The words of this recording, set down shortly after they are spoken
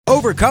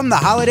Overcome the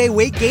holiday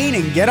weight gain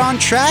and get on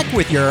track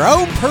with your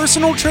own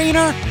personal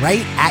trainer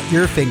right at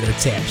your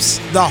fingertips.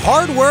 The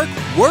Hard Work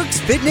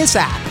Works Fitness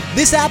app.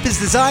 This app is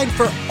designed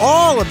for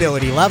all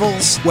ability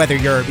levels. Whether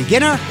you're a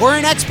beginner or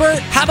an expert,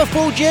 have a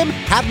full gym,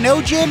 have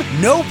no gym,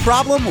 no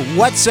problem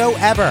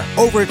whatsoever.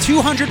 Over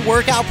 200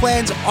 workout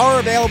plans are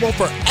available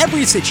for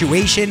every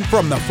situation,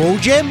 from the full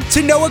gym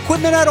to no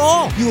equipment at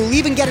all. You will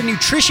even get a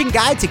nutrition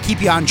guide to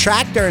keep you on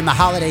track during the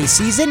holiday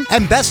season.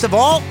 And best of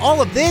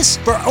all of this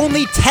for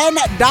only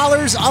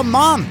 $10 a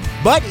month.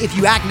 But if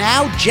you act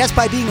now, just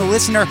by being a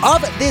listener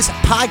of this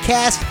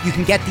podcast, you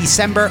can get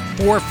December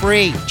for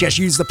free. Just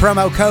use the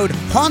promo code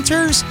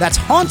Haunters, that's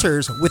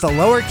Haunters with a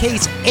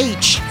lowercase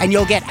h, and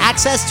you'll get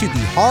access to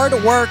the Hard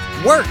Work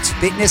Works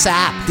Fitness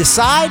app.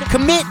 Decide,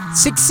 commit,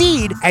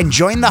 succeed, and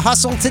join the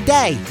hustle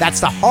today.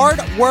 That's the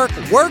Hard Work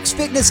Works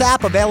Fitness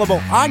app,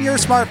 available on your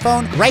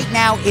smartphone right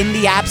now in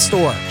the App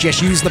Store.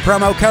 Just use the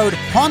promo code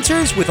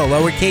Haunters with a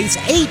lowercase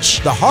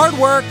h, the Hard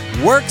Work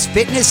Works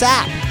Fitness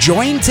app.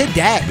 Join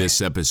today.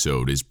 This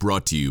episode is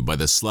brought to you by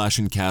the Slash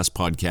and Cast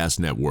Podcast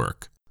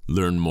Network.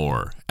 Learn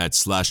more at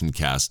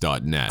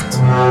slashandcast.net.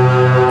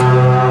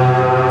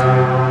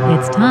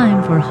 It's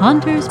time for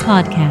Haunters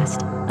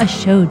Podcast, a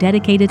show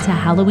dedicated to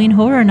Halloween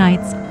horror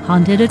nights,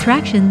 haunted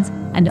attractions,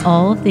 and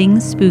all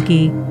things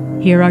spooky.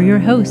 Here are your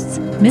hosts,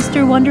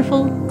 Mr.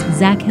 Wonderful,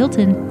 Zach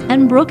Hilton,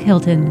 and Brooke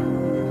Hilton.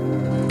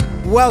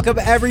 Welcome,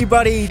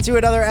 everybody, to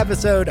another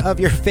episode of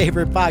your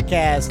favorite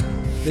podcast.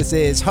 This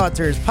is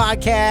Haunters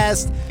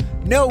Podcast.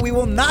 No, we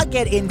will not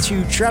get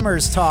into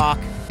Tremors talk,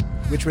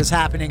 which was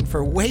happening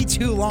for way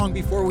too long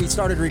before we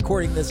started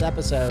recording this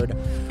episode.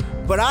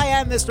 But I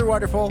am Mr.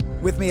 Wonderful.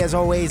 With me, as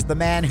always, the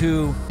man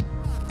who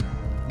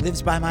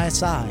lives by my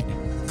side,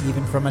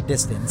 even from a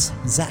distance,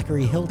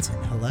 Zachary Hilton.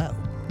 Hello.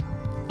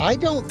 I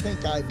don't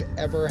think I've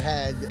ever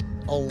had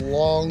a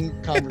long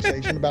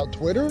conversation about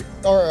Twitter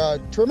or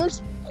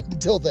Tremors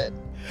until then.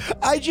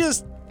 I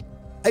just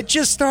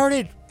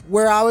started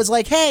where I was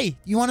like, hey,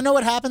 you want to know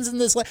what happens in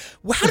this?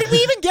 How did we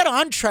even get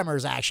on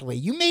Tremors, actually?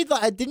 You made,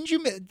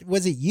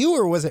 was it you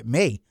or was it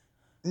me?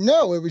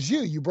 No, it was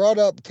you. You brought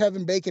up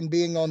Kevin Bacon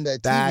being on the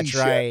TV show.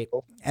 That's right.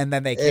 And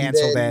then they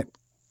canceled it.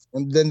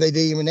 And then they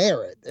didn't even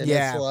air it. And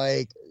it's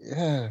like,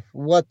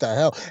 what the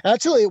hell?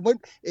 Actually,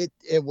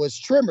 it was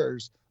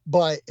Tremors,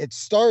 but it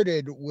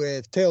started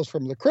with Tales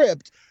from the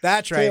Crypt.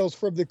 That's right. Tales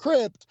from the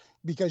Crypt,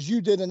 because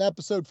you did an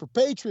episode for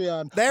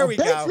Patreon. There we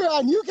go.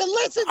 Patreon, you can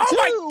listen to.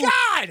 Oh my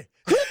God!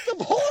 Crypt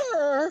of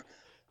Horror,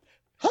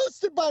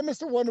 hosted by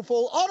Mr.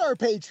 Wonderful on our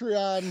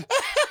Patreon,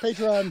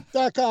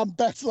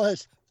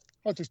 patreon.com/Haunters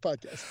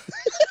Podcast.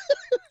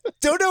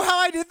 Don't know how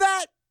I did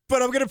that,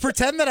 but I'm going to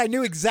pretend that I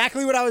knew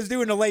exactly what I was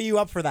doing to lay you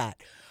up for that.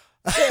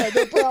 Yeah,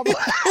 no problem.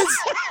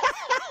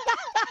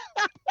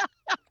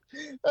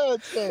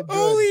 That's so good.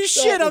 Holy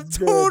shit, I'm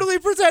totally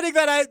pretending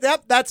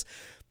that that's...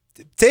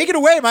 Take it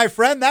away, my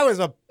friend. That was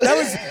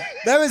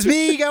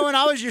me going.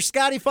 I was your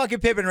Scottie fucking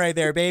Pippen right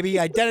there, baby.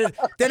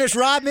 Dennis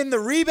Rodman, the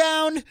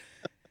rebound,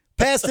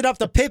 passed it up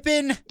to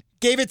Pippen,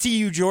 gave it to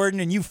you,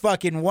 Jordan, and you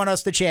fucking won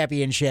us the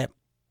championship.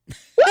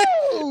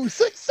 Woo!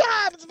 6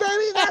 times,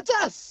 baby. That's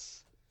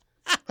us.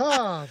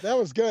 That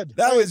was good.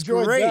 That was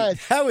great.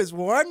 That was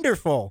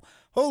wonderful.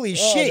 Holy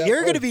shit,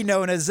 you're going to be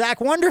known as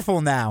Zach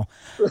Wonderful now.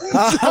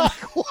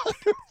 Zach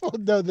Wonderful.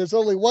 No, there's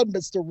only one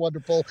Mr.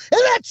 Wonderful,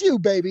 and that's you,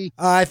 baby.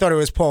 I thought it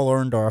was Paul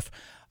Orndorff.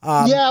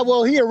 Yeah,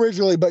 well, he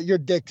originally, but your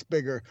dick's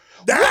bigger.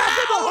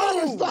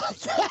 Ow!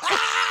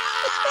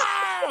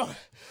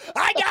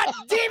 I got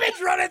demons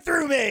running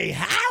through me.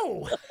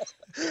 Ow!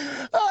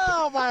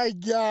 Oh, my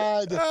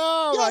God.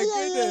 Oh, my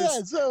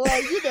goodness. Yeah. So,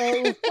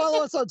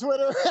 follow us on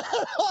Twitter at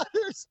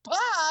Hunters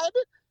Pod.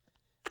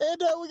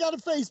 And we got a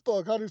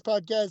Facebook, Hunters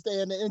Podcast,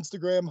 and an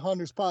Instagram,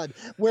 Hunters Pod,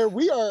 where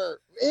we are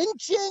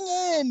inching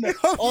in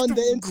on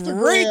the Instagram.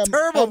 Great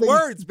term of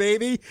words,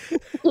 baby.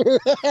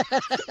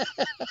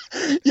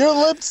 Your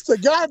lips to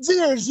God's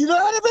ears, you know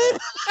what I mean?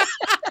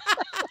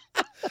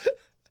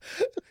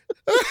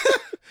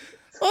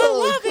 I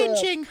love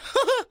inching.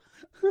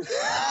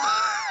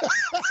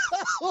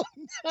 Oh,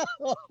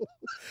 no.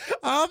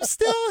 I'm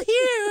still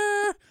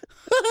here.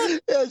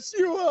 Yes,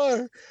 you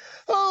are.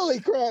 Holy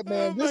crap,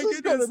 man. This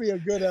is going to be a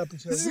good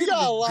episode. We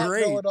got a lot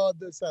going on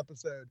this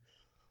episode.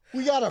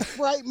 We got a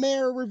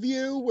Frightmare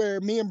review where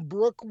me and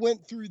Brooke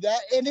went through that,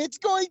 and it's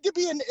going to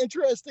be an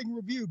interesting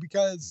review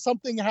because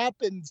something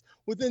happens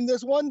within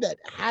this one that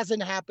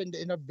hasn't happened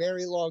in a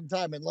very long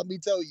time. And let me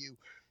tell you,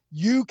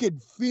 you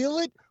could feel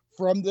it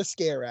from the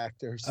scare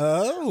actors.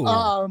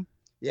 Oh.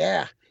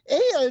 Yeah.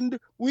 And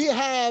we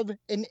have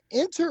an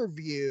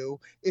interview.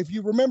 If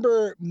you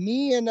remember,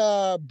 me and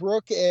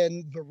Brooke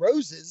and the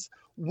Roses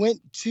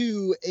went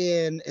to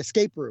an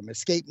escape room,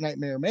 Escape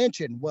Nightmare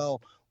Mansion.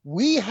 Well,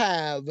 we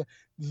have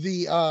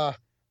the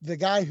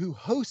guy who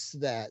hosts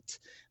that,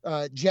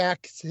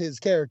 Jack's his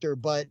character,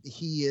 but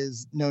he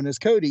is known as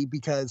Cody,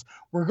 because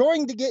we're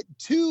going to get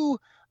 2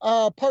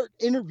 part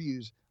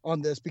interviews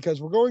on this,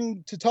 because we're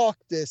going to talk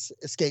this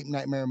Escape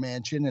Nightmare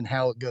Mansion and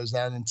how it goes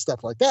down and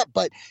stuff like that.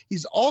 But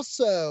he's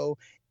also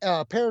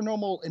a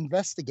paranormal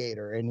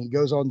investigator, and he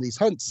goes on these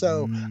hunts.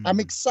 So I'm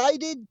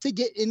excited to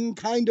get in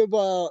kind of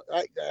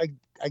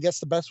I guess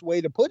the best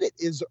way to put it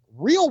is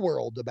real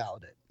world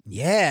about it.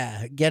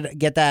 Yeah,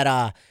 get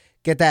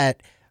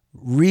that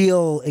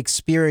real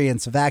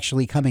experience of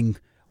actually coming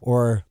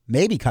or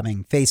maybe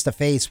coming face to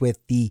face with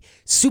the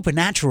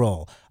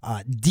supernatural,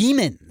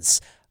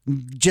 demons,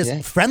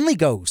 just friendly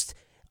ghost,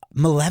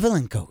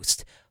 malevolent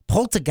ghost,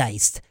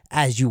 poltergeist,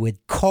 as you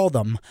would call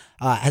them,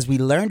 as we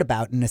learned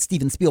about in a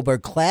Steven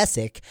Spielberg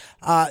classic.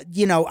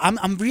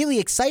 I'm really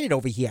excited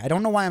over here. I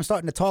don't know why I'm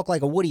starting to talk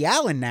like a Woody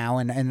Allen now,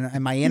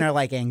 and my inner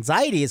like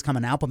anxiety is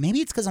coming out. But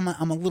maybe it's because I'm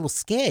a little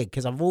scared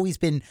because I've always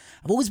been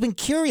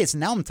curious.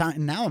 And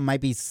now I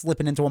might be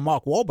slipping into a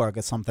Mark Wahlberg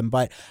or something.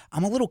 But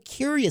I'm a little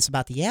curious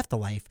about the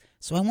afterlife,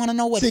 so I want to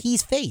know what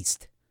he's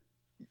faced.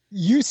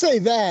 You say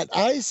that.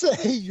 I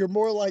say you're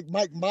more like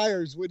Mike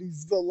Myers when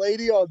he's the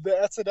lady on the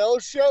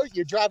SNL show.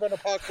 You drive on a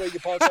parkway, you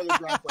park on the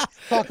driveway.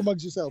 Talk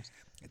amongst yourselves.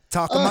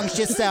 Talk amongst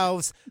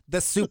yourselves. The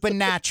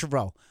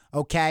supernatural,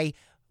 okay?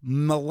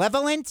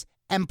 Malevolent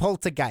and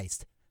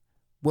poltergeist.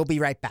 We'll be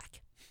right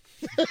back.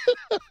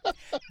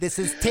 This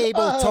is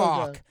Table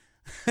Talk.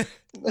 Right?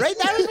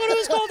 That was what it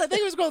was called. I think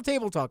it was called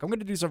Table Talk. I'm going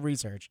to do some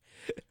research.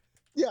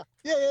 Yeah.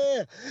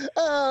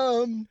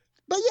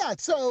 But yeah,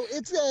 so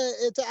it's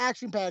an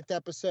action-packed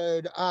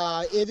episode.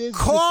 It is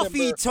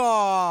Coffee December.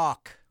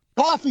 Talk.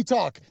 Coffee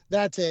Talk.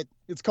 That's it.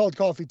 It's called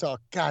Coffee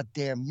Talk. God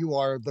damn, you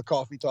are the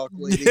Coffee Talk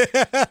lady.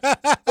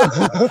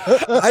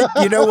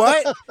 You know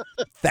what?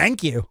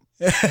 Thank you.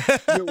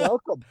 You're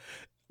welcome.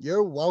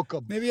 You're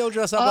welcome. Maybe you'll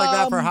dress up like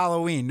that for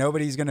Halloween.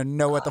 Nobody's going to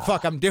know what the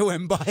fuck I'm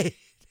doing, but...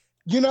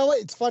 You know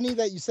what? It's funny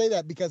that you say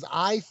that because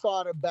I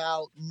thought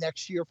about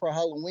next year for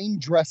Halloween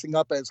dressing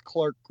up as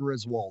Clark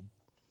Griswold.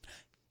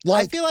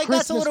 I feel like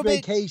Christmas that's a little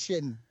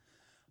Vacation.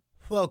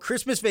 Well,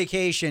 Christmas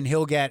Vacation,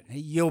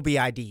 you'll be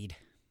ID'd.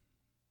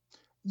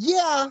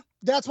 Yeah,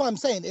 that's what I'm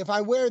saying. If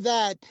I wear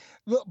that,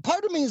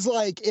 part of me is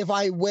like, if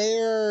I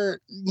wear,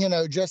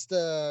 just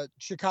the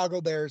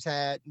Chicago Bears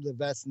hat, the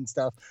vest and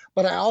stuff,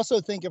 but I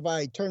also think if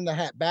I turn the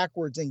hat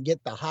backwards and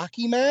get the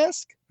hockey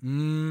mask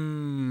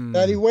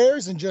that he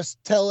wears and just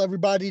tell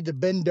everybody to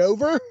bend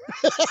over,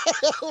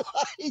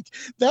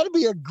 that'd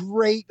be a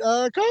great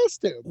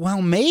costume.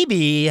 Well,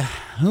 maybe,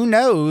 who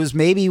knows?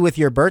 Maybe with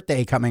your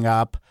birthday coming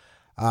up.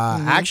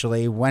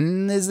 Actually,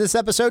 when is this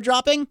episode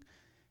dropping?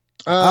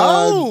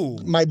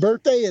 My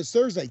birthday is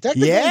Thursday.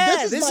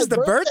 Yeah, this is the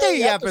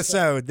birthday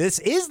episode. This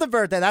is the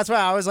birthday. That's why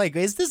I was like,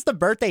 is this the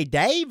birthday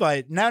day?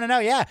 But no.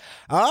 Yeah.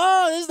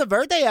 Oh, this is the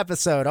birthday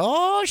episode.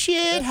 Oh,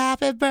 shit.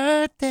 Happy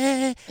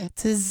birthday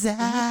to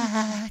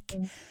Zach.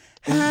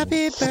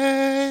 Happy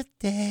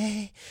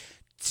birthday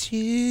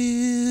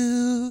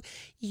to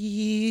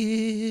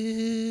you.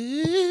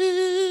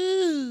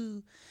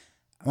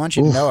 I want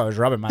you to know I was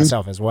rubbing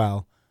myself as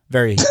well.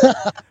 Very,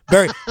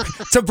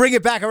 to bring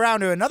it back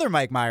around to another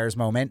Mike Myers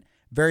moment,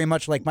 very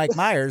much like Mike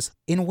Myers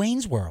in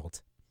Wayne's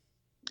World.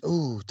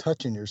 Ooh,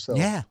 touching yourself.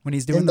 Yeah, when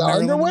he's doing in the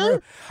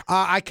underwear?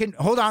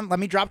 Hold on, let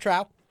me drop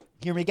trow.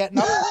 Hear me getting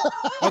up?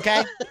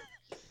 Okay.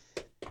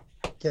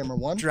 Camera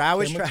one.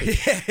 Drow is trying.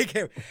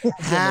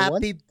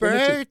 Happy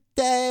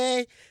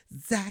birthday,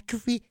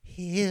 Zachary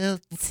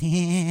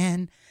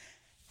Hilton.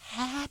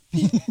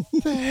 Happy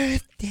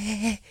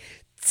birthday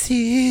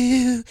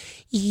to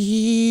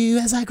you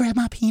as I grab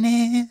my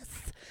penis.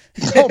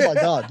 Oh my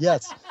God,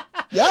 yes.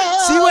 Yeah.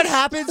 See what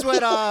happens when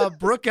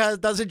Brooke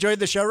doesn't join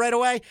the show right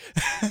away?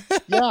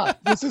 Yeah,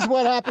 this is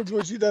what happens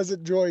when she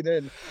doesn't join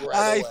in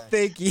right away. I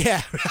think,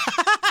 yeah.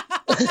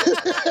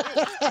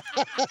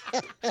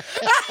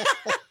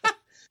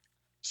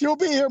 She'll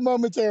be here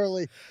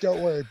momentarily.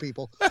 Don't worry,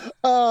 people.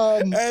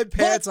 And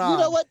pants on. You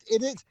know what?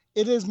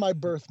 It is my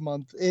birth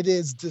month. It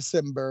is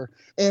December,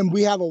 and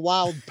we have a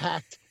wild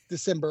packed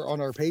December on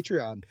our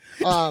Patreon.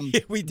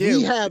 We do.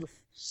 We have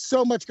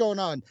so much going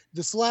on.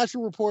 The Slasher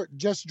Report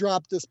just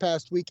dropped this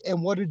past week,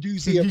 and what a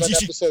doozy of an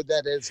episode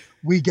that is.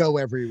 We go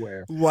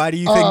everywhere. Why do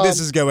you think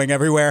this is going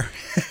everywhere?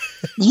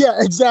 Yeah,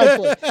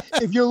 exactly.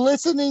 If you're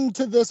listening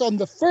to this on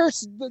the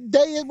first day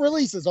it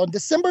releases, on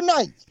December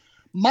 9th,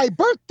 my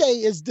birthday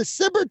is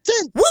December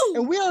 10th, Woo!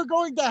 And we are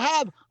going to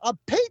have a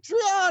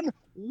Patreon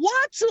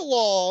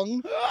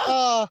watch-along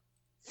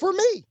for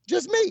me,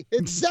 just me.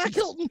 It's Zach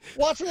Hilton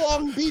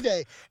watch-along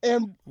B-Day.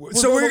 And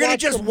so we're going to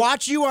just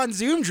watch you on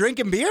Zoom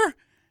drinking beer?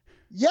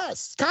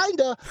 Yes, kind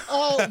of.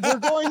 We're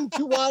going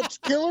to watch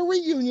Killer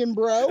Reunion,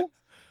 bro.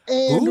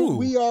 And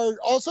we are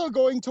also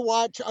going to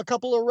watch a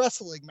couple of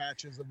wrestling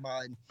matches of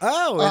mine.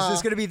 Oh, is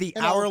this going to be the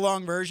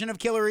hour-long version of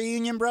Killer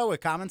Reunion, bro, with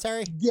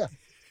commentary? Yeah,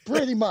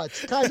 pretty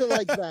much. Kind of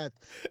like that.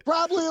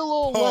 Probably a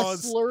little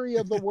less slurry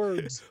of the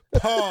words.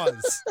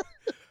 Pause.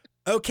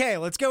 Okay,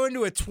 let's go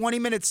into a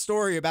 20-minute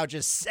story about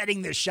just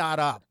setting this shot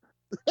up.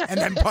 And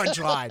then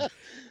punchline.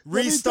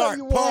 Restart.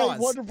 Let me tell you pause. why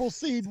Wonderful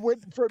Seed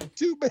went from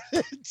 2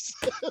 minutes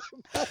to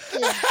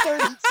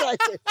 30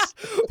 seconds.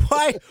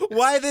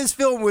 Why this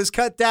film was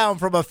cut down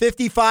from a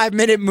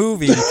 55-minute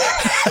movie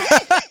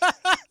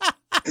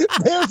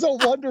There's a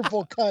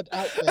wonderful cut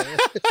out there.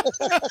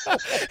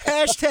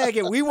 Hashtag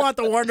it. We want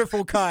the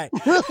wonderful cut.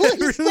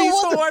 Release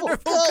the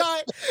wonderful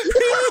cut.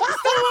 Release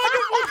the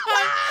wonderful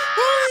cut.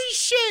 Holy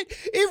shit.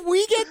 If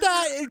we get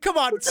that, come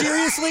on,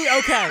 seriously?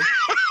 Okay.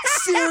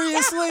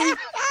 Seriously?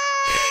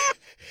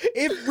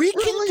 If we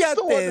can Release get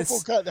the this.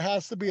 wonderful cut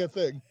has to be a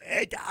thing.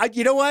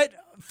 You know what?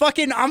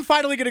 Fucking, I'm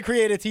finally going to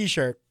create a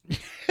t-shirt.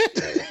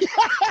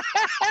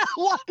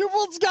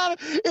 Wonderful's got it.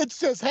 It's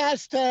just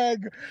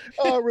hashtag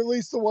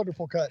release the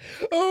wonderful cut.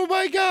 Oh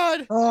my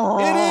God. It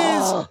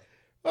is.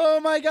 Oh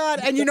my God.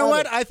 And you know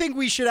what? I think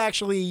we should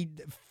actually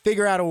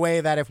figure out a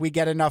way that if we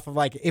get enough of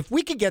if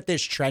we could get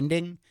this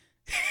trending.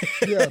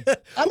 Yeah.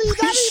 I mean,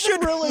 that should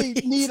even really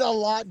need a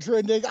lot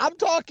trending. I'm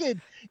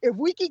talking if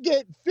we could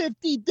get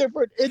 50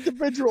 different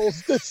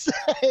individuals to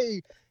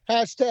say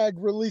hashtag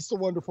release the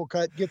wonderful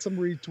cut, get some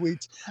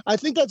retweets. I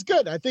think that's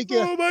good. I think,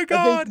 oh my I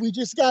God. think we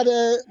just got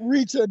to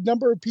reach a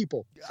number of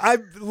people.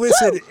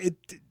 Listen,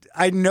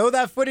 I know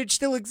that footage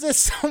still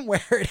exists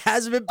somewhere. It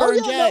hasn't been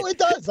burned yet. No, it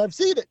does. I've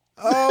seen it.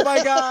 Oh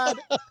my God.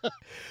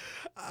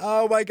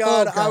 Oh my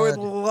God. Oh, I would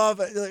God. love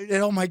it.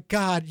 Oh my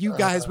God. You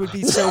guys would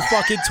be so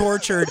fucking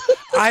tortured.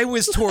 I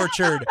was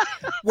tortured.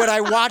 When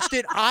I watched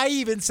it, I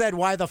even said,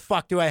 why the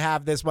fuck do I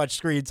have this much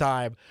screen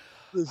time?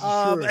 This is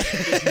true.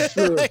 This is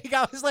true.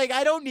 I was like,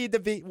 I don't need to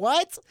be,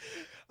 what?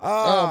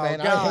 Oh man,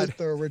 God. I hate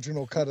the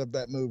original cut of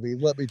that movie.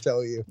 Let me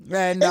tell you.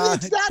 And,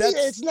 And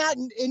it's not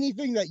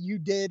anything that you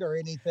did or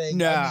anything.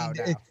 No.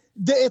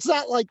 It's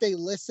not like they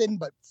listened,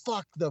 but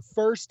fuck, the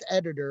first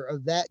editor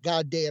of that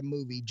goddamn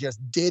movie just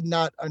did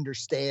not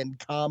understand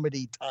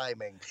comedy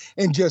timing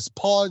and just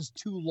paused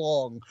too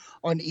long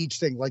on each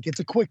thing. Like, it's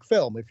a quick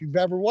film. If you've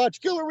ever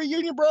watched Killer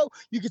Reunion, bro,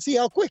 you can see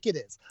how quick it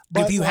is.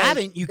 But if you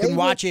haven't, you can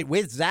watch it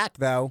with Zach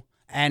though.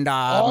 And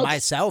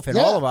myself and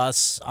all of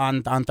us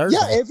on Thursday.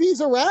 Yeah, if he's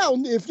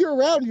around, if you're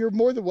around, you're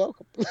more than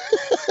welcome.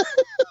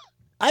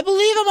 I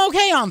believe I'm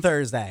okay on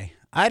Thursday.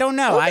 I don't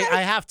know. Okay.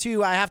 I have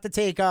to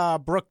take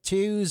Brooke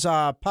 2's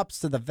pups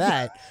to the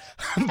vet.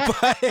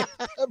 But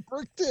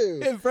Brooke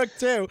 2. Brooke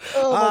 2.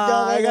 Oh my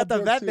God, I got love the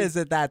Brooke vet 2.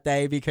 visit that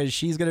day because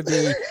she's gonna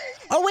be.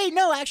 Oh wait,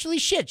 no, actually,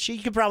 shit. She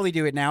could probably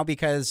do it now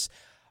because.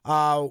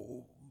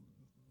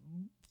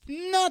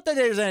 Not that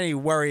there's any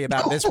worry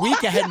about this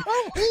weekend.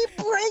 Why are we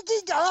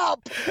breaking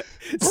up?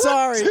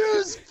 Sorry. Brooke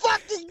 2's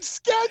fucking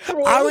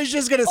schedule. I was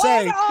just gonna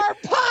say. on our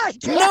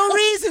podcast. No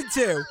reason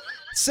to.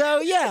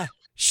 So yeah,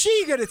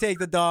 she gonna take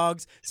the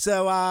dogs.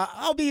 So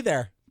I'll be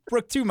there.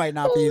 Brooke 2 might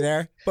not be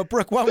there, but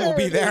Brooke 1 will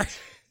be there.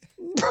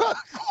 Brooke,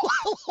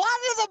 what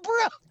are the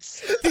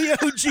Brooks? The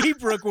OG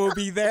Brooke will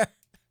be there.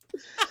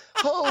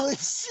 Holy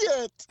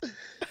shit.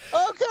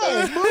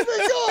 Okay, moving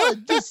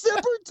on.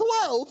 December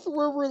 12th,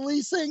 we're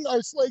releasing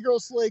our Slay Girl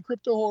Slay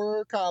Crypto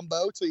Horror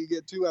combo, so you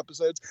get 2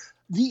 episodes.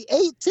 The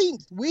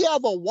 18th, we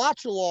have a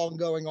watch along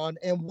going on,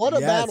 and what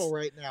a battle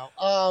right now.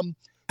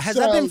 Has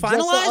that been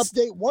finalized? Just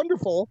to update,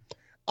 wonderful.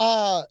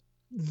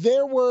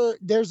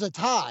 There's a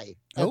tie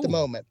at the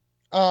moment.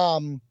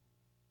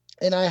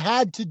 And I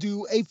had to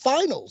do a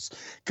finals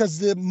because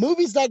the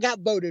movies that got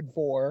voted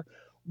for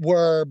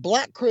were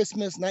Black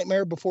Christmas,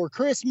 Nightmare Before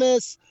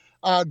Christmas,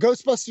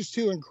 Ghostbusters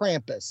 2, and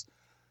Krampus.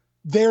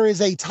 There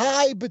is a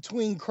tie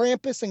between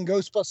Krampus and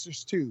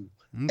Ghostbusters 2.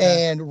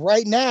 Okay. And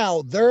right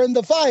now, they're in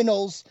the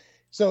finals,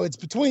 so it's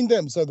between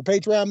them. So the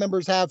Patreon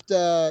members have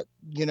to,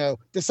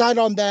 decide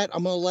on that.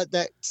 I'm going to let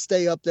that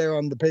stay up there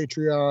on the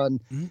Patreon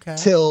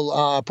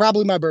till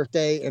probably my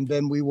birthday, and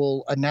then we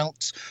will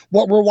announce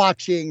what we're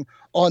watching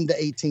on the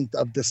 18th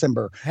of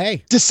December.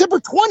 Hey. December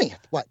 20th.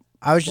 What?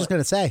 I was just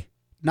going to say,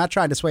 not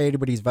trying to sway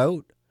anybody's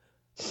vote.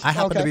 I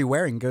happen to be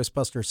wearing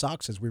Ghostbuster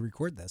socks as we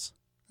record this.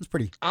 It's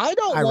pretty I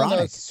don't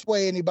want to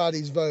sway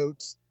anybody's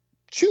votes.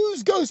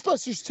 Choose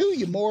Ghostbusters 2,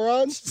 you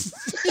morons.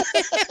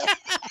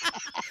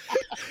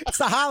 It's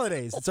the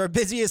holidays. It's our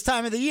busiest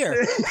time of the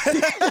year.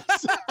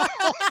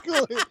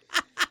 Exactly.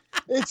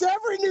 It's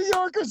every New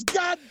Yorker's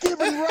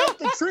God-given right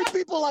to treat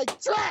people like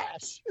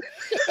trash.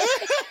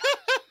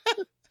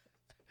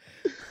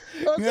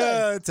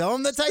 Okay. Tell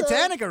them the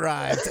Titanic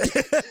arrived.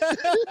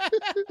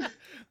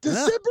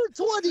 December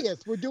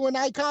 20th, we're doing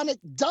iconic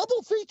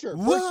double feature.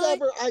 What? First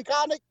ever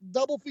iconic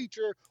double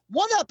feature.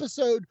 1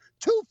 episode,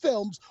 2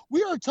 films.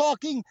 We are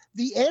talking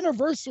the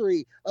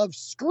anniversary of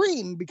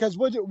Scream because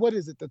what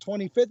is it? The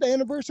 25th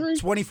anniversary?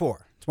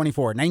 24,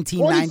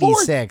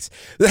 1996.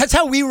 That's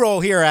how we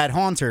roll here at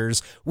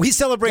Haunters. We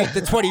celebrate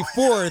the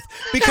 24th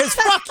because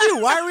fuck you.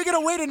 Why are we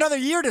going to wait another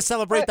year to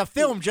celebrate the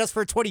film just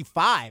for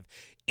 25?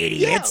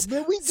 Idiots.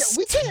 Yeah,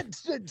 we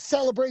can't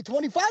celebrate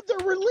 25.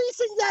 They're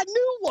releasing that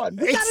new one.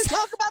 We got to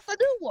talk about the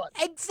new one.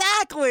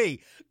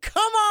 Exactly.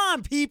 Come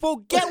on, people.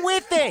 Get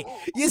with it.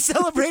 You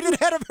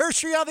celebrated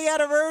anniversary on the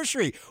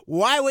anniversary.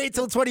 Why wait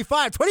till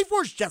 25?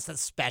 24 is just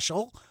as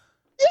special.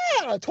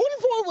 Yeah,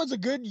 24 was a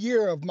good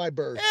year of my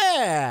birth.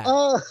 Yeah.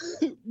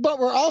 But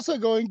we're also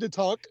going to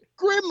talk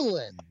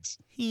Gremlins.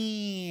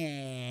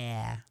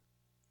 Yeah.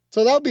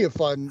 So that'll be a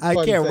fun I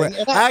can't thing.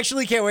 wait. I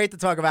actually can't wait to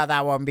talk about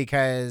that one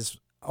because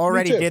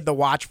already did the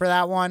watch for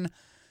that one.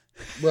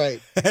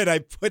 Right. And I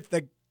put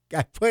the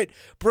put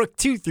Brooke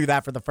 2 through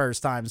that for the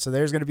first time. So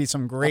there's going to be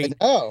some great.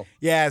 Oh,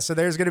 yeah. So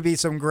there's going to be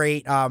some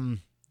great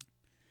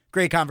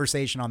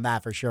conversation on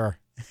that for sure.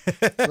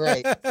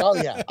 Right. Oh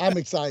yeah, I'm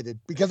excited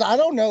because I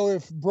don't know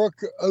if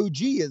Brooke OG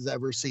has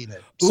ever seen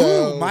it.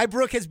 So Ooh, my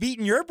Brooke has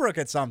beaten your Brooke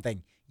at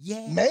something.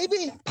 Yeah.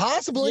 maybe,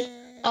 possibly.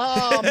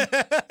 Yeah.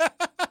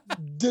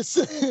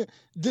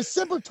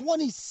 December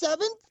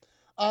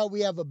 27th,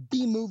 we have a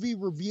B movie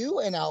review,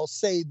 and I'll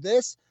say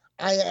this.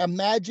 I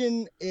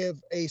imagine if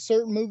a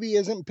certain movie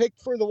isn't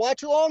picked for the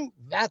watch along,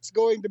 that's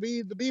going to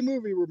be the B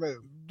movie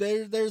review.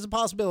 There's a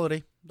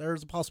possibility.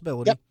 There's a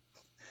possibility. Yep.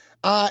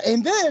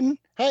 And then,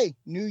 hey,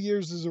 New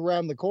Year's is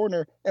around the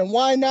corner, and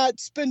why not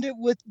spend it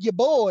with your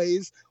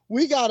boys?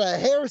 We got a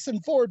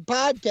Harrison Ford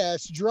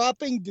podcast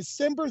dropping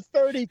December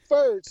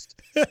 31st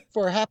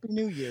for Happy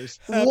New Year's.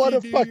 What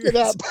a fucking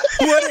up.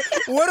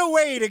 What a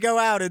way to go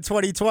out in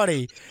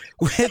 2020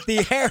 with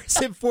the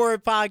Harrison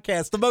Ford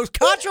podcast, the most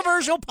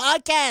controversial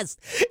podcast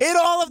in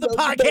all of the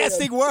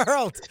podcasting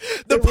world.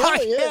 The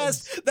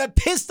podcast that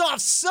pissed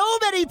off so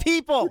many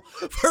people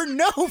for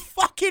no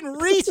fucking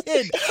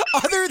reason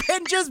other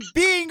than just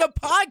being a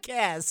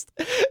podcast.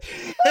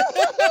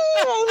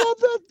 I love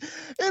that.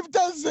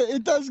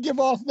 It does give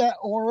off that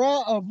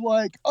aura of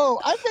like, oh,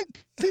 I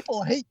think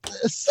people hate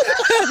this.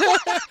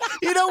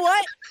 You know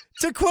what?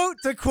 To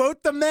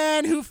quote the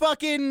man who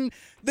fucking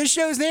the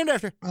show's named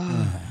after.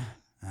 I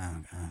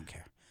don't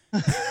care.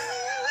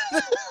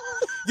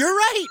 You're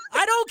right.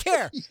 I don't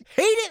care.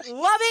 Hate it,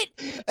 love it.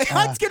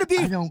 It's gonna be.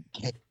 I don't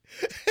care.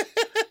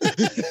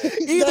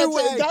 Either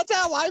way, that's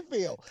how I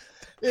feel.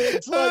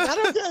 It's like, I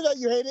don't care that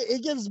you hate it.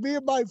 It gives me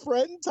and my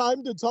friend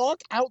time to talk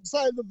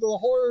outside of the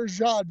horror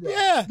genre.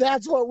 Yeah.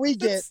 That's what we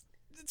get.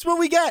 That's what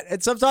we get.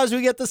 And sometimes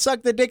we get to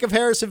suck the dick of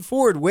Harrison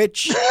Ford,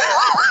 which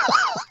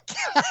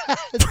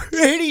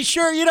pretty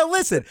sure,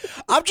 listen,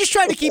 I'm just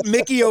trying to keep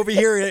Mickey over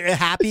here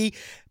happy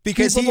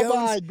because he owns,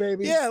 mind,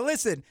 baby. Yeah,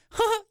 listen,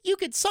 you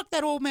could suck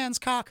that old man's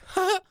cock.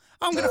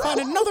 I'm going to find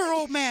another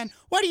old man.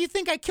 Why do you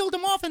think I killed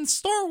him off in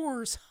Star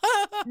Wars?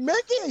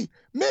 Mickey,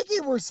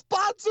 we're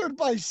sponsored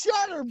by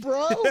Shudder,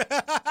 bro.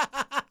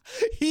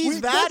 He's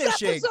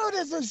vanishing. This episode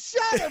is a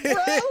Shudder, bro.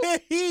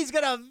 He's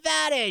going to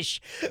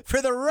vanish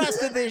for the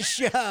rest of this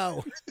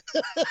show.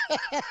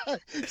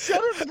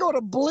 Shudder's going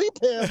to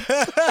bleep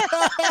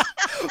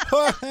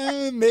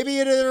him. Maybe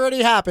it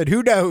already happened.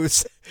 Who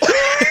knows?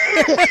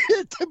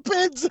 It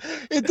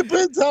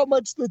depends how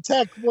much the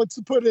tech wants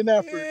to put in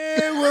effort.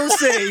 We'll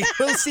see.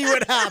 We'll see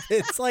what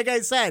happens. Like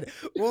I said,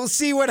 we'll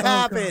see what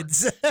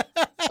happens.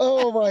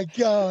 Oh my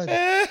God.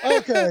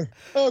 Okay.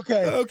 How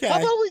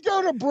about we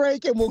go to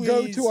break and we'll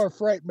go to our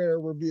Frightmare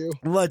review?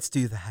 Let's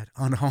do that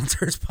on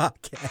Haunters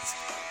Podcast.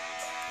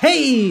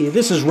 Hey,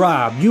 this is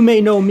Rob. You may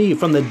know me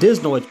from the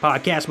Disnoids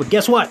podcast, but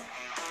guess what?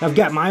 I've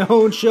got my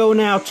own show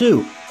now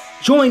too.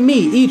 Join me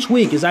each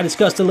week as I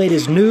discuss the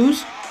latest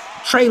news,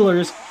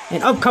 trailers,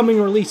 and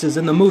upcoming releases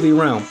in the movie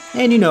realm.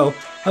 And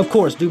of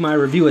course, do my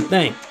review a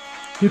thing.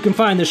 You can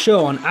find the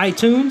show on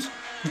iTunes,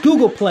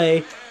 Google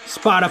Play,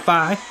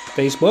 Spotify,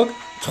 Facebook,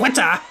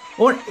 Twitter,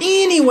 or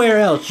anywhere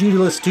else you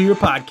listen to your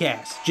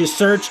podcast. Just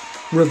search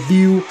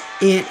Review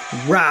It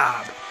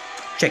Rob.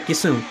 Check you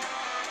soon.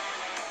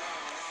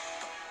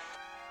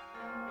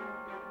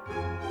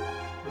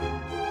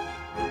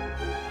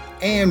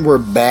 And we're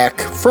back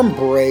from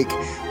break.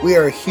 We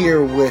are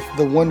here with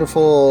the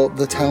wonderful,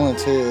 the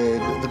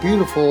talented, the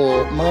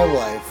beautiful, my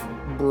wife,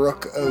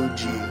 Brooke OG.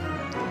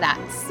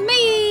 That's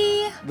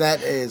me.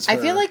 That is her. I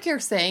feel like you're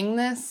saying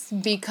this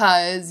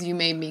because you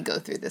made me go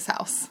through this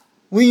house.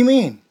 What do you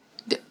mean?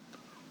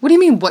 What do you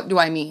mean, what do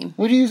I mean?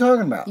 What are you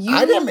talking about?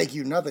 I didn't make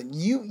you nothing.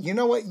 You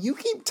know what? You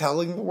keep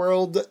telling the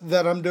world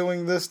that I'm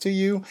doing this to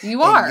you.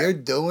 You are. And you're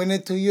doing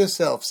it to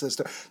yourself,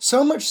 sister.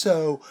 So much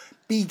so,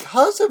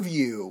 because of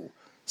you,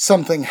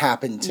 something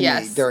happened to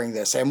me during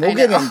this, and we'll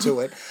get into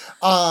it.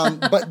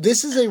 But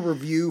this is a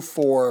review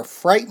for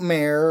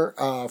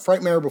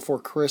Frightmare Before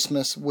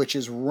Christmas, which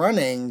is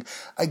running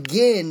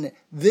again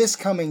this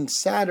coming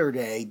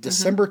Saturday,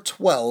 December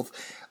 12th.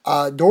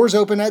 Doors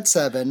open at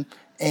 7,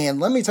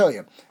 and let me tell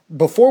you,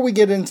 before we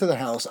get into the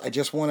house, I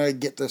just want to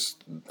get this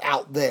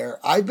out there.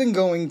 I've been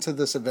going to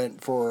this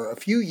event for a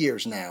few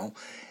years now.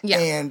 Yeah.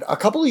 And a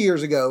couple of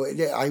years ago,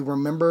 I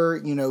remember,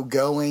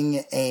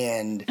 going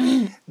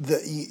and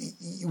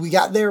we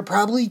got there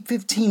probably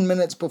 15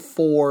 minutes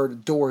before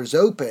doors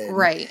open.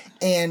 Right.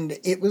 And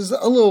it was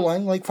a little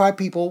line, like 5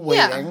 people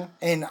waiting. Yeah.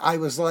 And I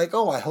was like,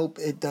 oh, I hope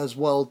it does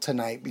well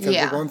tonight because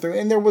we're going through.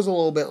 And there was a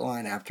little bit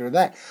line after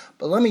that.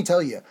 But let me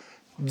tell you,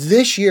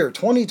 this year,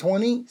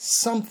 2020,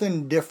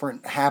 something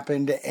different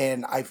happened,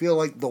 and I feel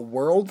like the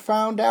world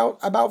found out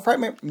about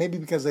Frightmare, maybe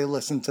because they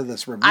listened to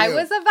this review. I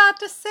was about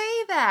to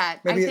say that.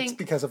 Maybe it's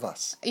because of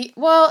us.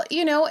 Well,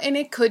 and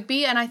it could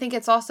be, and I think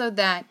it's also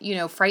that,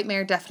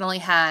 Frightmare definitely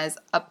has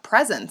a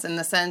presence in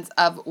the sense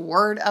of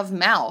word of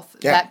mouth,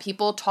 that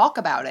people talk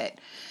about it,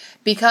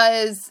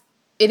 because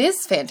it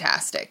is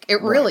fantastic.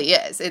 It really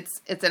is.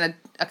 It's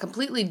a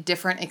completely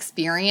different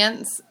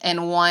experience,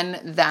 and one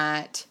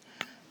that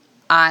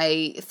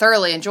I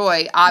thoroughly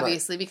enjoy,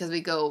 obviously, because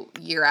we go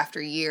year after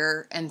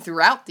year and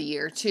throughout the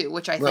year, too,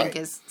 which I think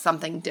is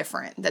something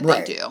different that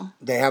they do.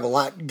 They have a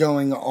lot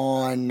going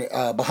on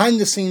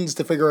behind the scenes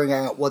to figuring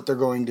out what they're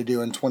going to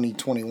do in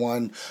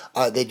 2021.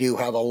 They do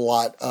have a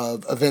lot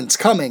of events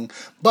coming.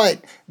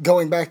 But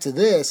going back to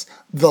this,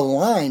 the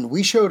line,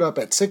 we showed up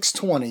at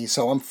 6:20,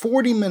 so I'm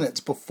 40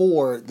 minutes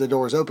before the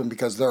doors open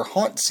because their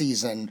haunt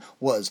season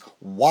was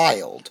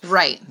wild.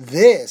 Right.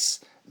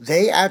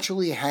 They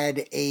actually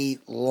had a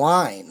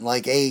line,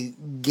 like a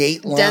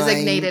gate line.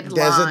 Designated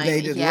line.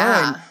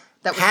 Line.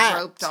 That was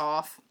roped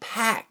off.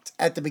 Packed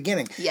at the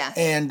beginning. Yes.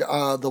 And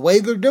the way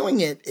they're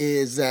doing it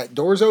is that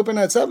doors open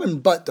at 7,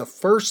 but the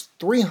first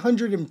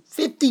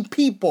 350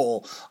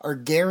 people are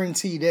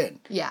guaranteed in.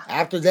 Yeah.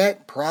 After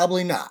that,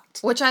 probably not.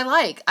 Which I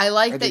like. I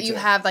like that you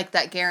have like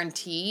that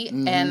guarantee.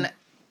 Mm-hmm. And,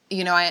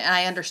 you know,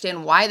 I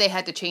understand why they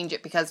had to change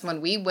it because when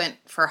we went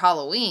for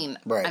Halloween,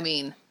 I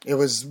mean, it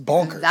was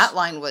bonkers. That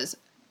line was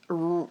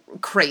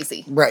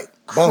crazy. Right.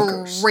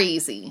 Bonkers.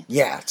 Crazy.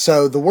 Yeah.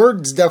 So the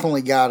words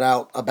definitely got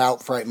out about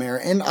Frightmare,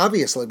 and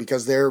obviously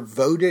because they're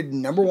voted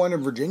number 1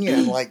 in Virginia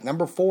and like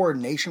number 4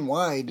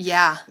 nationwide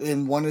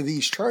in one of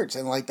these charts.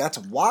 And like, that's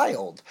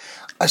wild.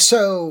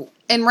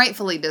 And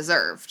rightfully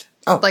deserved.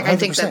 Oh, like 100%. I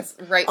think that's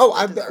right.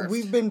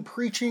 We've been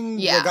preaching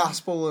the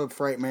gospel of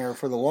Frightmare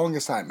for the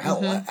longest time.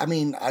 Hell, I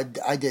mean,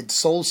 I did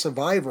Soul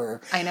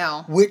Survivor. I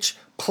know. Which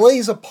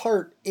plays a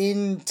part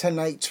in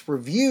tonight's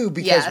review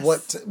because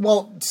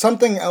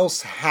something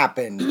else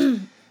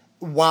happened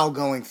while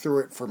going through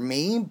it for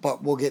me,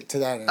 but we'll get to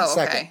that in a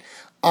second.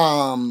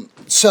 Okay.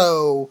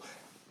 So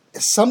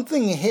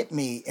something hit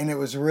me, and it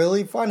was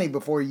really funny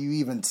before you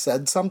even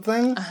said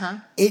something.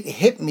 It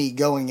hit me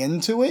going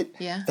into it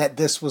that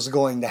this was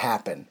going to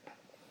happen.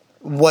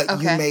 What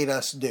you made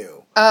us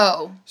do.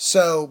 Oh.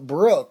 So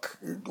Brooke,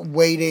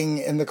 waiting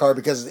in the car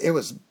because it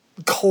was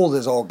cold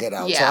as all get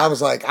out. Yeah. So I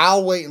was like,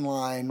 I'll wait in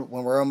line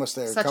when we're almost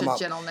there. Such a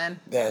gentleman.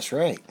 That's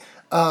right.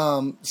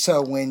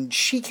 So when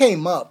she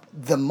came up,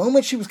 the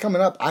moment she was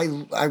coming up,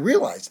 I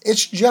realized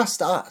it's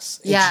just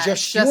us. It's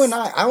just you and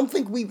I. I don't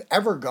think we've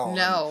ever gone.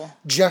 No.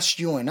 Just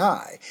you and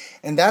I.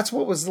 And that's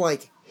what was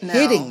like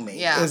hitting me.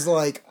 Yeah. Is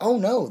like, oh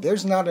no,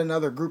 there's not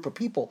another group of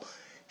people.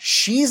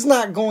 She's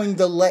not going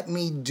to let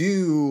me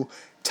do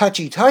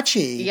touchy.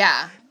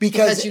 Yeah.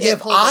 Because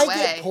if I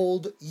get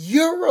pulled,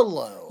 you're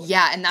alone.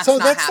 Yeah, and that's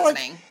not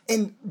happening.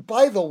 And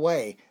by the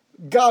way,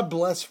 God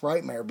bless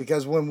Frightmare,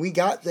 because when we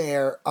got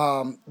there,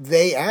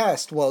 they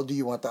asked, well, do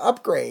you want the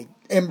upgrade?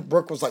 And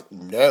Brooke was like,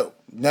 no,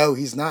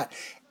 he's not.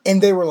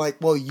 And they were like,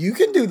 well, you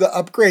can do the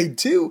upgrade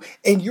too.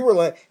 And you were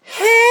like,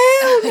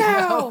 hell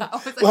no.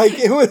 Like,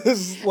 it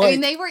was like. I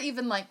mean, they were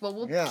even like, well,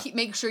 we'll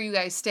make sure you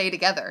guys stay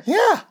together.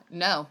 Yeah.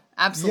 No,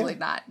 absolutely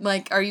not.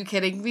 Like, are you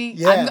kidding me?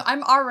 Yeah.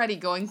 I'm already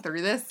going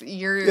through this.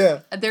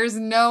 There's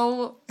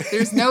no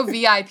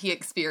VIP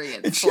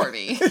experience for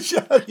me.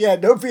 Yeah,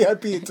 no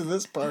VIP into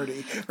this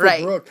party for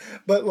Brooke.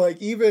 But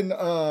like, even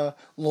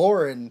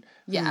Lauren,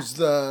 who's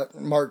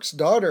Mark's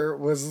daughter,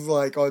 was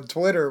like on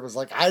Twitter, was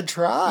like, I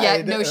tried.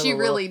 Yeah, no, she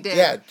really did.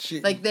 Yeah,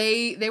 like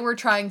they were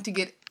trying to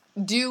get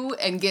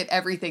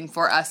everything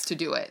for us to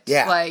do it.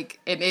 Yeah. Like,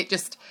 and it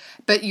just,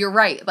 but you're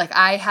right. Like,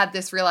 I had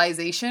this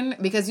realization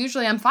because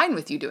usually I'm fine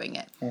with you doing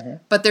it. Mm-hmm.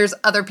 But there's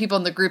other people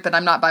in the group and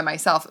I'm not by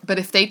myself. But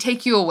if they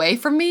take you away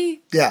from me.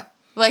 Yeah.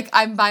 Like,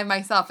 I'm by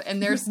myself,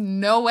 and there's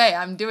no way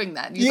I'm doing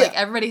that. Like,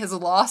 everybody has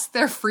lost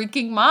their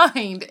freaking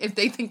mind if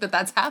they think that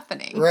that's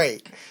happening.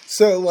 Right.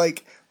 So,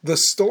 like, the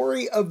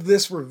story of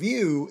this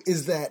review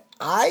is that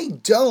I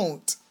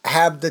don't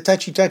have the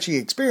touchy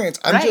experience.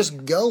 I'm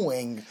just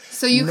going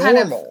so you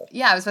normal.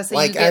 I was about to say,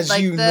 like, you get, as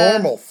like,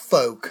 normal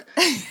folk,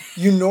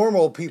 you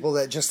normal people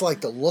that just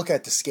like to look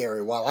at the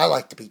scary while I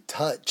like to be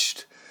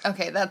touched.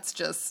 Okay, that's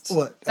just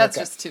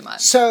just too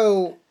much.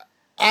 So,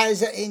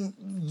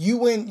 you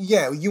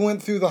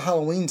went through the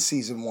Halloween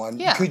season one.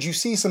 Yeah. Could you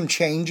see some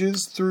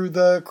changes through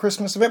the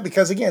Christmas event?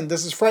 Because again,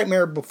 this is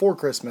Frightmare before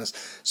Christmas,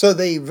 so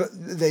they've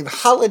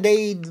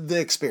holidayed the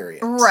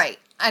experience, right?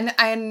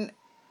 And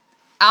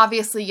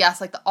obviously,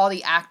 yes, like all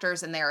the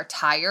actors and their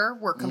attire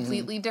were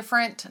completely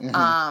different,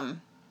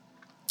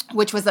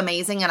 which was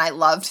amazing, and I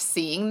loved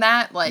seeing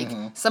that. Like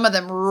some of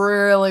them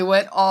really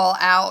went all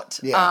out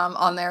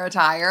on their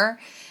attire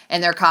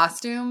and their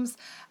costumes.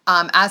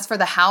 As for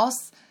the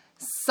house.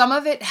 Some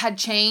of it had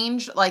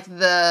changed, like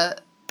some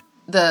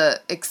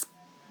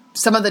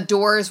of the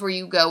doors where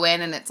you go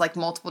in and it's like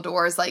multiple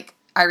doors. Like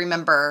I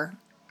remember,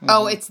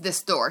 it's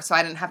this door, so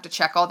I didn't have to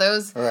check all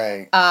those.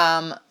 Right.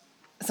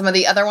 Some of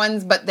the other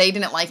ones, but they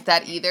didn't like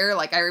that either.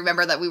 Like I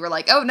remember that we were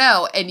like, oh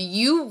no, and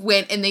you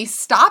went and they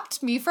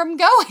stopped me from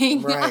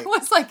going. Right. I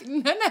was like,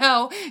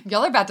 no,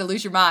 y'all are about to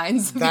lose your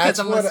minds because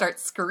I'm going to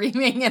start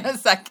screaming in a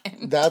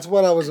second. That's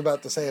what I was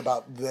about to say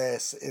about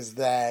this is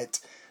that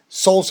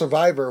Soul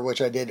Survivor,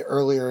 which I did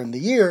earlier in the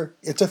year,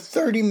 it's a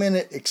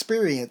 30-minute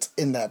experience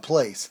in that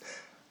place.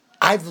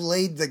 I've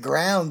laid the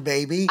ground,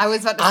 baby. I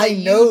was about to say,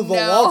 I know the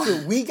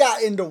walkthrough. We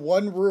got into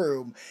one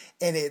room,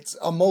 and it's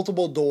a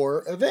multiple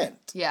door event.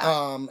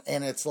 Yeah.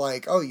 And it's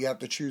like, oh, you have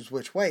to choose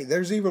which way.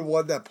 There's even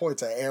one that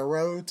points an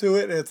arrow to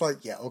it, and it's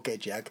like, yeah, okay,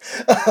 Jack.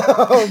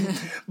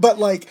 But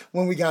like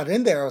when we got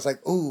in there, I was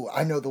like, ooh,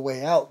 I know the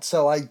way out.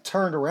 So I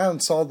turned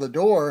around, saw the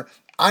door.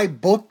 I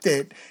booked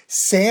it.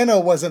 Santa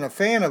wasn't a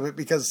fan of it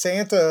because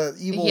Santa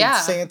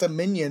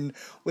minion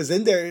was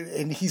in there,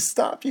 and he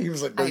stopped you. He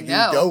was like, no, you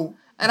don't.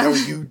 And no,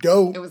 you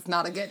don't. It was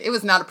not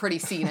a pretty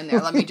scene in there,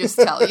 let me just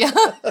tell you.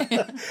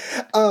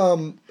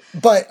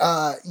 But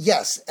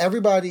yes,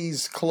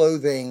 everybody's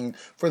clothing,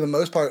 for the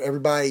most part,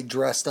 everybody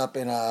dressed up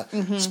in a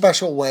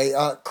special way.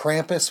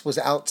 Krampus was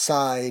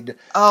outside.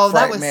 Oh,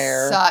 that was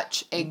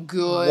such a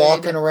good...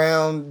 walking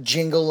around,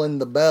 jingling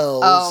the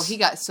bells. Oh, he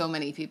got so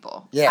many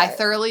people. Yeah. I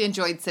thoroughly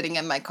enjoyed sitting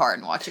in my car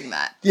and watching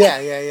that.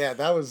 Yeah.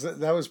 That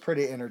was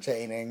pretty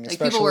entertaining. Like,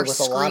 especially people were with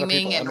a lot of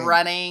screaming people. and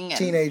running. And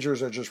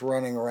teenagers are just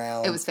running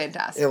around. it was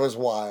fantastic. It was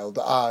wild.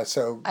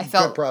 So I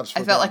felt good props for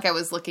I felt like I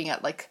was looking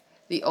at like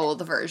the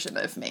old version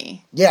of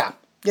me. Yeah.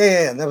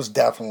 That was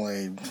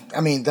definitely,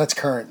 I mean, that's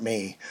current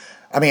me.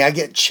 I mean, I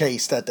get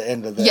chased at the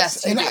end of this.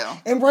 Yes, you do.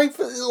 And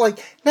rightfully, like,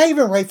 not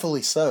even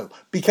rightfully so.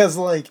 Because,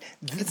 like,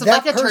 it's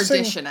like a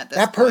tradition at this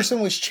point. That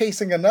person was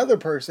chasing another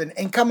person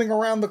and coming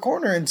around the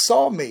corner and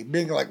saw me,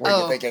 being like, where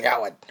do you think you're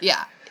going?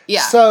 Yeah.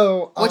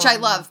 So, which I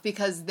love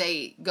because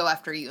they go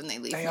after you and they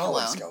leave you alone. They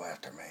always go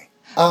after me.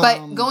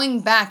 But going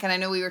back, and I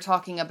know we were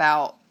talking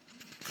about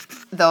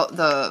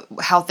the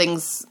how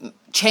things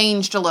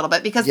changed a little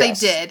bit because they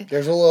did.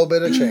 There's a little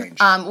bit of change.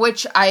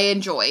 Which I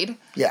enjoyed.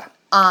 Yeah.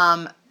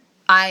 I'm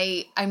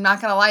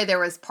not gonna lie, there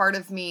was part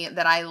of me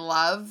that I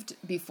loved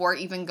before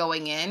even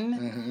going in.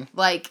 Mm-hmm.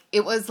 Like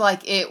it was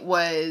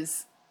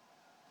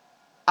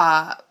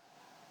that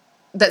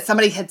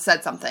somebody had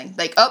said something.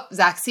 Like, oh,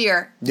 Zach's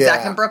here. Yeah.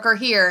 Zach and Brooke are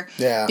here.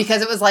 Yeah.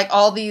 Because it was like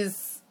all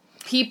these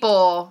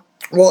people.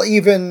 Well,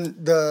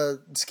 even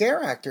the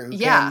scare actor who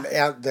came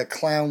out, the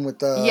clown with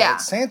the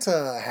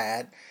Santa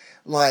hat,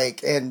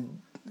 like, and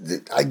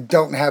I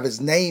don't have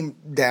his name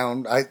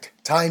down.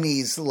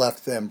 Tiny's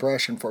left the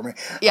impression for me.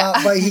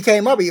 Yeah. But he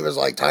came up, he was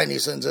like, Tiny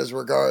sends his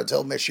regards,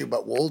 he'll miss you,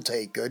 but we'll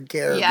take good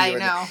care of you. Yeah, I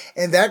know.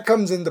 And that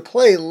comes into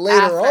play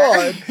later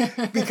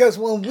on, because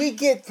when we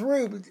get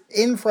through,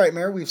 in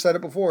Frightmare, we've said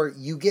it before,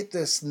 you get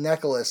this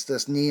necklace,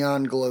 this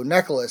neon glow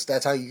necklace,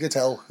 that's how you can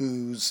tell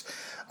who's...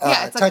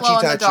 it's a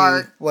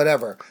glow-in-the-dark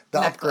whatever, the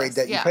necklace, upgrade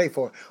that you pay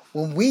for.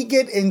 When we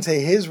get into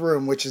his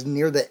room, which is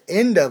near the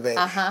end of it,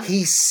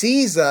 he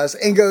sees us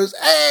and goes,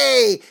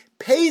 hey,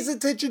 pays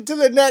attention to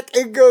the neck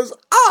and goes,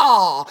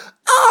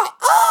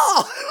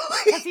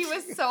 because he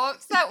was so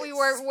upset we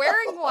weren't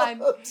wearing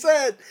one.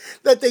 Upset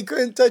that they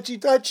couldn't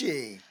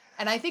touchy.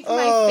 And I think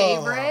my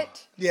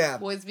favorite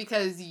was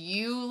because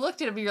you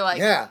looked at him and you're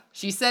like,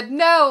 she said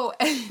no.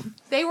 And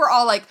they were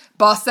all like,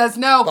 boss says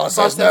no. Boss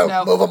says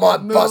no. Move him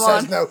on. Boss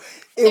says no.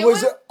 It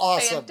was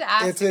awesome.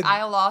 Fantastic.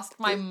 I lost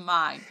my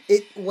mind.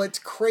 What's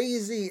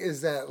crazy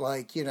is that,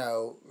 like, you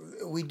know,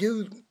 we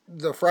do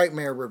the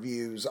Frightmare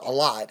reviews a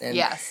lot. And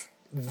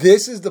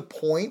this is the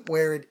point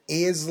where it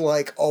is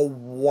like a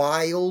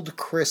wild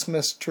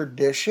Christmas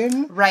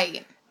tradition.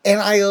 Right. And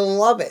I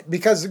love it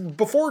because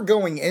before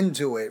going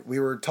into it, we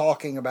were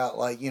talking about,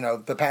 like, you know,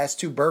 the past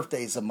 2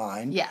 birthdays of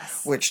mine.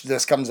 Yes. Which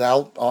this comes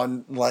out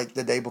on, like,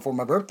 the day before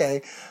my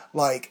birthday.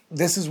 Like,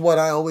 this is what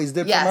I always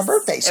did for my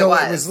birthday. So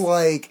it was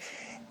like,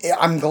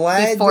 I'm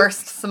glad. We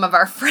forced some of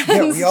our friends.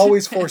 Yeah, we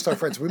always forced our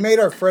friends. We made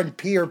our friend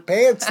pee her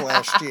pants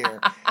last year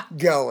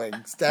going.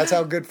 That's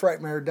how good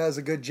Frightmare does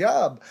a good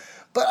job.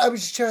 But I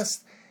was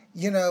just...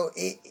 You know,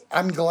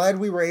 I'm glad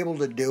we were able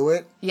to do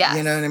it. Yeah.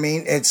 You know what I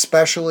mean?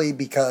 Especially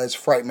because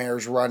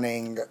Frightmare's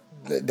running,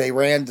 they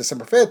ran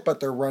December 5th, but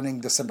they're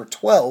running December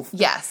 12th.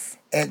 Yes.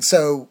 And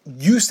so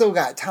you still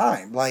got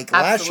time. Like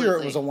last year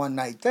it was a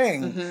 1-night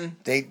thing.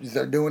 Mm-hmm.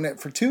 They're doing it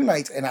for 2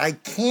 nights. And I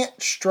can't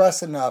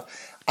stress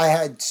enough, I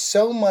had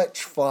so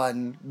much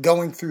fun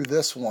going through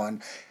this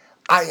one.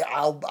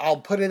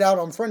 I'll put it out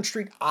on Front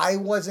Street. I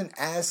wasn't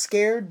as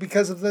scared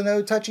because of the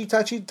no touchy.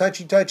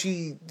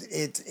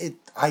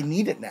 I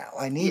need it now.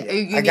 I need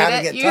it. I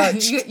gotta get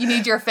touched. You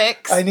need your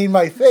fix. I need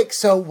my fix.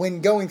 So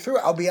when going through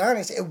it, I'll be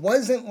honest, it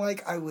wasn't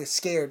like I was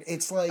scared.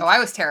 It's like, I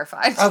was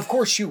terrified. Of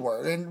course you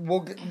were, and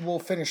we'll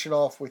finish it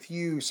off with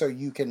you so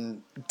you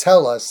can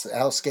tell us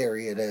how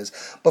scary it is.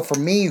 But for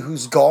me,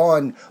 who's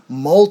gone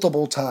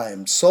multiple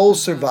times, Soul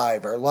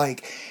Survivor,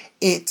 like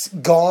it's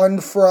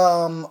gone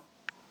from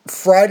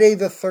Friday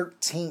the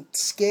 13th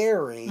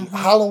scary,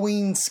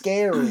 Halloween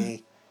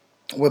scary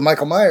with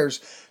Michael Myers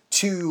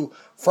to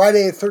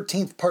Friday the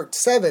 13th part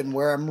 7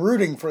 where I'm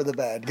rooting for the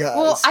bad guys.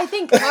 Well, I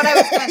think what I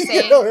was going to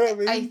say, you know what I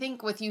mean? I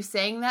think with you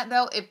saying that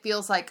though, it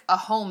feels like a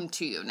home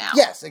to you now.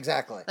 Yes,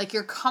 exactly. Like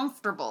you're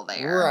comfortable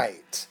there.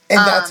 Right.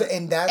 And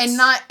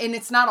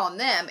it's not on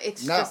them.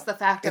 It's just the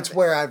fact it's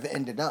where I've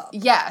ended up.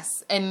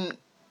 Yes.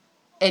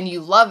 And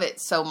you love it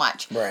so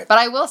much. Right. But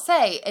I will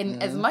say,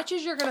 and as much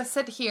as you're going to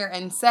sit here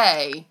and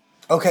say,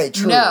 Okay,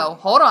 true. No,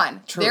 hold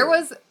on. True. There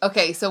was,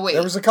 okay, so wait.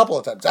 There was a couple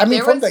of times. I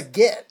mean, from the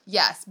get.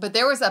 Yes, but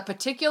there was a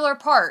particular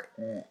part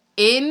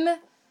in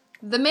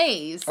the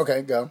maze.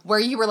 Okay, go. Where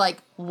you were like,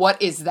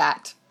 what is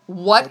that?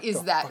 What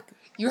is that? Fuck?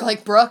 You were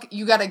like, Brooke,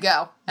 you gotta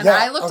go. And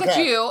I looked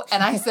at you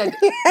and I said,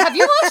 have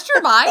you lost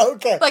your mind?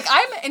 Okay. Like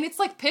and it's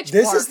like pitch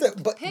black. This is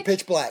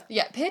pitch black.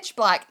 Yeah, pitch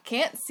black.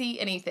 Can't see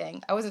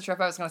anything. I wasn't sure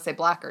if I was going to say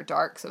black or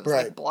dark, so it was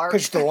like blark.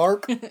 Pitch the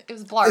lark. It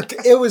was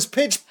blark. It was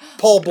pitch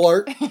Paul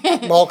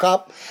Blart, mall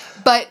cop.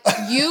 But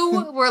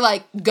you were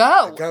like,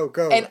 go.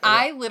 Go. And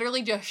I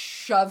literally just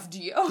shoved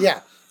you.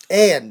 Yeah.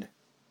 And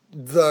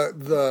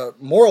the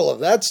moral of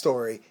that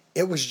story,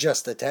 it was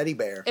just a teddy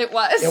bear. It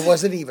was. It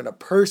wasn't even a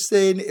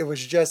person. It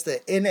was just an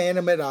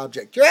inanimate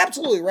object. You're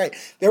absolutely right.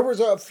 There was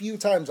a few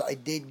times I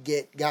did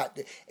got,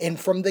 and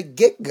from the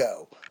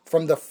get-go,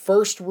 from the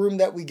first room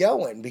that we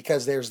go in,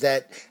 because there's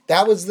that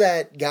was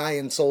that guy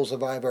in Soul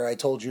Survivor I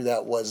told you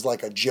that was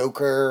like a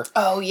Joker.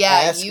 Oh,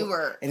 yeah, you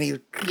were. And he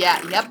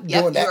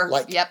doing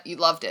that. You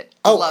loved it.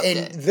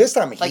 This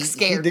time like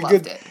scared, he did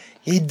loved good. it.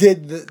 He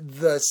did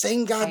the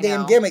same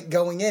goddamn gimmick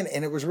going in,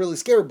 and it was really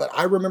scary. But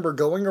I remember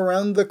going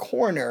around the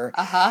corner,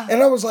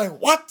 and I was like,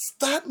 what's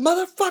that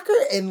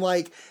motherfucker? And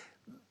like,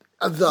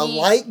 the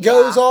light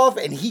goes off,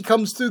 and he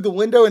comes through the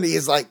window, and he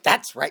is like,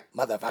 that's right,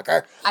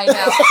 motherfucker. I know.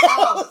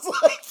 I was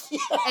like,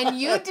 and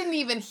you didn't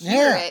even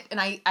hear it, and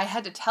I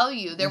had to tell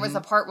you, there was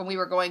a part when we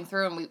were going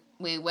through, and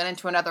we went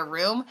into another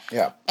room,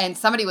 and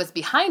somebody was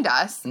behind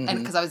us, and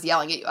because I was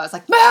yelling at you, I was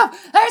like, move,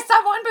 there's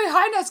someone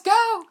behind us,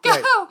 go.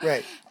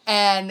 Right.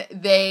 And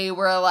they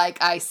were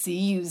like, I see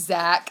you,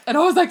 Zach. And I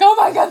was like, oh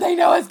my God, they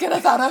know us, get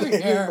us out of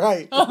here.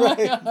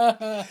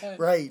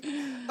 Right.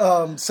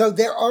 So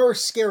there are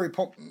scary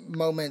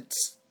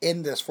moments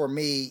in this for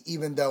me,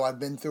 even though I've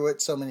been through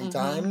it so many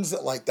times.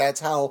 Like, that's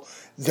how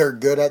they're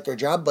good at their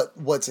job. But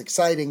what's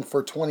exciting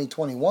for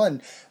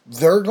 2021,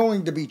 they're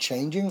going to be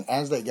changing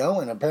as they go,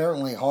 and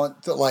apparently well,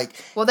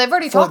 they've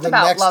already talked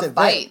about Love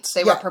Bites.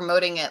 They were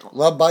promoting it.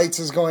 Love Bites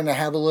is going to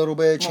have a little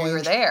bit of change. When we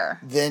were there.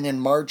 Then in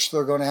March,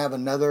 they're going to have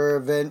another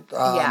event.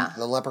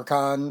 The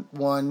Leprechaun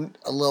one,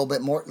 a little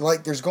bit more.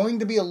 Like, there's going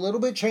to be a little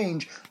bit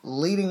change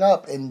leading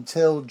up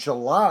until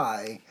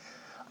July.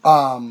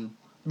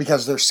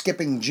 Because they're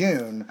skipping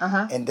June,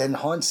 and then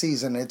haunt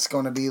season, it's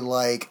going to be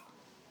like,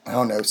 I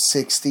don't know,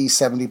 60,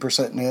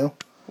 70% new.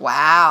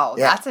 Wow,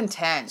 that's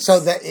intense. So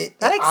that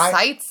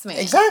excites me.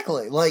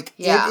 Exactly. Like,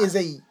 it is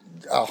a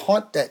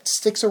haunt that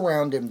sticks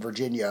around in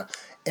Virginia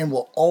and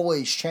will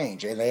always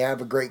change, and they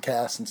have a great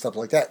cast and stuff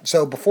like that.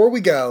 So before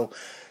we go,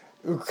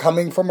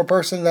 coming from a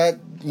person that,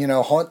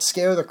 haunts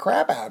scare the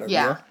crap out of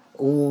you,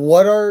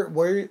 what are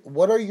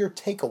your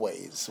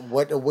takeaways?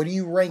 What do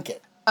you rank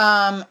it?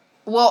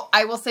 Well,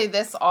 I will say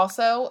this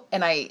also,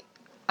 and I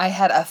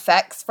had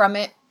effects from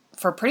it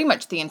for pretty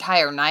much the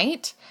entire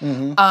night.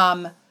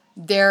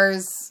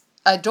 There's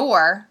a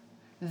door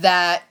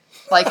that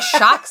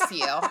shocks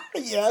you.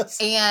 Yes.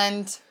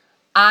 And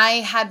I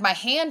had my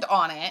hand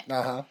on it.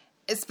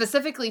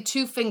 Specifically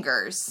 2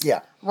 fingers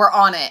were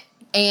on it.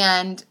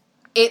 And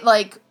it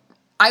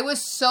I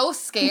was so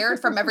scared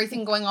from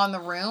everything going on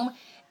in the room.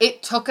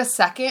 It took a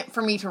second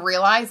for me to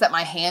realize that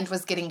my hand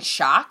was getting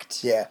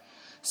shocked. Yeah.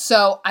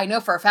 So I know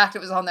for a fact it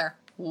was on there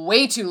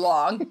way too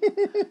long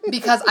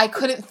because I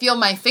couldn't feel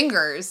my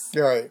fingers.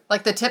 Right.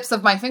 Like the tips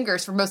of my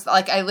fingers for most,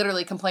 I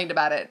literally complained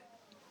about it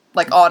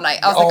all night.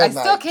 I was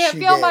I still can't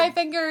feel my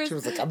fingers. She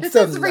was like, this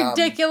is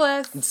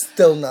ridiculous. I'm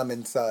still numb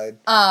inside.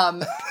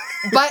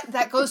 But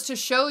that goes to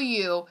show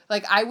you,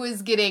 I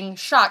was getting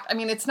shocked. I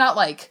mean, it's not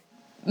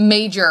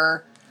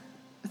major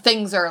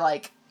things are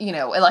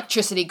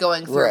electricity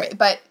going through me,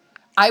 but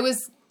I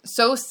was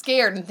so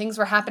scared and things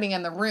were happening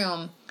in the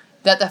room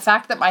that the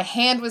fact that my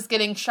hand was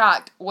getting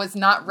shocked was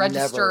not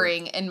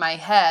registering in my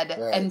head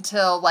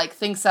until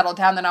things settled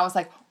down. Then I was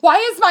like, why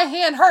is my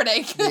hand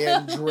hurting?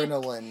 The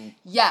adrenaline.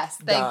 Yes,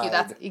 thank you.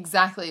 That's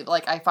exactly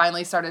I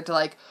finally started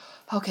to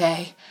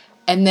okay.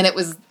 And then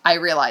I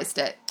realized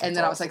it. And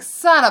then I was like,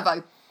 son of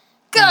a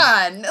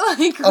gun.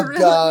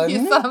 Gun?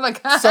 You son of a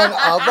gun. Son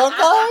of a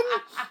gun?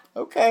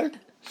 Okay.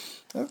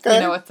 You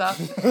know what's up.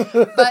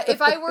 But if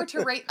I were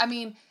to rate,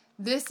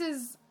 this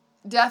is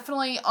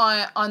definitely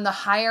on the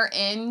higher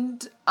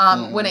end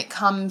when it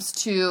comes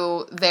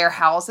to their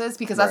houses,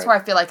 because that's where I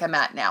feel like I'm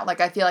at now.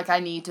 I feel like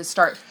I need to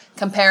start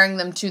comparing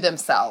them to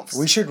themselves.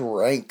 We should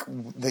rank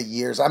the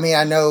years.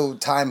 I know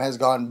time has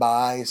gone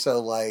by,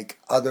 so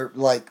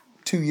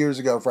 2 years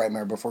ago,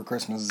 Frightmare Before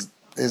Christmas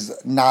is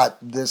not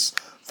this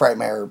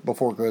Frightmare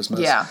Before Christmas.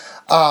 Yeah.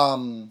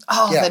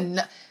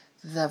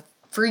 The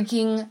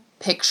freaking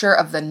picture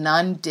of the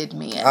nun did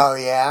me in. Oh,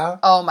 yeah?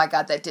 Oh, my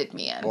God, that did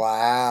me in.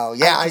 Wow.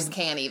 Yeah, I just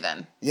can't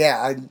even.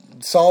 Yeah, I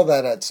saw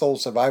that at Soul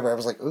Survivor. I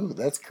was like, ooh,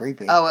 that's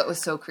creepy. Oh, it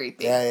was so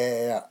creepy.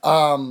 Yeah.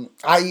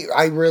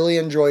 I really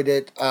enjoyed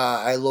it.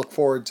 I look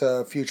forward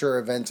to future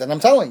events. And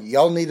I'm telling you,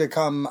 y'all need to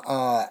come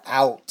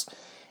out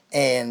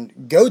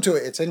and go to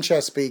it. It's in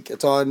Chesapeake.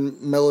 It's on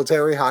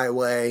Military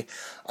Highway.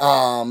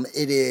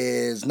 It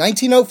is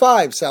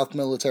 1905 South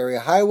Military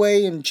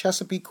Highway in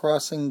Chesapeake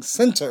Crossing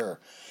Center.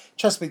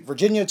 Chesapeake,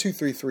 Virginia,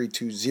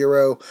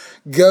 23320.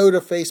 Go to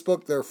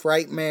Facebook. They're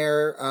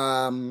Frightmare.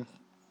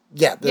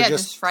 They're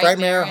just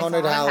Frightmare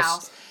Haunted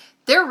House.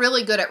 They're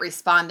really good at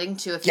responding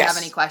to if you have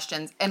any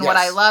questions. And what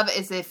I love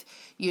is if,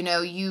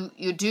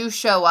 you do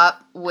show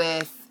up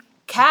with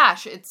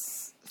cash,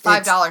 it's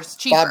 $5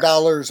 cheaper.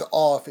 $5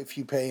 off if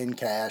you pay in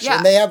cash. Yeah.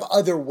 And they have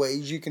other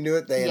ways you can do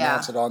it. They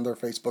announce it on their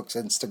Facebooks,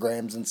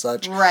 Instagrams, and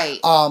such. Right.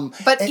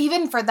 But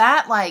even for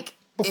that,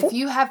 if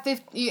you have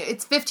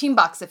it's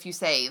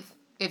 $15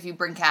 if you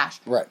bring cash.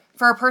 Right.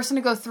 For a person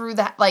to go through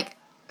that,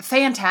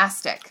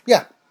 fantastic.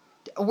 Yeah.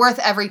 Worth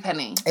every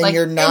penny. And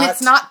you're not, and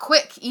it's not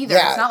quick either.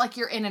 Yeah, it's not like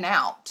you're in and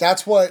out.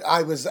 That's what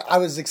I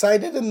was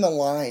excited in the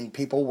line.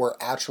 People were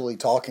actually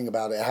talking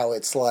about it, how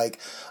it's like,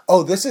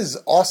 oh, this is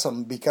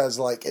awesome because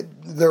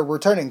they're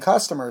returning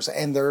customers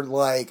and they're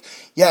like,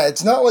 yeah,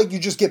 it's not like you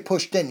just get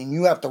pushed in and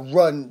you have to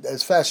run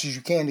as fast as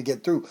you can to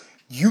get through.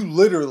 You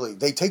literally,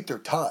 they take their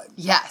time.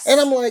 Yes. And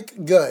I'm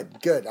like, good.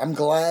 I'm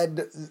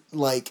glad,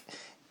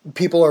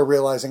 people are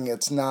realizing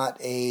it's not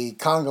a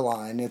conga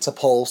line, it's a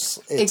pulse.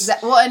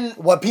 Exactly. Well, and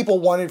what people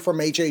wanted from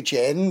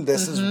HHN,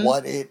 this is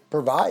what it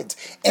provides.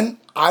 And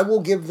I will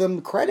give them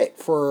credit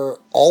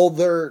for all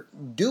their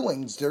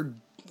doings. They're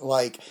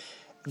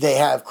they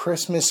have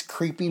Christmas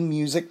creepy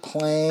music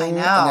playing. I know.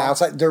 And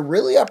outside. They're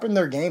really up in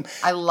their game.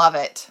 I love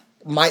it.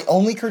 My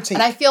only critique.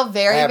 And I feel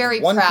very, very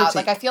proud.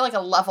 Critique. I feel like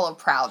a level of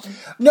proud.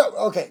 No,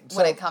 okay. So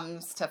when it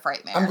comes to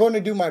Frightmare. I'm going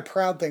to do my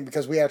proud thing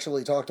because we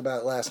actually talked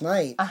about it last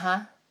night. Uh-huh.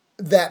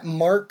 That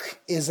Mark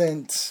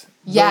isn't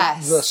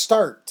the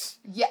start.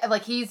 Yeah,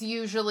 he's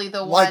usually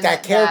the one.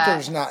 That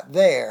character's not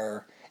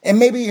there. And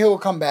maybe he'll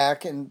come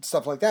back and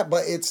stuff like that.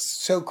 But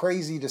it's so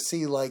crazy to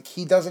see,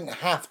 he doesn't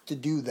have to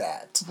do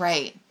that.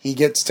 Right. He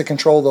gets to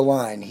control the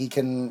line. He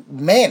can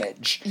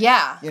manage.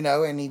 Yeah.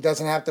 And he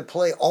doesn't have to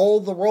play all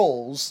the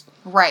roles.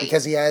 Right.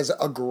 Because he has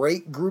a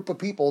great group of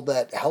people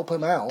that help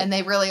him out. And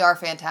they really are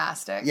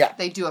fantastic. Yeah.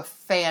 They do a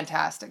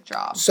fantastic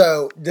job.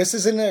 So, this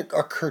isn't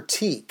a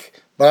critique.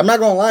 But I'm not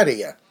going to lie to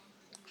you.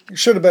 There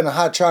should have been a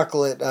hot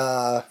chocolate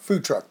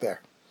food truck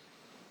there.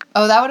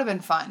 Oh, that would have been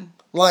fun.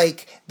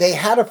 They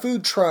had a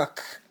food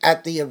truck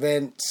at the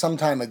event some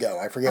time ago.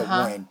 I forget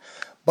when.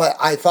 But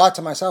I thought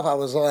to myself, I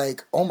was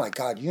like, oh my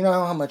God, you know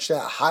how much that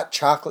hot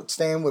chocolate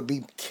stand would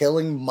be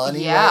killing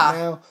money right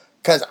now?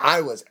 Because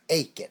I was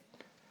aching.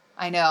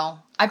 I know.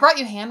 I brought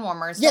you hand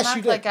warmers. Yes,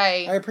 you did.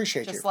 I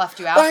appreciate you. Just left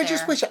you out there. I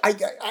just wish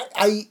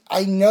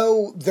I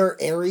know their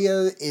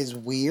area is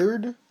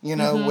weird,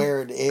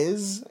 where it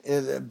is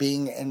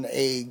being in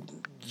a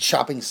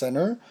shopping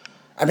center.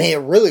 I mean,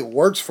 it really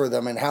works for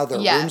them and how their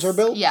rooms are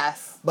built.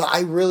 Yes. But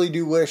I really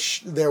do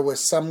wish there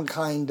was some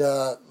kind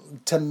of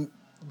to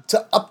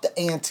up the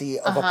ante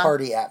of a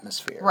party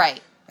atmosphere.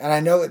 Right. And I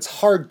know it's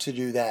hard to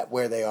do that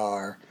where they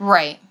are.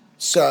 Right.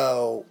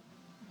 So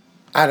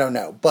I don't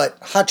know, but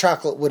hot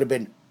chocolate would have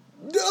been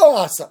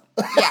awesome.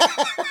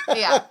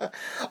 Yeah.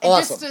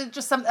 Awesome.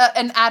 Just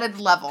an added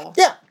level.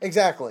 Yeah,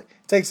 exactly.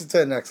 Takes it to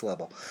the next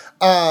level.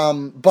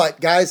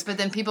 But guys. But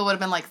then people would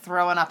have been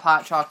throwing up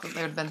hot chocolate.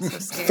 They would have been so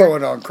scared.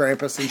 Throwing on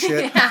Krampus and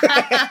shit.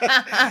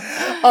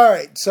 All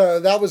right. So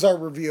that was our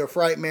review of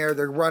Frightmare.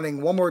 They're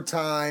running one more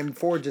time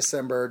for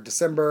December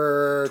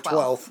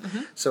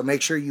 12th. So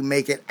make sure you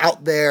make it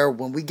out there.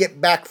 When we get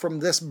back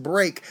from this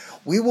break,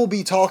 we will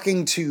be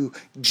talking to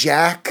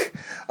Jack,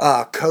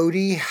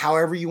 Cody,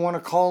 however you want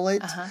to call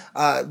it.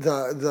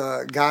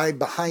 The guy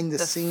behind the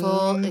scenes.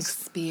 Full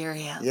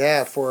experience.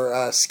 Yeah,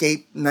 for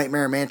Escape,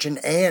 Nightmare Mansion,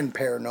 and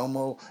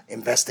Paranormal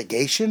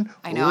Investigation.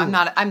 I know.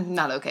 I'm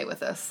not okay with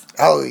this.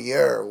 Oh,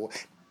 you're...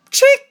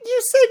 Chick,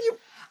 you said you...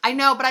 I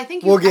know, but I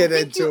think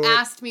you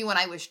asked me when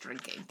I was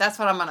drinking. That's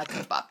what I'm going to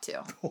keep up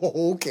to.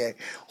 Okay.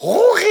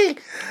 All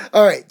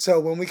right. So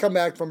when we come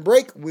back from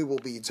break, we will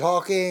be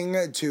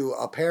talking to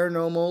a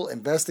paranormal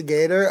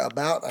investigator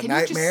about a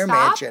Nightmare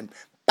Mansion.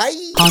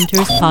 Bye.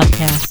 Haunters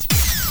Podcast.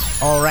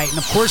 All right, and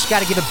of course,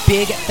 got to give a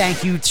big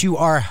thank you to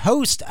our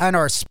host and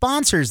our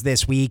sponsors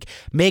this week,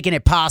 making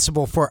it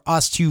possible for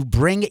us to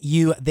bring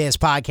you this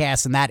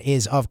podcast, and that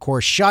is, of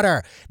course,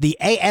 Shudder, the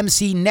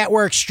AMC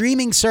network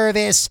streaming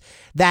service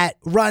that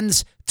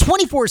runs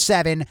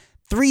 24/7,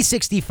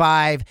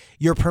 365,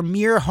 your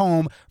premier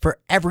home for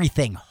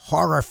everything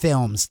horror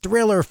films,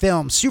 thriller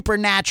films,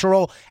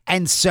 supernatural,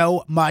 and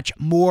so much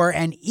more.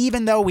 And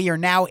even though we are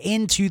now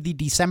into the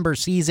December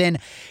season,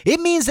 it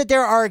means that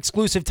there are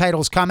exclusive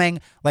titles coming,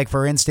 like,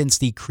 for instance,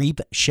 the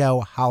Creep Show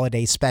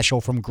Holiday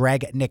Special from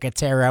Greg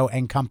Nicotero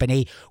and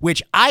company,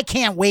 which I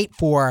can't wait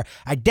for.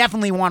 I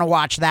definitely want to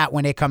watch that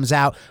when it comes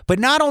out. But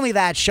not only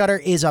that, Shudder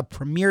is a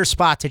premier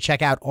spot to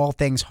check out all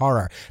things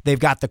horror. They've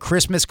got the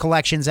Christmas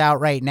collections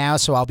out right now,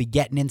 so I'll be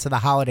getting into the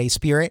holiday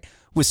spirit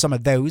with some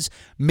of those.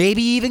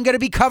 Maybe even going to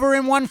be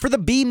covering one for the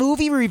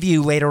B-movie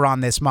review later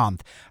on this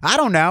month. I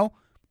don't know.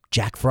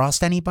 Jack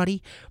Frost,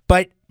 anybody?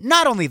 But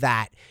not only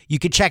that, you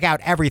can check out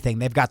everything.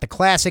 They've got the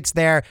classics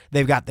there.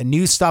 They've got the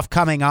new stuff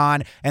coming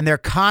on, and they're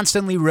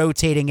constantly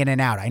rotating in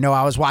and out. I know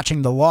I was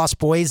watching The Lost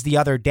Boys the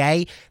other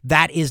day.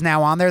 That is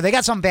now on there. They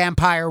got some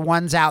vampire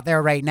ones out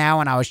there right now,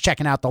 and I was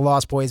checking out The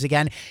Lost Boys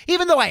again.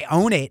 Even though I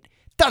own it,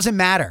 doesn't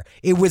matter.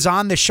 It was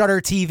on the Shudder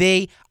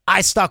TV.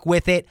 I stuck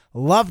with it.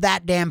 Love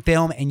that damn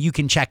film, and you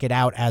can check it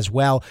out as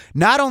well.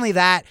 Not only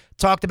that,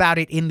 talked about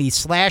it in the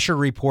Slasher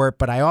Report,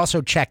 but I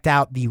also checked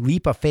out The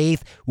Leap of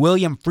Faith,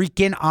 William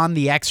Friedkin on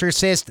The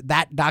Exorcist,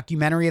 that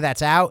documentary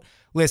that's out.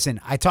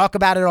 Listen, I talk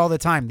about it all the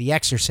time. The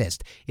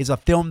Exorcist is a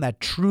film that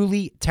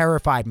truly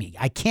terrified me.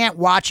 I can't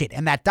watch it,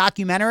 and that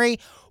documentary,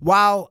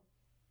 while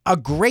a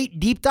great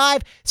deep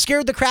dive,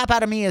 scared the crap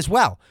out of me as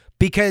well,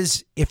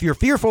 because if you're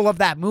fearful of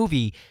that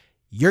movie,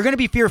 you're going to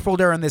be fearful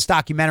during this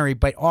documentary,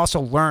 but also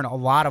learn a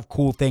lot of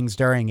cool things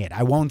during it.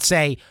 I won't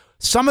say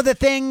some of the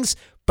things,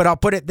 but I'll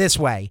put it this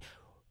way.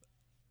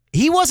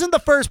 He wasn't the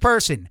first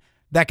person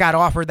that got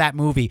offered that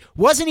movie.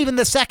 Wasn't even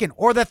the second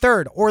or the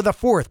third or the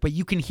fourth, but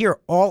you can hear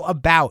all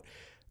about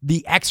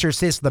The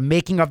Exorcist, the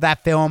making of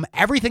that film,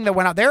 everything that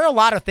went out. There are a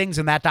lot of things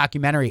in that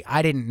documentary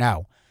I didn't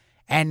know.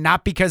 And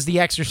not because The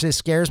Exorcist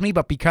scares me,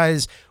 but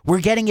because we're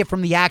getting it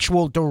from the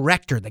actual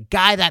director, the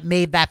guy that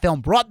made that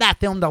film, brought that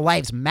film to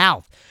life's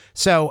mouth.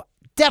 So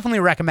definitely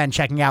recommend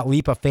checking out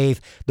Leap of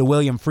Faith, the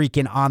William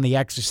Friedkin on The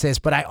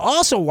Exorcist. But I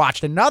also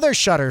watched another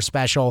Shudder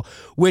special,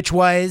 which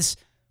was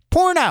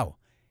porno.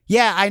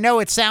 Yeah, I know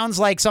it sounds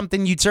like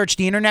something you'd search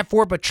the internet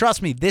for, but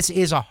trust me, this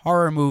is a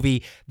horror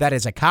movie that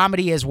is a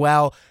comedy as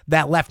well,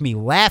 that left me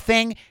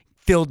laughing,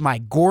 filled my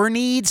gore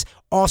needs,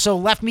 also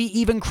left me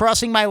even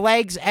crossing my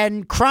legs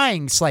and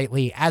crying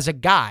slightly as a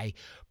guy.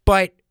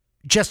 But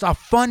just a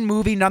fun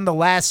movie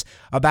nonetheless,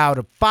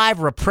 about 5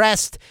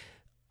 repressed,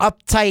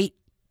 uptight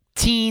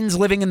teens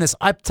living in this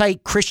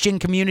uptight Christian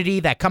community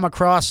that come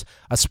across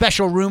a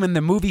special room in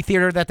the movie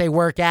theater that they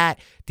work at,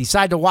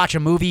 decide to watch a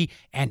movie,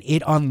 and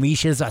it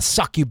unleashes a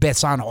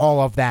succubus on all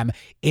of them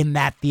in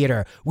that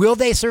theater. Will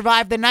they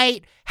survive the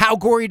night? How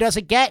gory does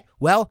it get?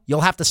 Well,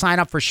 you'll have to sign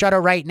up for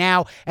Shudder right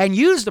now and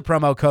use the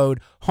promo code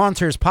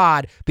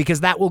HauntersPod,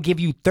 because that will give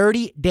you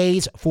 30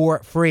 days for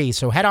free.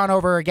 So head on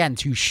over again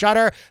to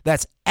Shudder.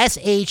 That's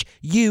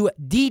SHUDDER.com.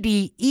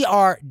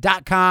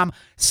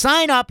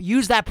 Sign up,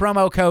 use that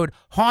promo code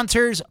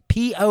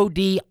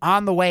HauntersPod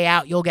on the way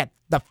out. You'll get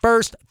the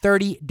first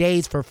 30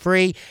 days for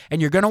free, and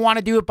you're going to want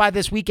to do it by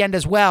this weekend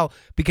as well,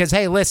 because,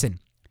 hey, listen,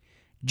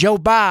 Joe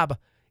Bob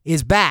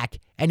is back,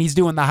 and he's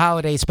doing the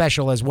holiday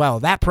special as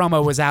well. That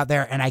promo was out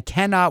there, and I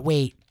cannot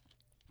wait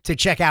to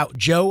check out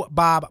Joe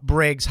Bob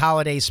Briggs'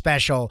 holiday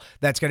special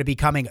that's going to be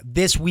coming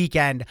this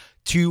weekend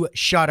to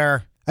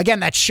Shudder.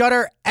 Again, that's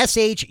Shudder,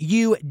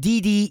 SHUDDER.com.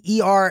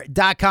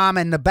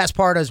 And the best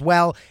part as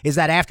well is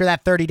that after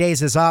that 30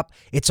 days is up,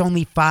 it's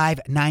only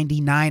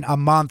 $5.99 a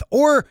month.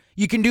 Or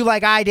you can do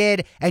like I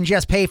did and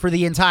just pay for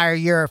the entire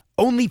year.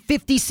 Only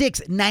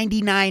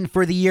 $56.99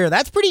 for the year.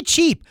 That's pretty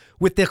cheap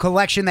with the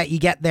collection that you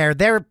get there.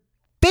 They're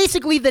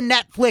basically the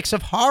Netflix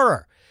of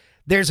horror.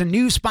 There's a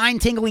new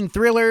spine-tingling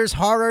thrillers,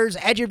 horrors,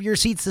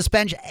 edge-of-your-seat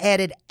suspense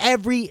added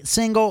every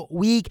single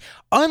week.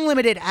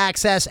 Unlimited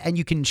access, and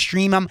you can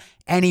stream them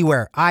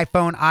anywhere.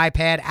 iPhone,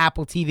 iPad,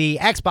 Apple TV,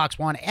 Xbox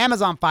One,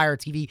 Amazon Fire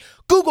TV,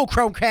 Google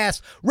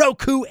Chromecast,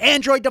 Roku,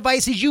 Android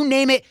devices, you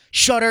name it,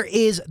 Shudder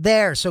is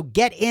there. So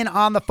get in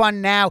on the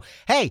fun now.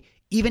 Hey,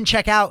 even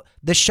check out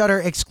the Shudder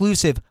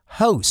exclusive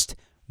Host.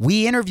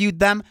 We interviewed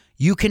them.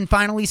 You can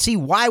finally see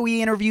why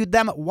we interviewed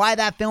them, why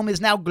that film is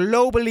now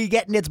globally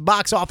getting its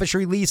box office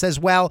release as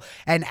well,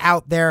 and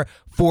out there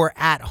for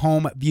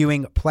at-home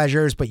viewing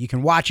pleasures. But you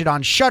can watch it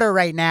on Shudder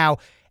right now,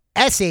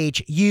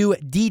 SHUDDER.com.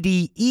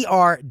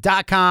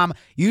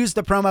 Use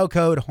the promo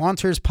code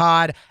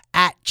HauntersPod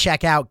at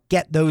checkout.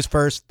 Get those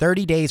first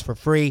 30 days for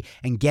free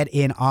and get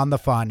in on the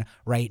fun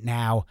right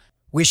now.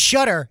 With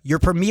Shudder, your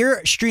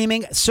premier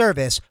streaming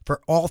service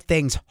for all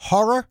things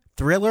horror,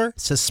 thriller,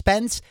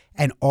 suspense,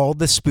 and all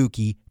the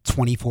spooky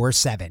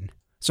 24/7.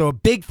 So a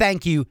big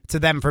thank you to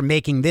them for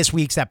making this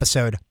week's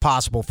episode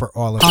possible for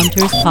all of you.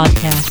 Haunters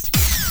Podcast.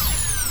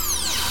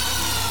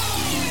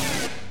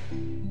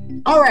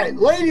 All right,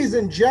 ladies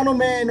and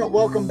gentlemen,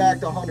 welcome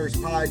back to Hunters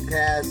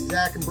Podcast.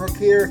 Zach and Brooke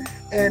here,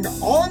 and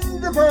on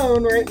the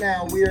phone right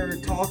now, we are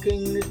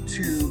talking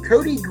to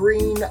Cody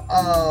Green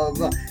of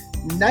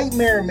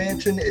Nightmare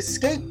Mansion,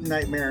 Escape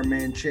Nightmare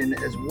Mansion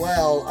as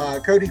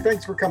well. Cody,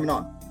 thanks for coming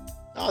on.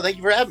 Oh, thank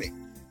you for having me.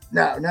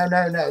 No.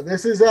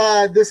 This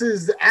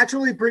is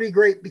actually pretty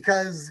great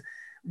because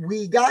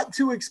we got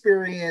to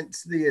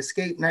experience the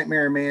Escape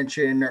Nightmare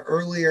Mansion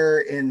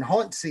earlier in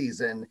haunt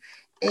season,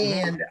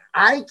 and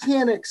I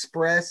can't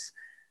express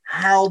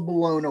how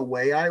blown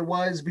away I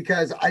was,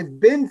 because I've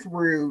been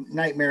through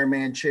Nightmare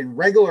Mansion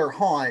regular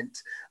haunt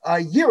a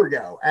year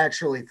ago,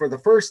 actually, for the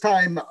first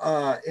time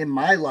in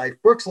my life,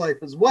 Brooke's life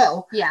as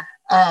well. Yeah.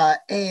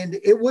 And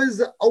it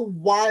was a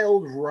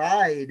wild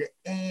ride,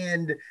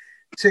 and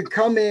to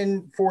come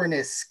in for an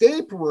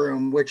escape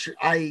room, which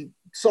I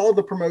saw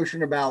the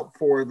promotion about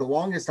for the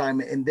longest time,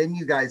 and then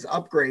you guys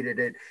upgraded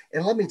it.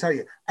 And let me tell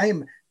you, I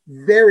am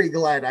very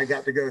glad I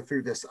got to go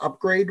through this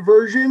upgrade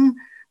version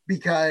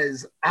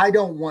because I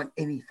don't want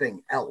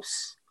anything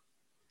else.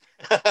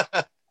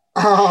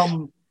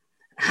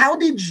 How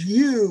did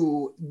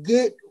you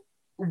get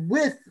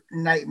with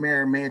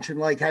Nightmare Mansion?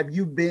 Like, have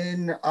you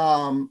been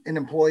an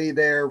employee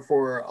there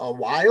for a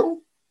while?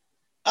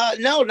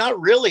 No, not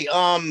really.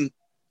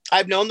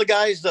 I've known the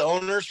guys, the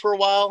owners, for a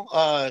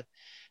while.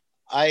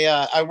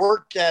 I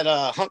worked at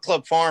Hunt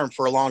Club Farm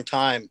for a long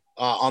time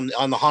on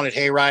the Haunted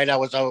Hayride. I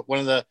was one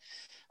of the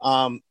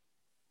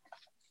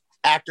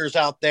actors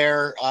out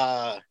there.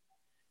 I'm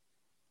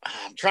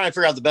trying to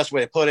figure out the best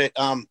way to put it.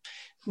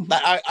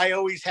 But I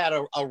always had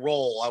a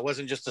role. I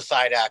wasn't just a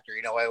side actor.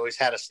 You know, I always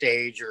had a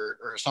stage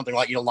or something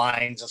like, you know,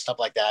 lines and stuff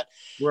like that.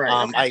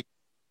 Right.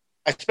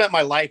 I spent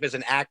my life as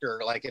an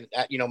actor, like,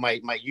 you know,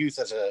 my youth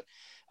as a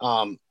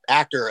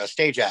actor, a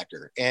stage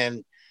actor.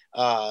 And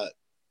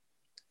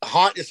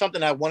Haunt is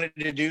something I wanted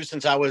to do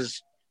since I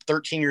was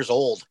 13 years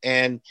old.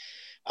 And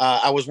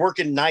I was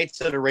working nights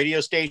at a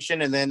radio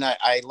station, and then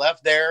I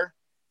left there,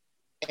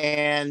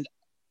 and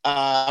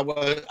I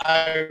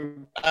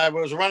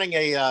was running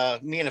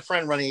me and a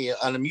friend running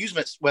an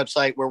amusement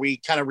website where we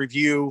kind of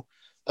review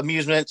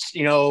amusements,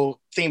 you know,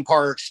 theme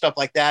parks, stuff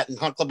like that. And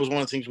Hunt Club was one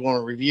of the things we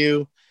want to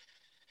review.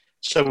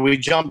 So we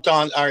jumped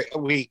on,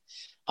 we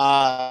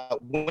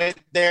went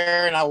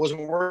there, and I was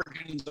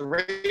working at the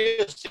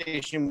radio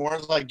station more. I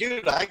was like,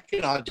 dude, I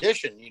can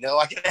audition, you know,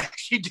 I can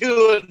actually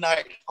do a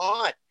night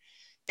Haunt.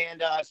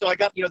 And so I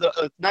got, you know,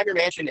 the Nightmare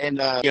Mansion and,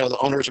 you know, the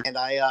owners, and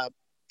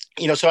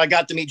you know, so I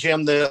got to meet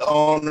Jim, the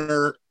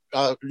owner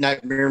of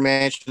Nightmare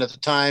Mansion at the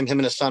time. Him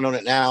and his son own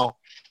it now.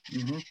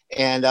 Mm-hmm.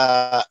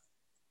 And,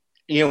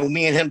 you know,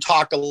 me and him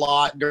talked a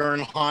lot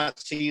during Haunt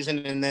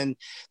season. And then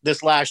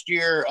this last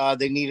year,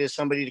 they needed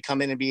somebody to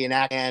come in and be an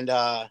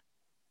actor.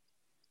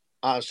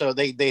 And so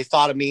they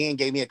thought of me and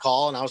gave me a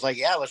call. And I was like,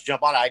 yeah, let's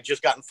jump on it. I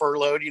just gotten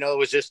furloughed. You know, it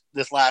was just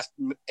this last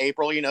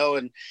April, you know,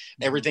 and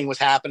everything was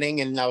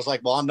happening. And I was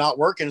like, well, I'm not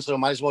working, so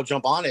might as well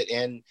jump on it.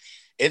 And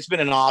it's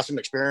been an awesome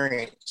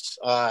experience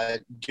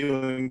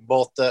doing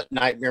both the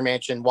Nightmare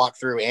Mansion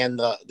walkthrough and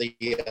the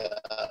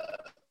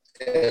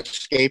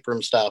escape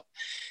room stuff.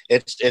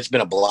 It's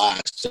been a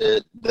blast.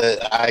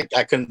 I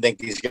couldn't thank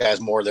these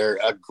guys more. They're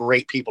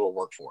great people to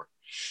work for.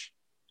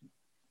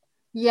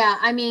 Yeah,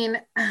 I mean,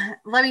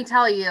 let me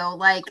tell you,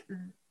 like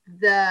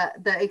the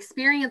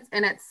experience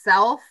in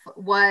itself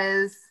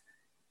was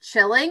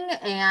chilling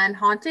and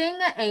haunting,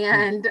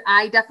 and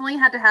I definitely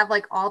had to have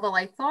like all the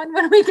lights on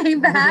when we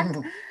came back.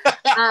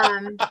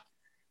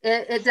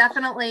 It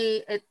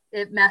definitely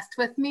it messed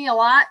with me a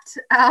lot,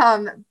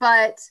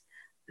 but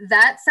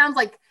that sounds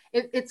like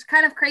it's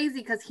kind of crazy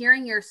because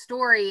hearing your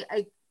story,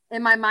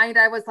 in my mind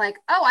I was like,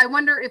 oh, I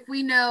wonder if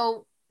we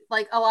know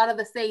like a lot of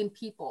the same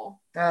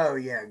people. Oh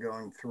yeah,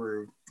 going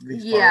through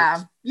these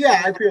parts.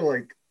 Yeah, I feel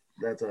like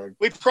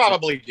we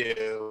probably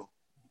do.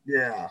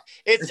 Yeah,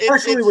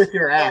 especially with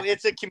your act.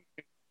 It's a community.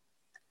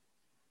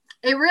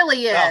 It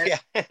really is.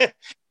 Oh, yeah.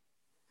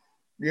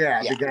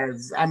 Yeah,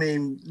 because I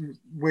mean,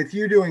 with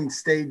you doing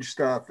stage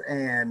stuff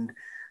and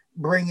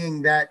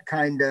bringing that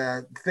kind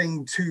of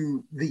thing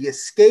to the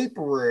escape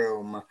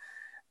room,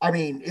 I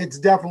mean, it's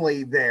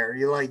definitely there.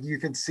 You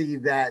can see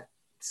that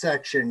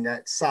section,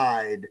 that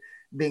side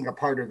being a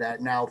part of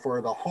that. Now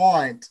for the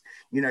Haunt,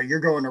 you know, you're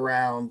going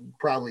around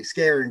probably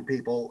scaring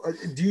people.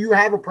 Do you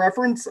have a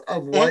preference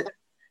of what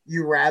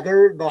you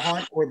rather, the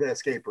Haunt or the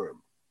escape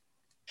room?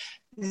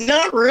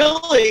 Not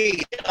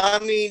really. I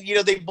mean, you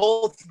know, they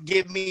both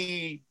give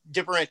me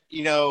different,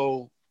 you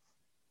know,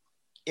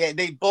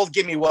 they both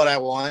give me what I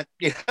want.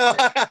 You know?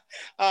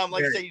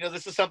 Like I say, you know,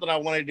 this is something I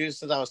want to do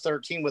since I was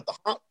 13 with the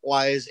Haunt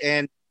wise.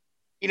 And,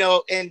 you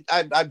know, and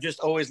I've just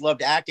always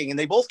loved acting, and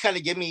they both kind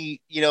of give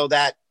me, you know,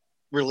 that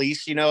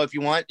release, you know, if you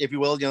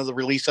will, you know, the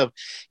release of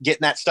getting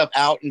that stuff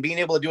out and being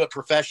able to do it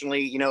professionally.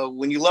 You know,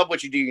 when you love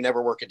what you do, you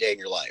never work a day in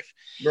your life.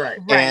 Right.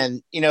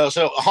 And, you know,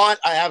 so Haunt,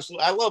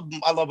 I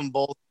love them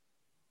both.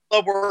 I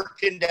love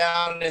working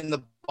down in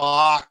the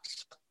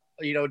box,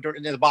 you know,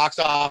 in the box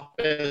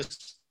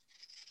office,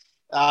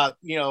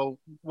 you know,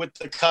 with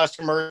the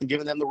customer and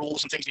giving them the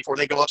rules and things before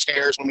they go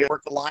upstairs. When we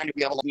work the line,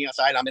 we have a line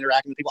outside. I'm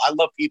interacting with people. I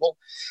love people,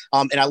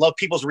 and I love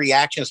people's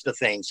reactions to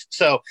things.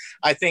 So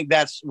I think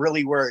that's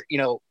really where, you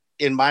know,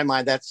 in my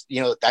mind, that's,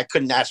 you know, I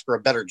couldn't ask for a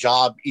better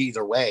job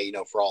either way, you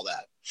know, for all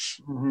that.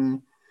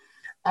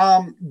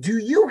 Mm-hmm. Do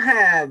you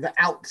have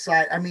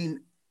outside, I mean,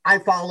 I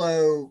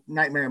follow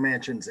Nightmare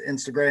Mansion's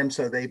Instagram,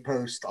 so they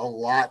post a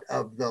lot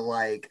of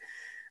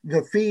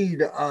the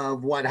feed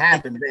of what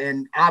happened.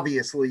 And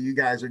obviously you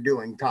guys are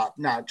doing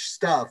top-notch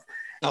stuff.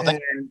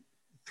 And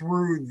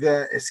through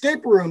the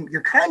escape room,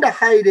 you're kind of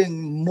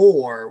hiding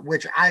more,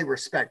 which I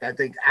respect. I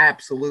think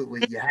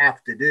absolutely you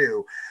have to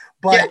do.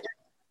 But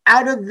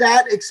out of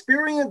that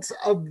experience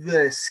of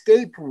the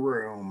escape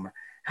room,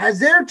 has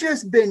there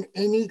just been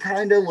any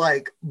kind of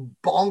like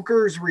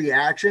bonkers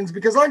reactions?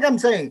 Because like I'm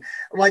saying,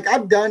 like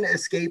I've done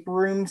escape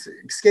rooms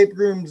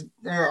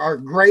are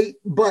great,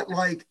 but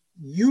like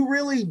you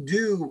really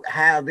do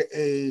have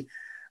a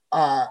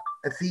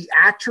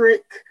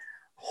theatric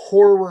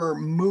horror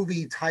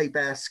movie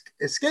type-esque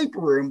escape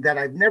room that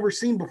I've never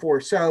seen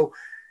before. So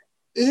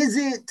has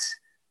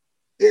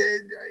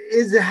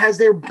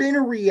there been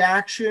a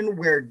reaction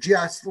where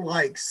just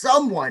like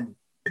someone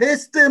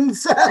pissed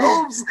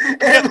themselves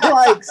and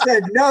like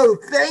said no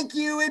thank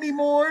you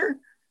anymore?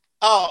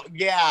 Oh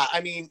yeah,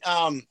 I mean,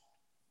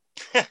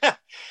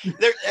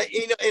 there,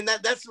 and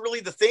that's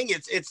really the thing.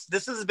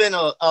 This has been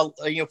a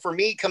for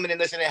me coming in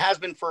this, and it has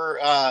been for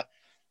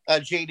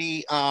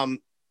JD,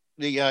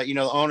 the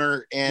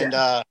owner, and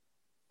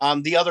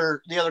the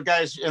other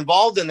guys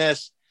involved in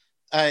this,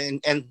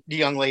 and the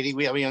young lady.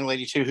 We have a young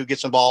lady too who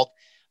gets involved.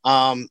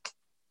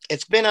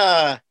 It's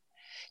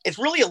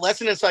really a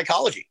lesson in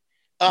psychology.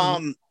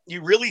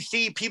 You really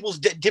see people's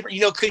different,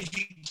 because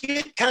you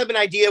get kind of an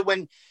idea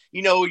when,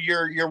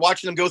 you're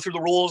watching them go through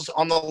the rules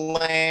on the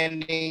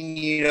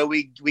landing.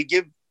 We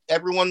give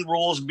everyone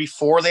rules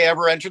before they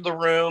ever enter the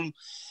room,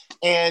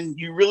 and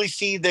you really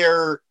see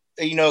their,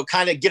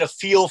 kind of get a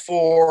feel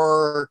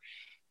for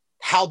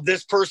how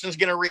this person's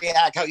going to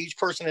react, how each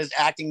person is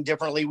acting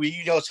differently.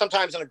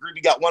 Sometimes in a group,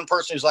 you got one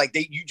person who's like,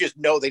 you just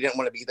know they didn't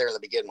want to be there to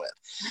begin with.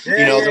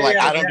 They're like,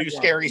 I don't do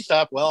scary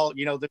stuff. Well,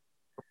 the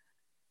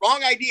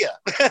wrong idea.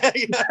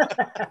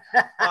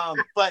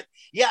 But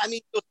yeah, I mean,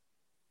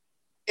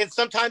 and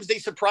sometimes they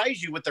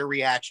surprise you with their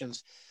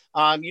reactions.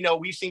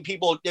 We've seen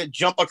people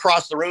jump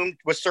across the room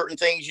with certain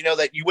things,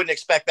 that you wouldn't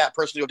expect that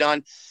person to have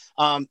done.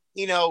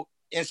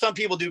 And some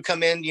people do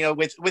come in,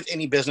 with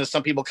any business,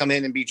 some people come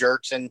in and be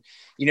jerks, and,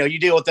 you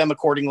deal with them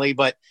accordingly.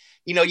 But,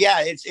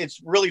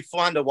 it's really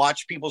fun to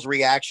watch people's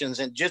reactions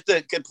and just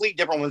the complete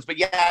different ones. But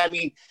yeah, I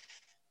mean,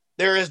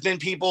 there has been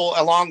people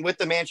along with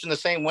the mansion the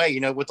same way,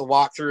 with the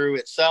walkthrough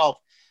itself.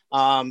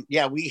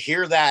 We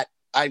hear that.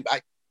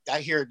 I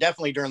hear it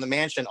definitely during the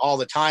mansion all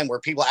the time where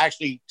people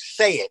actually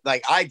say it.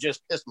 Like, I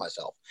just pissed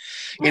myself,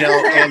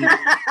 and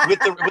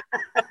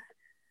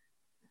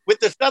with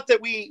the stuff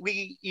that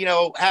we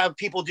have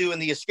people do in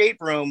the escape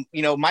room,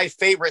 my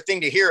favorite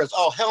thing to hear is,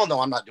 oh, hell no,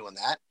 I'm not doing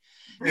that.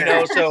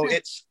 So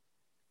it's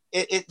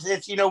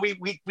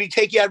we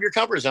take you out of your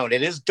comfort zone.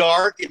 It is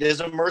dark. It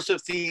is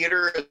immersive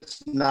theater.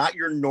 It's not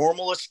your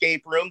normal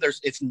escape room.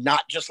 It's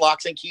not just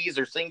locks and keys.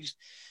 There's things,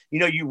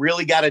 you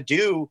really got to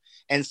do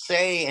and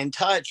say and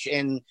touch,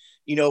 and,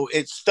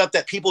 it's stuff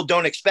that people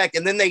don't expect.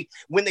 And then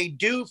when they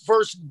do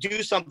first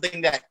do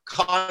something that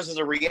causes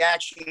a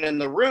reaction in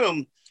the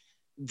room,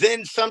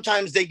 then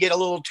sometimes they get a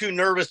little too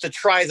nervous to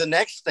try the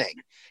next thing,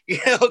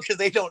 because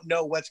they don't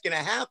know what's going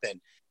to happen.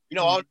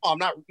 I'm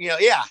not,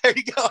 yeah, there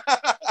you go.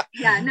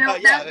 Yeah, no,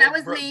 that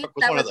was me.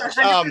 That was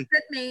 100%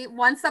 me.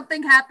 Once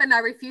something happened, I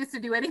refused to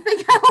do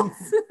anything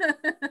else.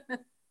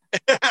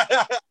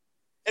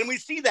 And we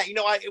see that,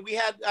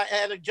 I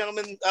had a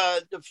gentleman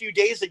a few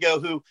days ago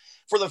who,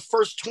 for the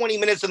first 20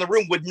 minutes in the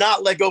room, would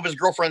not let go of his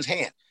girlfriend's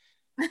hand.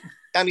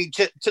 I mean,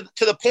 to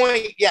the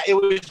point, yeah,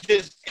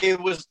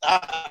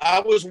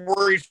 I was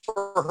worried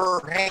for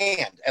her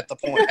hand at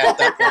that point. I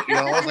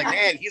was like,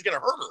 man, he's going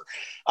to hurt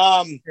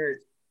her.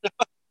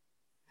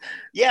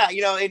 Yeah,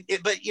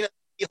 but the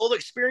whole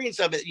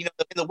experience of it,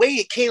 the way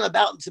it came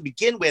about to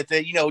begin with,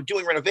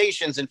 doing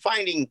renovations and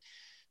finding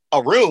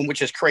a room,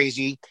 which is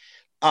crazy.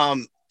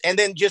 And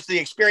then just the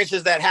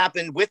experiences that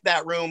happened with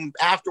that room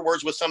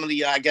afterwards with some of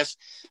the, I guess,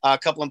 a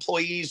couple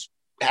employees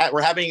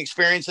were having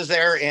experiences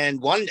there, and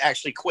one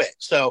actually quit.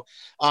 So,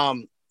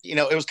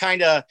 it was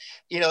kind of,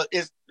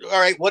 all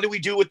right, what do we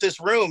do with this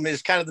room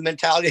is kind of the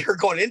mentality they're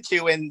going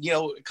into. And,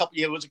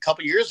 it was a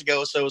couple years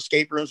ago. So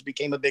escape rooms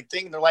became a big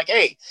thing. They're like,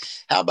 hey,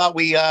 how about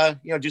we,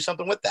 do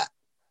something with that?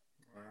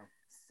 Wow.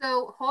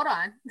 So hold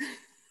on.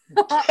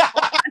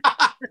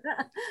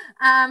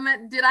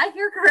 Did I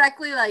hear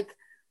correctly? Like,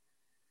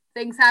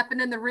 things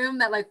happened in the room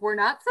that like were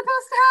not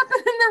supposed to happen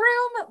in the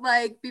room,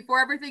 like before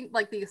everything,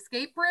 like the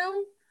escape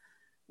room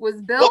was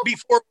built? Well,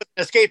 before the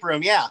escape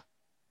room, yeah.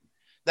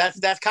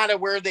 That's kind of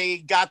where they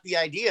got the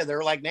idea.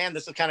 They're like, man,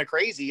 this is kind of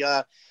crazy.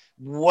 It's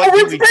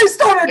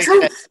based on a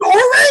true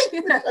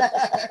story?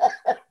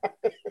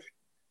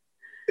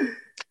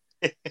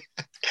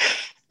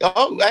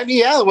 Oh, I mean,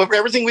 yeah, with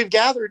everything we've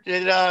gathered,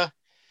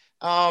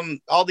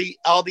 all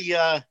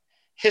the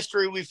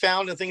history we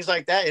found and things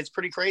like that, it's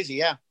pretty crazy,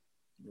 yeah.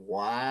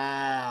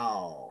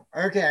 Wow.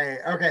 Okay.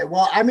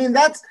 Well, I mean,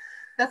 that's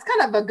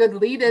kind of a good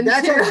lead in.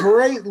 That's a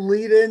great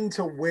lead in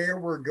to where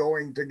we're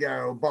going to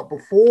go. But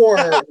before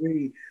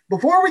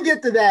we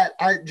get to that,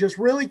 I just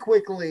really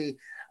quickly,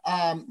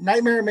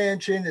 Nightmare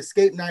Mansion,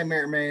 Escape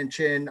Nightmare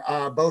Mansion,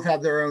 both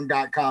have their own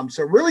 .com.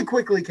 So really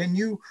quickly, can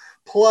you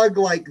plug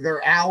like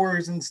their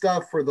hours and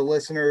stuff for the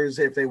listeners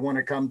if they want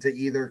to come to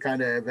either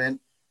kind of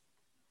event?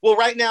 Well,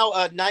 right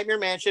now, Nightmare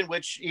Mansion,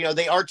 which,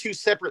 they are two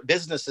separate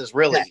businesses,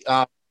 really.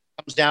 Yeah.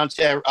 Comes down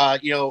to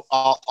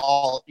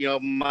all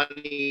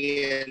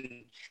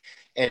money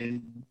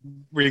and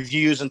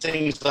reviews and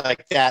things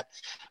like that.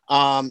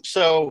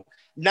 So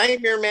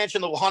Nightmare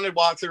Mansion, the haunted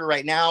walkthrough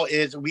right now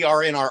we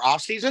are in our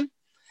off season.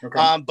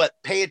 Okay. But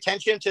pay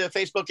attention to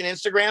Facebook and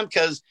Instagram,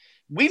 because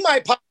we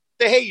might pop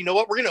say, hey, you know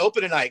what, we're going to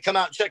open tonight. Come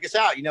out and check us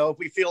out. You know, if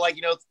we feel like,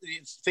 you know,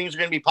 things are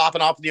going to be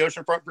popping off the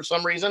oceanfront for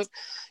some reason,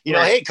 you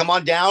know, hey, come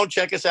on down,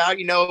 check us out,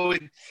 you know,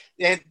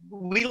 and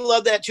we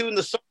love that too. In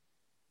the summer,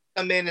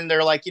 come in and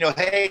they're like, you know,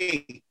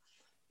 hey,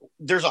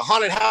 there's a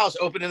haunted house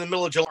open in the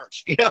middle of July.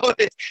 You know,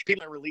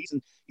 people are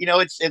releasing, you know,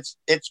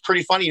 it's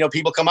pretty funny. You know,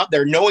 people come up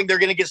there knowing they're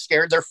going to get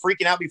scared. They're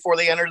freaking out before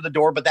they enter the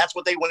door, but that's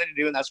what they wanted to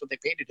do. And that's what they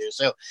paid to do.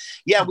 So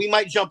yeah, we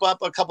might jump up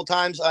a couple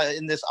times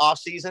in this off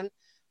season.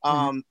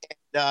 And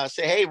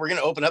say, hey, we're going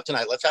to open up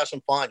tonight. Let's have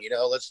some fun. You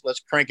know, let's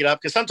crank it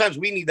up. Cause sometimes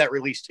we need that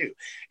release too,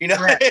 you know,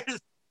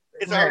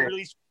 it's our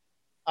release.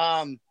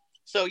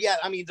 So yeah,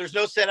 I mean, there's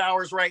no set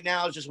hours right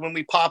now. It's just when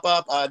we pop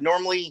up,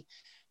 normally,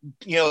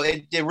 you know,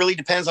 it really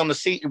depends on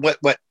the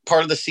what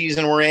part of the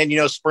season we're in. You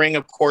know, spring,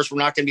 of course, we're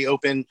not going to be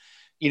open,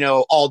 you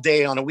know, all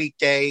day on a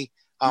weekday.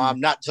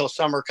 Not until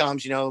summer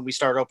comes, you know, we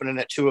start opening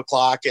at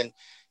 2:00 and,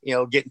 you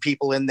know, getting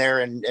people in there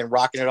and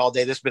rocking it all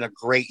day. This has been a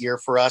great year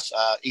for us,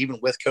 even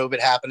with COVID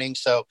happening.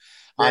 So,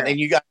 and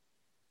you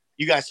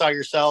guys saw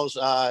yourselves,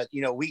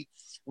 you know,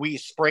 we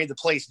sprayed the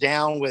place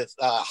down with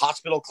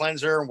hospital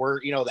cleanser, and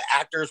you know, the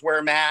actors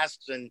wear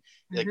masks and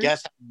the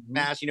guests have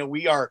masks. You know,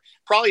 we are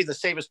probably the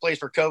safest place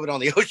for COVID on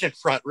the ocean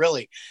front,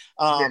 really.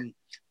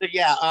 But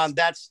yeah,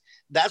 that's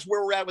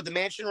where we're at with the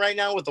mansion right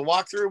now, with the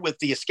walkthrough, with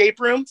the escape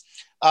room.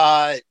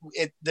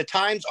 The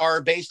times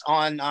are based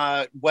on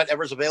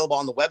whatever's available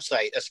on the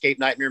website,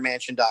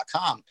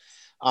 escapenightmaremansion.com.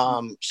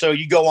 So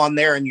you go on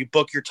there and you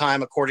book your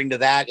time according to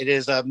that. It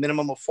is a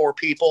minimum of 4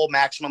 people,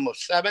 maximum of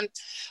 7.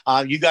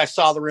 You guys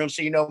saw the room,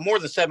 so you know more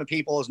than 7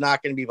 people is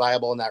not going to be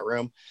viable in that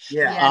room.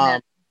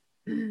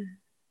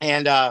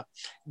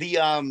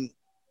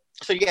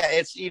 So yeah,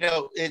 it's, you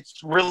know,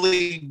 it's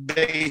really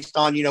based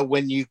on, you know,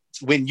 when you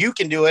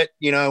can do it,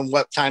 you know, and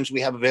what times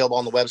we have available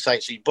on the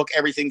website. So you book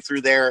everything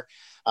through there,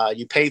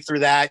 you pay through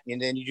that,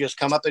 and then you just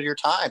come up at your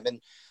time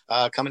and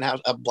come and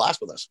have a blast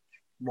with us.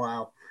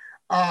 Wow.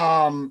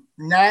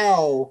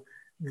 Now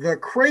the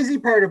crazy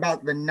part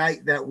about the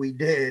night that we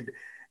did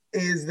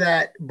is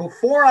that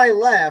before I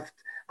left,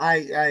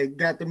 I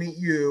got to meet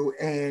you,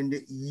 and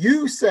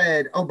you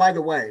said, oh, by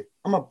the way,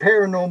 I'm a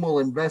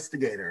paranormal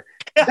investigator.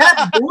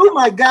 That blew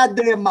my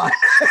goddamn mind.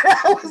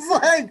 I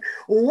was like,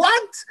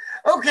 what?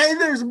 Okay,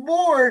 there's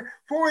more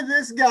for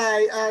this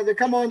guy to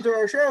come on to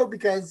our show,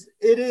 because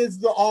it is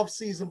the off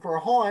season for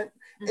Haunt.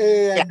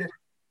 And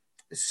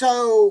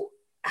so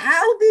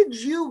how did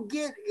you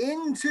get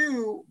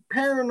into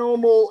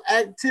paranormal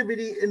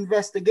activity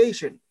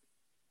investigation?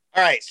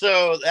 All right,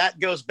 so that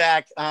goes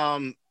back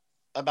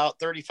about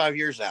 35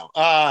 years now.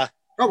 Oh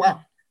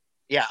wow.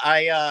 Yeah,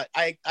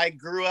 I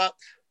grew up,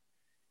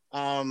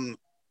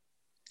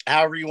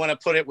 however you want to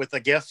put it, with a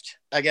gift,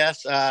 I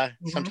guess.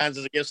 Sometimes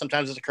it's a gift,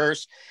 sometimes it's a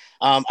curse.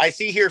 I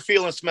see, hear,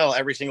 feel, and smell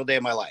every single day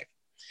of my life.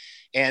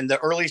 And the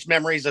earliest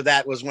memories of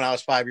that was when I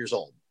was 5 years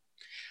old.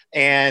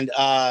 And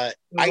I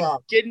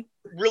didn't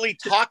really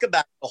talk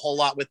about it a whole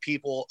lot with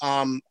people.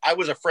 I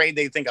was afraid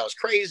they'd think I was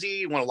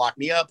crazy, want to lock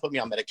me up, put me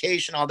on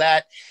medication, all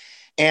that.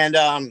 And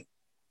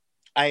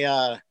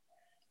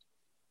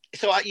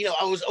so I, you know,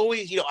 I was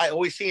always, you know, I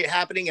always see it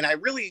happening. And I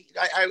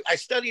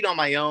studied on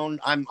my own.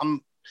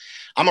 I'm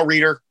a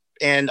reader,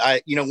 and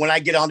you know, when I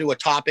get onto a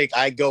topic,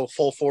 I go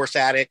full force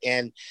at it.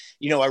 And,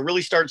 you know, I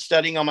really started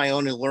studying on my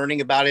own and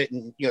learning about it,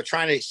 and, you know,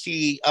 trying to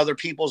see other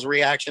people's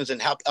reactions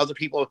and how other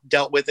people have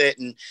dealt with it,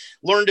 and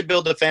learn to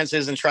build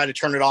defenses and try to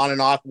turn it on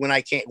and off when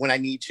I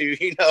need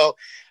to, you know,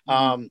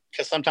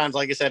 because sometimes,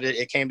 like I said,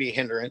 it can be a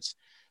hindrance.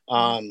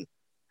 But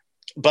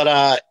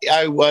I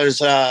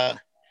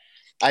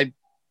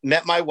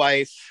met my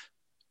wife.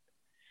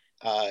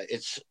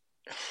 It's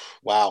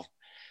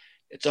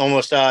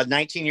almost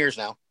 19 years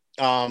now.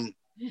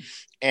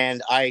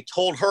 And I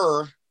told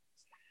her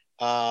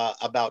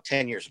about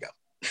 10 years ago.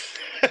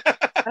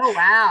 Oh,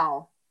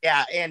 wow.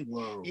 Yeah. And,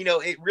 you know,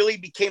 it really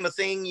became a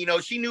thing. You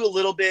know, she knew a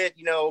little bit,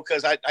 you know,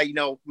 because I you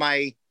know,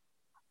 I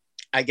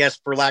guess,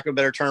 for lack of a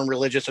better term,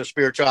 religious or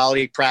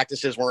spirituality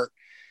practices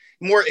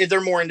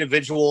they're more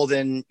individual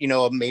than, you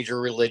know, a major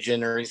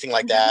religion or anything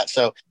like that.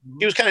 So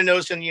he was kind of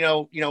noticing, you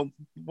know,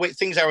 what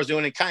things I was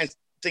doing and kind of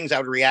things I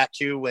would react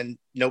to when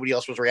nobody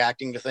else was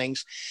reacting to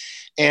things.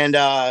 And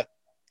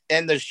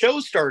the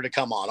shows started to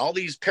come on. All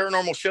these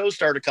paranormal shows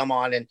started to come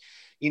on, and,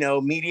 you know,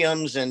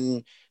 mediums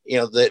and, you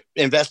know, the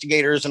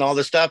investigators and all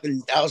this stuff.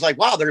 And I was like,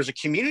 wow, there's a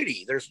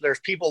community. There's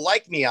people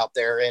like me out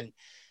there. And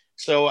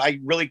so I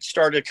really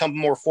started to come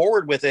more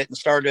forward with it and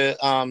started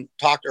to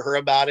talk to her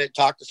about it,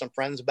 talk to some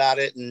friends about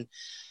it. And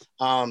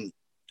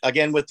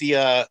again, with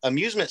the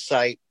amusement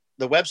site,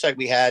 the website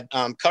we had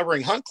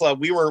covering Hunt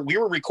Club, we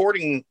were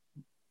recording.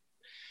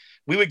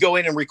 We would go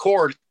in and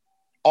record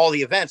all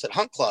the events at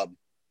Hunt Club,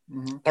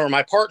 or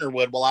my partner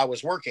would, while I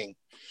was working.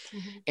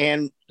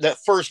 And the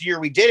first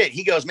year we did it,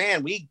 he goes,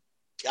 man,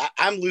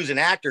 I'm losing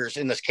actors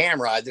in this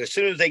camera. As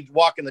soon as they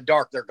walk in the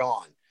dark, they're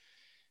gone.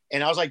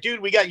 And I was like, dude,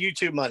 we got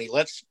YouTube money.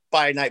 Let's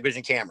buy a night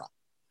vision camera.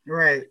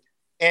 Right.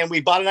 And we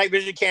bought a night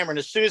vision camera. And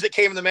as soon as it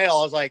came in the mail,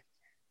 I was like,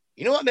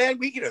 you know what, man,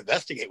 we can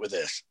investigate with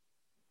this.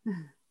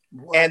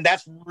 And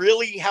that's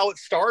really how it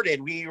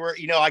started. We were,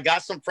 I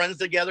got some friends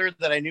together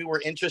that I knew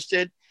were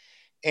interested,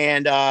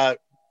 and,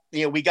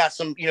 we got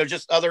some,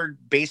 just other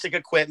basic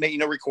equipment,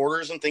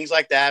 recorders and things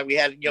like that. We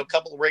had, a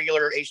couple of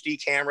regular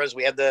HD cameras.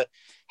 We had the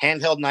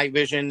handheld night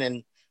vision,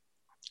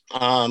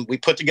 and we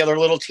put together a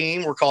little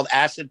team. We're called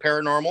Acid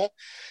Paranormal,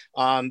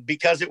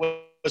 because it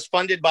was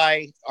funded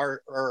by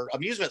our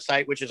amusement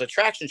site, which is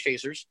Attraction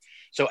Chasers.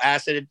 So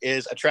Acid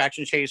is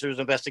Attraction Chasers,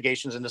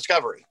 Investigations, and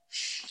Discovery.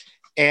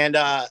 And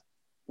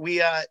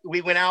we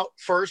went out.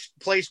 First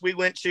place we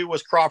went to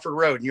was Crawford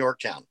Road in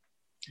Yorktown.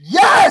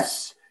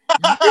 Yes!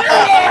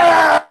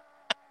 Yes!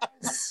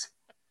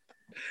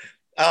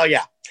 Oh,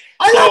 yeah.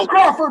 I love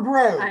Crawford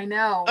Road. I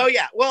know. Oh,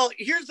 yeah. Well,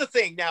 here's the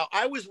thing. Now,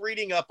 I was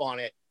reading up on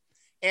it,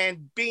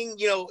 and being,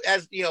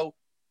 as,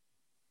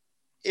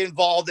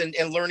 involved in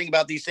learning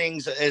about these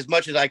things as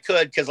much as I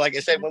could. Because like I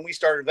said, when we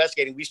started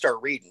investigating, we started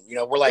reading,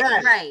 we're like,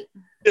 right.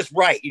 Just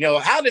right.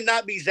 How to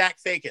not be Zach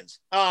Fakins.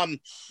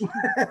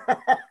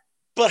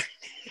 But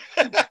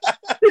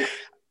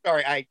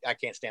sorry, I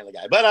can't stand the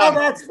guy, but, oh,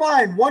 that's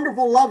fine.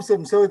 Wonderful loves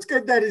him. So it's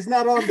good that he's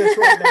not on this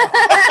right now.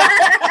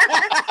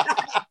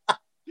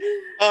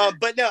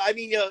 But no, I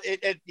mean,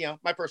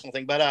 my personal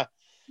thing, but,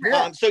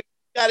 so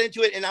got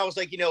into it, and I was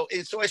like,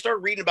 and so I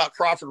started reading about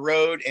Crawford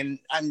Road, and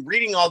I'm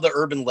reading all the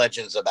urban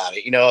legends about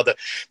it.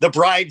 The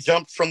bride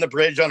jumped from the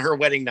bridge on her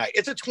wedding night.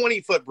 It's a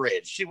 20-foot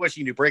bridge. She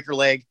knew, break her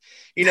leg,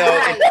 and,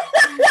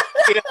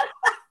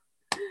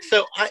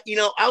 so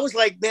I was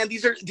like, man,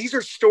 these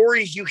are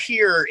stories you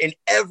hear in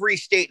every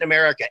state in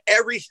America.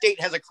 Every state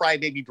has a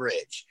crybaby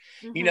bridge.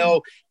 Mm-hmm.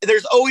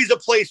 There's always a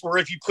place where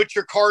if you put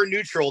your car in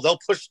neutral, they'll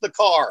push the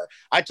car.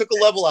 I took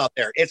a level out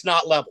there. It's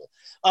not level.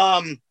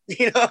 Yeah,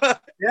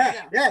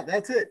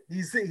 that's it.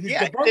 He's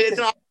it's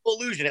an optical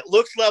illusion. It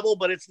looks level,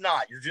 but it's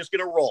not. You're just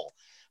gonna roll.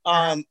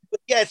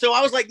 So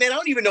I was like, man, I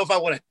don't even know if I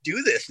want to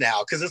do this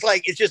now, because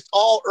it's just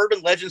all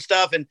urban legend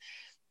stuff. And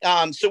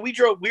so we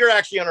were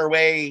actually on our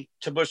way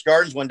to Busch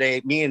Gardens one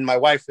day, me and my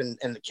wife and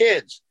the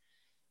kids.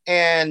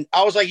 And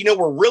I was like,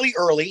 we're really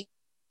early,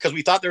 because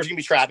we thought there was gonna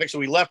be traffic, so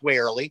we left way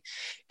early.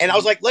 And I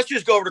was like, let's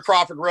just go over to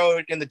Crawford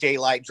Road in the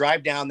daylight,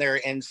 drive down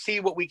there and see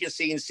what we can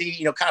see, and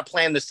see, kind of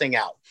plan this thing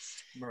out.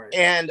 Right.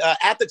 And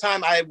at the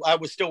time, I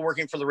was still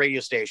working for the radio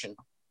station,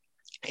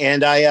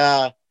 and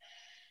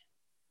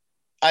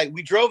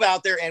we drove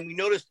out there, and we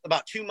noticed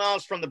about 2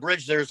 miles from the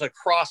bridge, there's a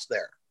cross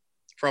there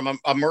from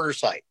a murder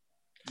site,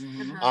 from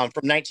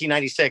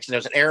 1996, and there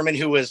was an airman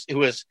who was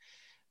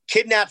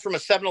kidnapped from a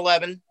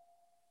 7-Eleven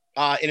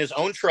in his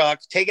own truck,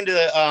 taken to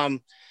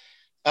the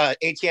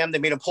ATM. They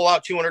made him pull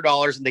out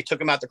 $200, and they took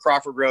him out to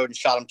Crawford Road and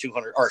shot him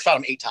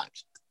 8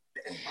 times.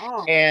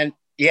 Oh. And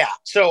yeah,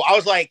 so I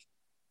was like,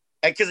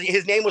 because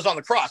his name was on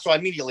the cross, so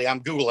immediately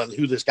I'm Googling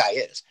who this guy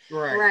is.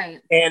 Right.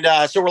 And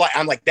so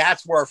I'm like,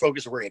 that's where our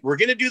focus is. We're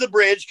going to do the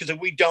bridge, because if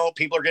we don't,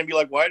 people are going to be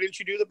like, why didn't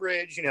you do the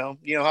bridge? You know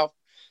how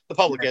the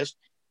public is.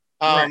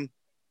 I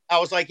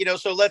was like,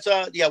 so let's,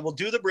 we'll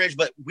do the bridge,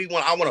 but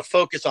I want to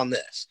focus on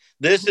this.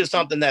 This is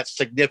something that's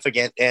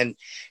significant. And,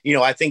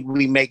 I think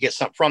we may get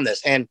something from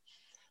this. And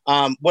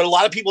what a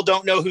lot of people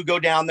don't know who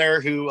go down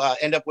there, who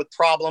end up with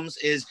problems,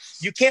 is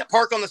you can't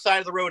park on the side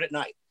of the road at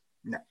night.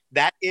 No.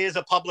 That is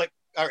a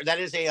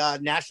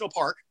national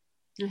park,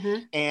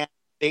 and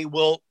they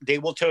will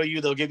tell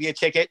you, they'll give you a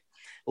ticket.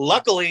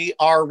 Luckily,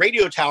 our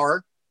radio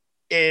tower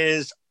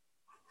is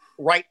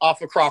right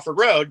off of Crawford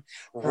Road,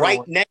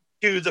 right next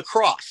to the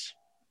cross.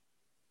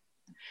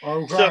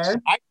 Okay. So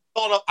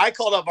I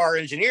called up our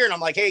engineer, and I'm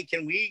like, hey,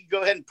 can we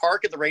go ahead and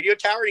park at the radio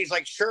tower? And he's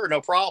like, sure,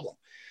 no problem.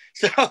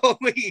 So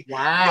we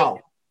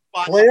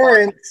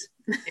clearance.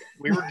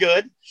 We were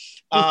good.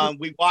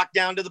 We walked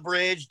down to the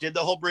bridge, did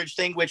the whole bridge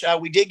thing, which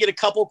we did get a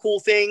couple cool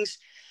things.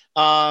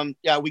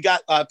 We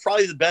got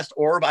probably the best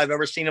orb I've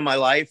ever seen in my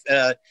life.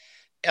 Now,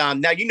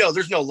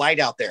 there's no light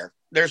out there.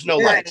 There's no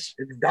lights.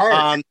 It's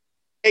dark.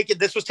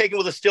 This was taken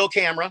with a still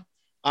camera.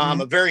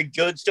 A very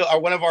good still.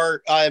 One of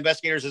our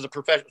investigators is a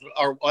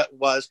professional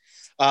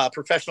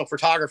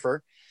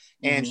photographer.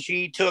 And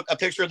she took a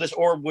picture of this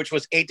orb, which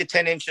was 8 to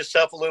 10 inches,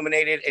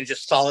 self-illuminated, and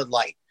just solid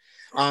light.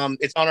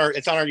 It's on our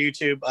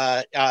YouTube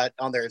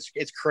on there.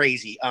 It's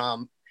crazy.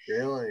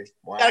 Really?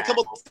 Wow. Got a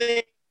couple of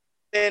things,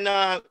 and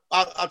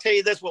I'll tell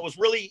you this. What was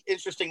really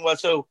interesting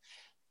was, there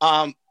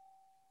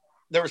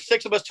were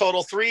 6 of us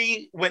total.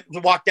 3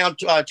 walked down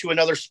to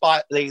another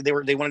spot they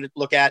wanted to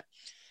look at.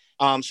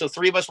 So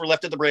 3 of us were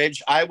left at the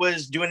bridge. I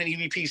was doing an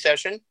EVP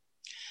session.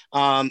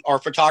 Our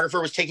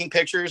photographer was taking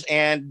pictures,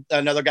 and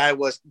another guy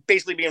was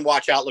basically being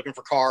watch out, looking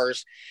for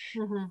cars.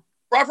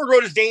 Crawford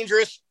Road is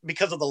dangerous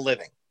because of the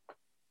living.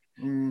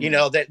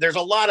 There's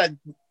a lot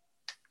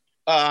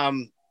of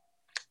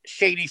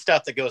shady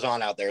stuff that goes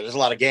on out there. There's a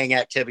lot of gang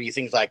activity,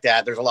 things like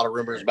that. There's a lot of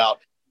rumors about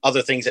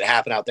other things that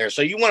happen out there.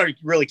 So you want to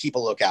really keep a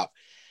lookout.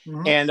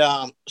 And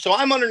so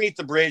I'm underneath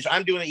the bridge.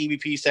 I'm doing an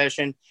EVP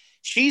session.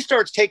 She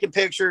starts taking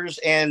pictures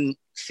and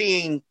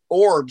seeing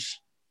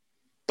orbs,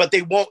 but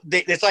they won't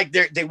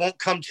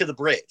come to the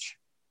bridge.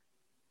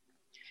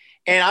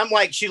 And I'm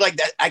like, she's like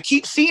that. I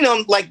keep seeing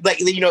them like,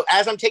 you know,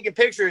 as I'm taking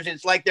pictures,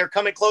 it's like they're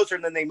coming closer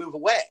and then they move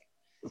away.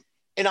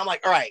 And I'm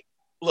like, all right,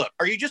 look,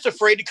 are you just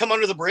afraid to come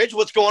under the bridge?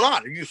 What's going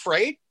on? Are you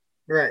afraid?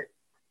 Right.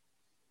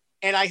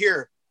 And I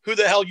hear, who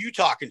the hell you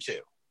talking to?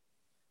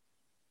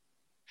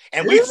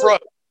 And we froze.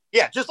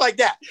 Yeah, just like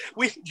that.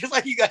 We just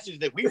like you guys just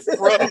did. We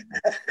froze.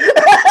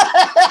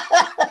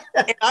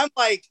 And I'm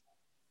like,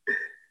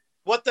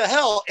 what the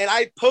hell? And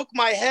I poke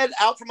my head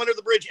out from under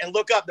the bridge and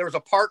look up. There was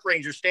a park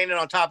ranger standing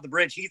on top of the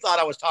bridge. He thought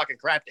I was talking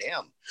crap to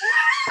him.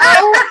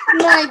 Oh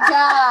my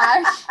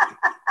gosh.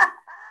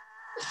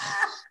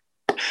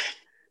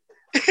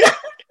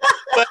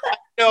 But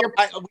you know,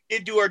 we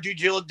did do our due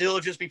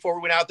diligence before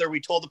we went out there. We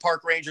told the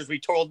park rangers, we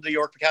told the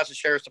York Picasso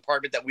Sheriff's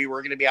Department that we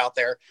were going to be out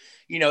there.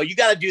 You know, you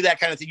got to do that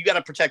kind of thing. You got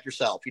to protect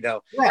yourself, you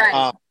know.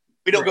 Right.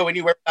 We don't go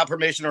anywhere without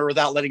permission or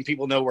without letting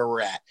people know where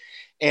we're at.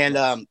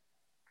 And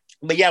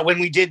but yeah, when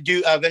we did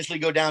do eventually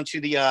go down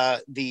to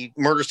the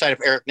murder site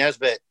of Eric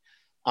Nesbitt,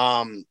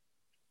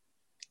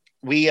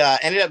 we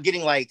ended up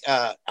getting like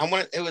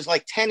it was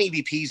like 10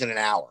 EVPs in an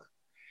hour.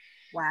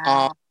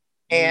 Wow.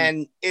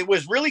 And it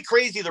was really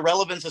crazy, the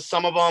relevance of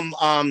some of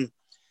them.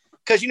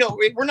 Because, you know,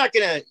 we're not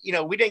going to, you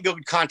know, we didn't go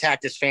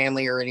contact his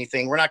family or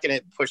anything. We're not going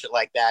to push it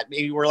like that.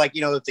 Maybe we're like,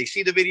 you know, if they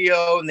see the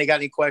video and they got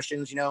any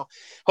questions, you know,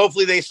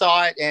 hopefully they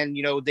saw it and,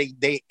 you know,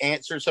 they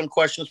answered some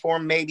questions for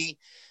him, maybe.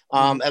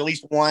 At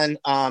least one.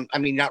 I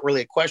mean, not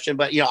really a question,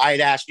 but, you know, I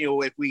had asked, you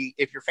know,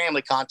 if your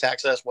family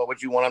contacts us, what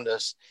would you want them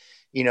to,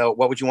 you know,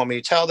 what would you want me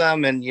to tell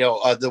them? And, you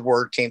know, the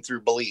word came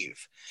through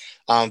believe.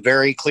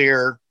 Very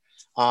clear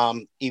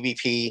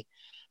EVP.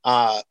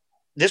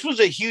 This was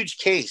a huge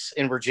case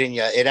in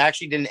Virginia. It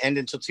actually didn't end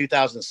until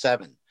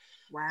 2007.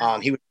 Wow.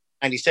 He was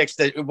 96.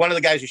 One of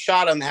the guys who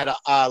shot him had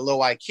a low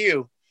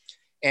IQ,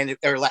 and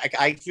or like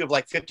IQ of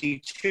like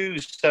 52.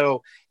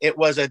 So it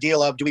was a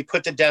deal of, do we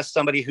put to death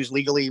somebody who's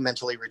legally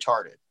mentally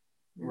retarded?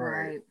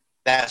 Right.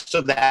 That's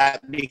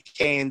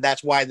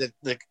why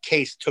the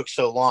case took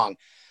so long.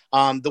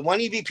 The one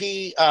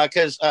EVP,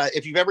 because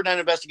if you've ever done an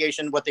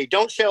investigation, what they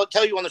don't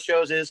tell you on the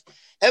shows is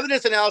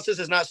evidence analysis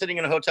is not sitting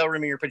in a hotel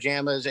room in your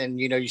pajamas and,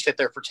 you know, you sit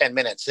there for 10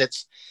 minutes.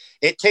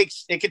 It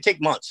could take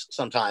months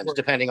sometimes,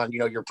 depending on, you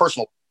know, your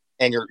personal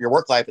and your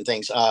work life and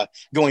things,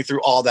 going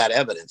through all that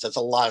evidence. That's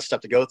a lot of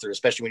stuff to go through,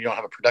 especially when you don't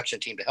have a production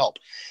team to help.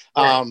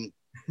 Right.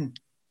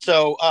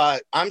 So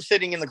I'm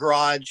sitting in the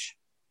garage,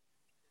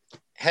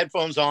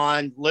 headphones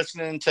on,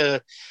 listening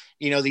to,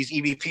 you know, these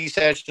EVP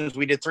sessions.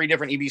 We did 3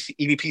 different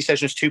EVP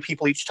sessions, 2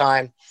 people each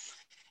time.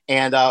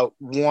 And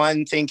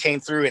one thing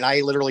came through and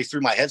I literally threw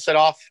my headset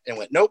off and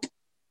went, nope.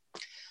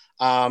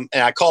 And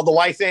I called the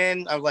wife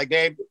in. I was like,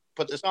 babe,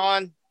 put this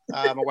on.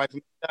 My wife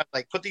was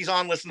like, put these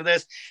on, listen to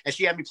this. And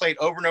she had me play it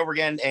over and over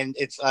again. And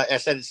it's, I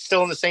said, it's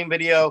still in the same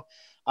video.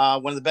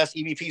 One of the best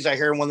EVPs I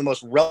hear and one of the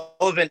most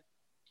relevant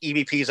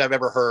EVPs I've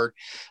ever heard.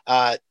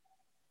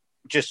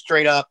 Just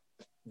straight up,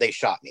 they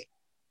shot me.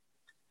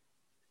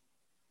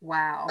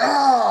 Wow.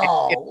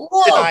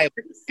 Oh, It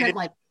sent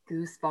like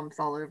goosebumps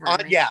all over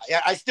me. Yeah,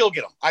 I still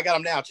get them. I got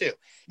them now too.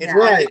 It's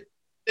right.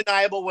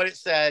 Undeniable what it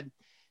said,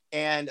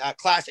 and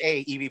Class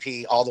A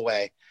EVP all the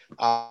way.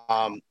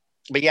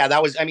 But yeah,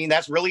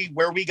 that's really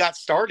where we got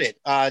started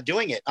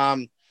doing it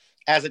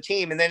as a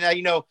team. And then,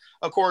 you know,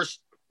 of course,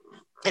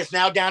 it's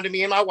now down to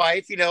me and my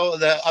wife. You know,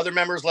 the other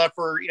members left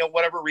for, you know,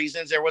 whatever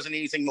reasons. There wasn't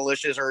anything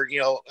malicious or, you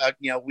know,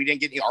 we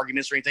didn't get any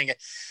arguments or anything.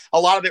 A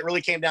lot of it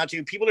really came down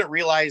to people didn't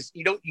realize,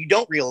 you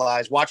don't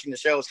realize watching the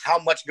shows how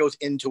much goes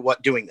into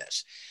doing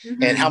this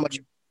and how much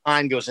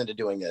time goes into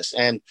doing this.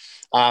 And,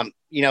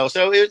 you know,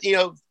 so, you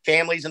know,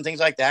 families and things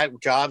like that,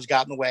 jobs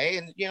got in the way.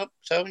 And, you know,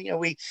 so, you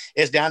know,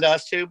 it's down to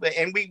us too. But,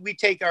 and we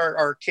take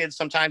our kids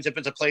sometimes if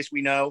it's a place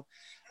we know.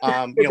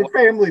 It's you know,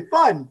 family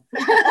fun.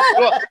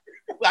 Well,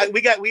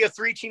 we have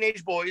 3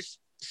 teenage boys.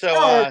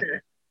 So, okay.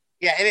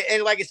 Yeah.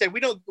 And like I said, we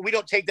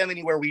don't take them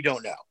anywhere we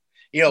don't know.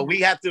 You know, we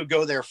have to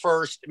go there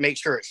first, make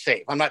sure it's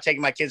safe. I'm not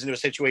taking my kids into a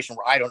situation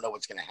where I don't know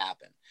what's going to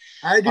happen.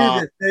 I do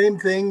the same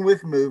thing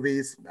with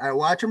movies. I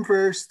watch them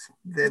first,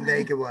 then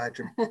they can watch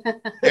them.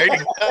 There you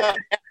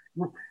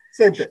go.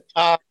 Same thing.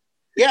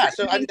 Yeah.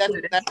 So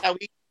that's how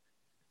we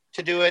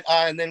to do it.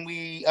 And then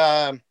we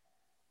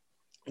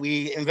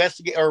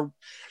investigate, or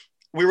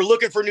we were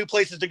looking for new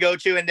places to go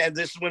to. And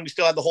this is when we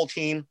still had the whole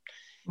team.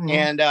 Mm-hmm.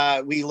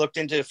 And we looked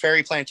into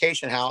Ferry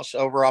Plantation House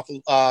over off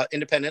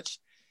Independence.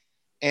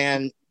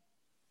 And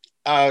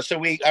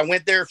so I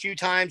went there a few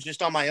times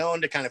just on my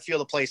own to kind of feel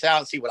the place out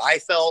and see what I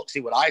felt, see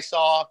what I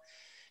saw.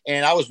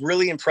 And I was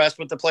really impressed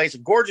with the place. A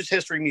gorgeous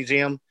history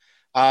museum.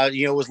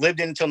 You know, was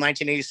lived in until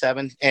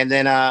 1987. And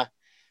then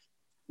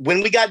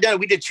when we got done,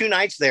 we did 2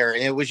 nights there.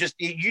 And it was just,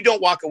 you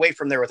don't walk away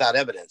from there without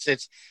evidence.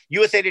 It's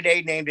USA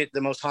Today named it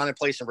the most haunted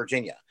place in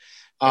Virginia.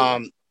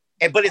 But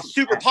it's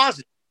super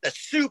positive. A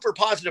super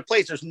positive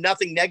place. There's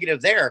nothing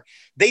negative there.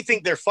 They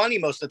think they're funny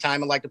most of the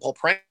time and like to pull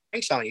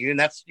pranks on you. And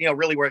that's, you know,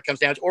 really where it comes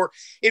down to. Or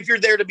if you're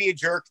there to be a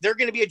jerk, they're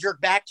going to be a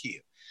jerk back to you.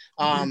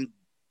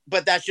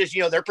 But that's just,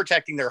 you know, they're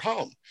protecting their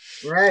home.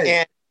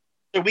 Right.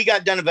 So we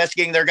got done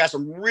investigating there, got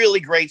some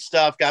really great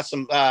stuff, got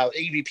some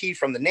EVP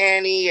from the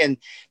nanny, and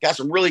got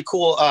some really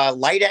cool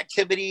light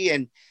activity.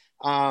 And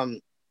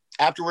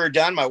after we were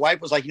done, my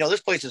wife was like,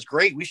 this place is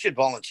great. We should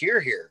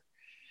volunteer here.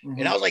 Mm-hmm.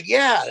 And I was like,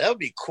 yeah, that would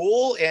be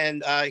cool.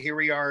 And here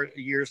we are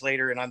years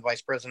later, and I'm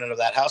vice president of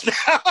that house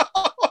now.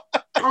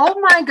 Oh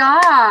my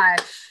gosh.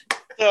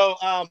 So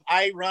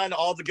I run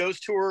all the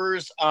ghost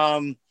tours.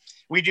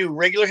 We do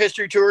regular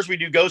history tours. We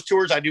do ghost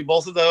tours. I do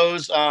both of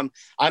those.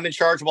 I'm in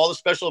charge of all the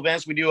special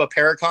events. We do a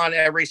Paracon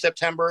every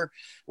September,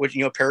 which,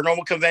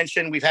 paranormal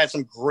convention. We've had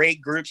some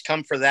great groups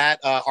come for that.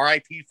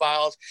 RIP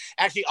Files.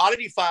 Actually,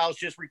 Oddity Files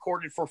just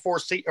recorded for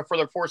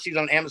their fourth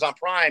season on Amazon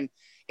Prime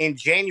in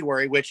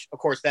January, which, of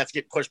course, that's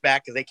getting pushed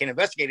back because they can't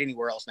investigate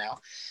anywhere else now.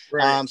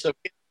 Right. So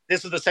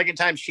this is the second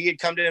time she had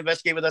come to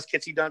investigate with us,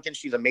 Kitsy Duncan.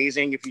 She's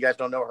amazing. If you guys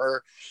don't know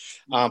her,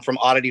 from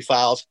Oddity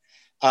Files.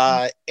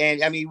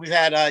 And I mean, we've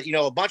had,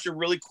 a bunch of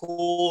really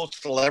cool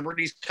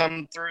celebrities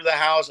come through the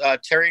house.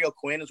 Terry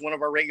O'Quinn is one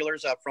of our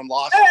regulars from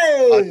Lost.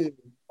 Hey!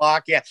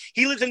 Yeah.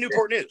 He lives in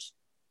Newport News.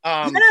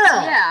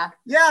 Yeah,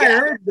 I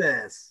heard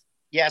this.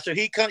 Yeah. So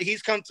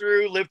he's come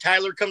through. Liv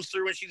Tyler comes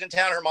through when she's in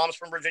town. Her mom's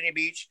from Virginia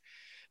Beach.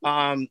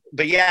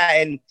 But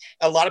yeah, and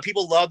a lot of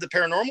people love the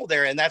paranormal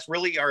there, and that's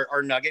really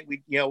our nugget.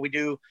 We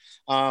do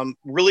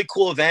really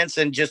cool events,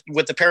 and just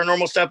with the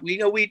paranormal stuff,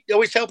 we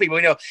always tell people,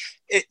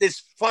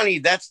 it's funny.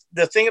 That's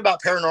the thing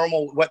about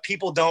paranormal. What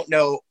people don't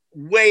know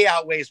way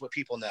outweighs what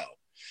people know.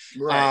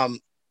 Right.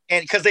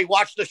 And because they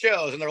watch the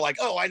shows and they're like,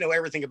 oh, I know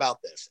everything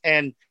about this.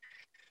 And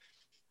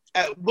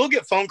we'll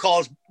get phone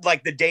calls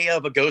like the day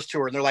of a ghost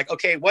tour, and they're like,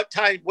 okay, what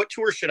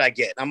tour should I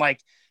get? And I'm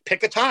like,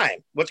 pick a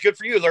time. What's good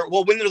for you? They're,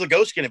 well, when are the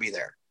ghosts going to be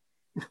there?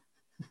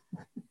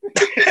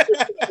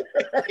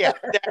 Yeah.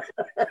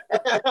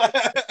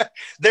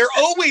 They're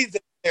always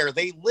there.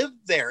 They live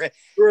there.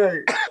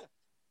 Right.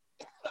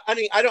 I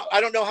mean, I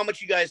don't know how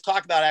much you guys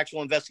talk about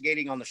actual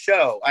investigating on the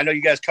show. I know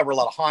you guys cover a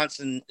lot of haunts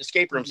and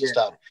escape rooms and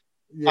stuff.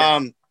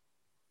 Yeah.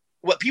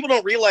 What people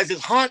don't realize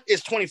is haunt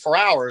is 24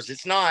 hours.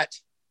 It's not,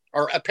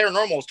 or a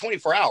paranormal is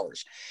 24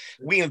 hours.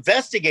 We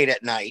investigate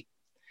at night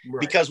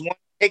because one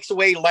takes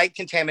away light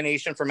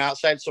contamination from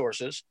outside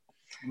sources.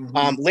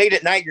 Mm-hmm. Late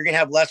at night, you're going to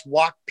have less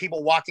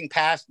people walking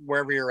past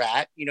wherever you're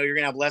at. You're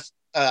going to have less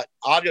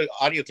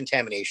audio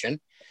contamination.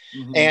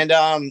 Mm-hmm.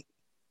 And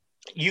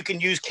you can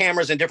use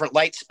cameras in different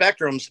light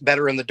spectrums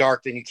better in the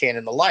dark than you can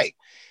in the light.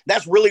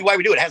 That's really why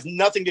we do it. It has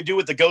nothing to do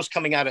with the ghost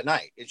coming out at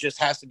night. It just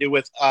has to do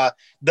with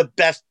the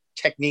best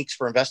techniques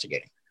for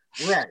investigating.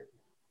 Right.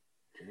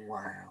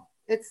 Wow.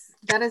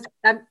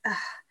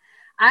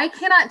 I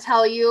cannot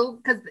tell you,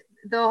 because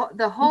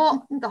the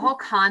whole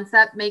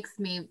concept makes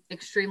me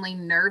extremely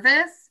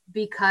nervous,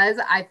 because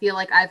I feel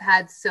like I've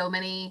had so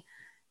many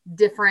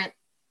different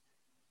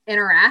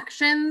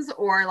interactions,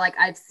 or like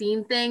I've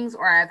seen things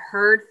or I've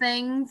heard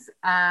things.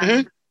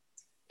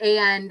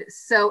 And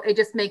so it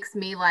just makes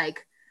me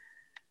like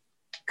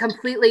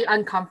completely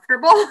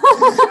uncomfortable.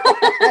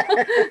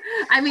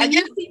 I mean,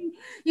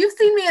 you've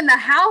seen me in the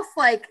house,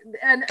 like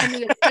in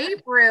the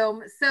escape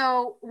room.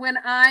 So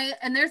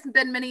and there's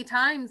been many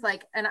times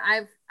like, and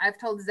I've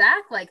told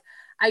Zach, like,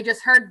 I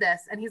just heard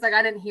this, and he's like,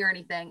 I didn't hear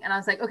anything. And I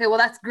was like, okay, well,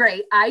 that's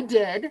great. I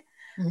did.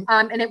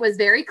 Mm-hmm. And it was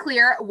very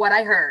clear what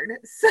I heard.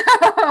 So,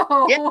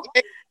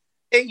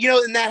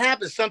 and that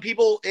happens. Some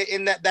people,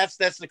 and that's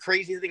the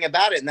crazy thing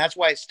about it. And that's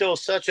why it's still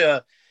such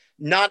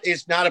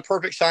it's not a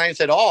perfect science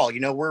at all.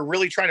 We're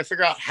really trying to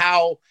figure out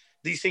how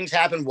these things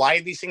happen, why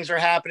these things are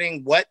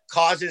happening, what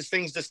causes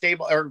things to stay,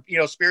 or,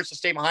 spirits to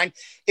stay behind.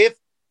 If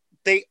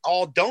they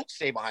all don't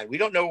stay behind, we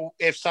don't know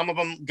if some of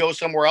them go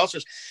somewhere else.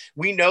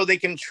 We know they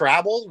can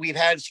travel. We've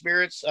had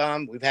spirits.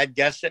 We've had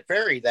guests at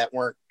Ferry that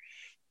weren't,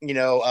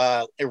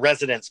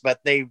 residents, but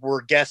they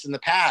were guests in the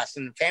past,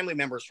 and family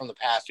members from the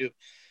past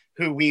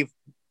who we've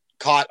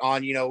caught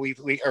on,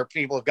 or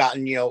people have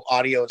gotten,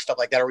 audio and stuff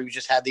like that, or we've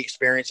just had the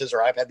experiences,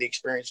 or I've had the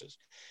experiences.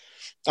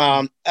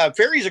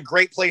 Ferry is a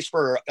great place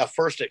for a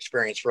first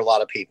experience for a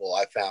lot of people.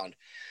 I found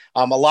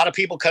a lot of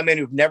people come in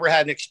who've never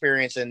had an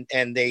experience, and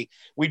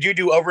we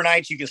do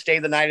overnights. You can stay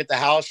the night at the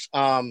house.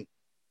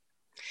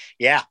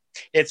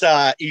 It's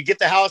you get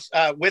the house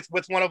with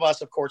one of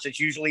us. Of course, it's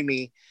usually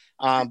me.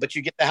 But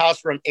you get the house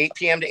from 8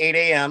 p.m. to 8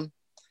 a.m.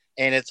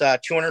 and it's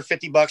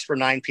 $250 for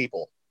 9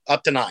 people,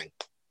 up to 9.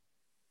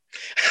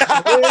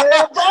 Yeah,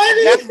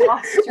 buddy,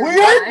 we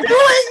are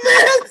doing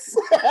this.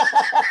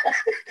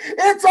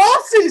 It's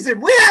off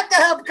season. We have to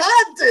have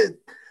content.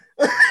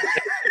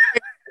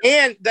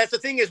 And that's the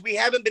thing, is we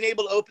haven't been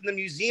able to open the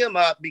museum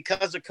up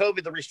because of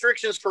COVID. The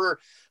restrictions for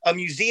a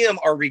museum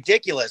are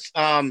ridiculous.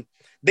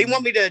 They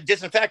want me to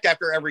disinfect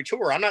after every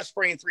tour. I'm not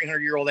spraying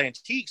 300-year-old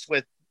antiques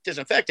with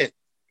disinfectant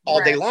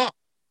all day long.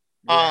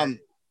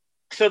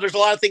 So there's a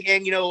lot of things,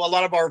 and a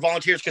lot of our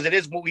volunteers,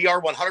 because we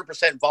are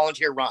 100%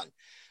 volunteer run,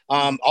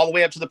 all the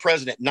way up to the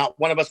president. Not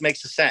one of us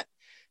makes a cent.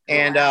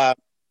 And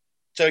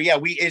so yeah,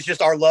 it's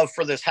just our love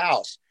for this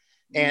house.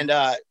 And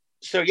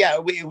so yeah,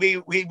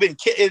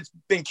 it's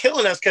been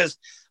killing us because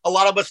a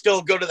lot of us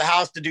still go to the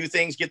house to do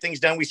things, get things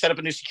done. We set up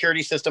a new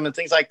security system and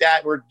things like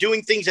that. We're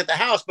doing things at the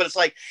house, but it's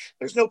like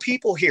there's no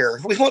people here.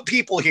 We want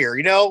people here.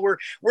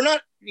 We're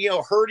not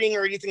hurting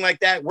or anything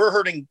like that. We're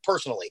hurting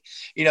personally,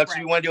 because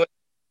we want to do it.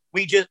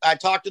 I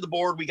talked to the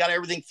board. We got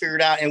everything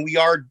figured out, and we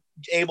are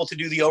able to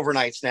do the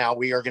overnights now.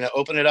 We are going to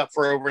open it up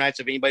for overnights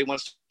if anybody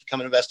wants to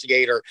come and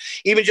investigate or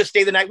even just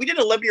stay the night. We did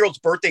an 11-year-old's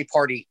birthday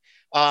party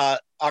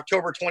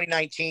October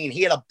 2019.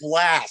 He had a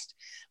blast.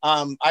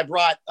 I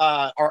brought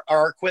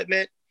our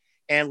equipment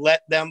and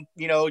let them,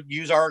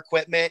 use our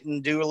equipment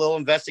and do a little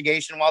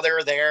investigation while they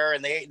were there.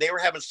 And they were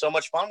having so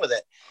much fun with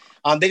it.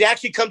 They'd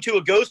actually come to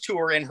a ghost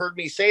tour and heard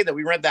me say that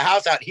we rent the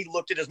house out. He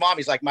looked at his mom.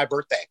 He's like, my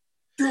birthday.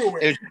 Do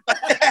it.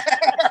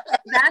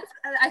 That's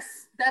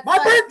my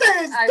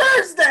birthday is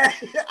Thursday.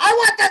 I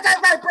want that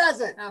as my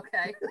present.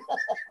 Okay.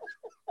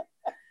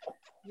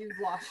 You've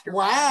lost your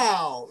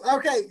Wow. Mind.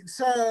 Okay.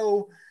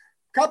 So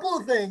couple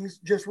of things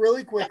just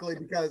really quickly,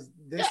 because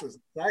this is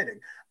exciting.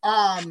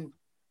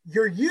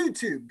 Your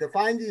YouTube, to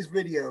find these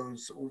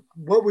videos,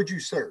 what would you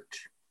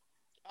search?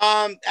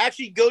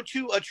 Actually go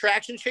to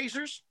Attraction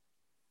Chasers.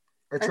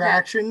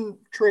 Attraction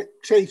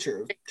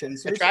Chasers.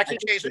 Attraction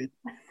Chasers.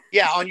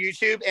 Yeah, on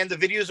YouTube, and the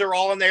videos are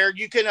all in there.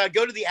 You can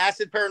go to the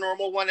Acid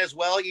Paranormal one as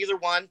well, either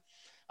one.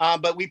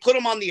 But we put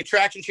them on the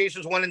Attraction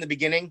Chasers one in the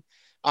beginning.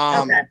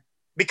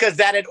 Because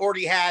that had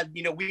already had,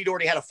 we'd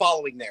already had a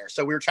following there.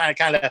 So we were trying to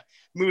kind of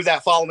move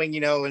that following,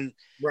 and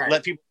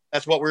let people,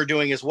 that's what we're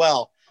doing as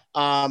well.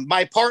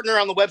 My partner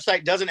on the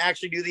website doesn't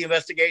actually do the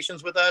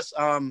investigations with us.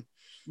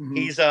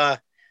 He's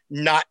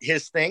not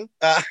his thing.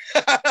 But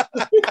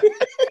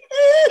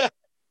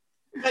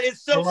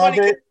it's so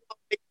funny.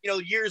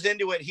 Years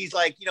into it, he's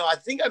like, I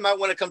think I might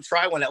want to come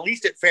try one, at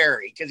least at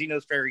Ferry, because he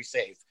knows Ferry's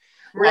safe.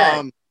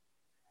 Right.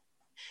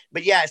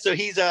 But yeah, so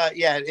he's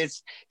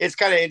it's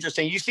kind of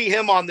interesting. You see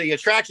him on the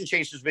Attraction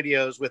Chasers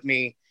videos with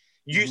me.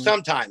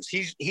 Sometimes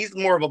he's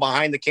more of a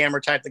behind the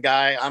camera type of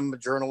guy. I'm a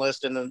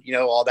journalist and then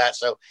all that.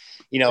 So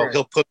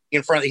he'll put me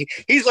in front of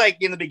he's like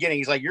in the beginning,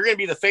 he's like, you're gonna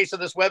be the face of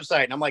this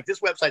website. And I'm like, this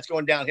website's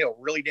going downhill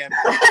really damn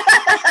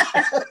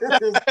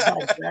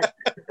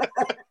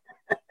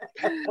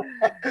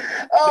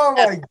Oh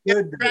my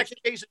goodness. Attraction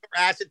Chasers or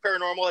Acid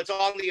Paranormal. It's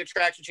on the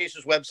Attraction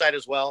Chasers website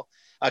as well.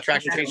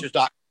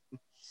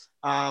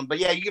 AttractionChasers.com. But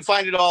yeah, you can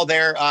find it all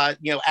there.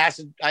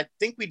 Acid. I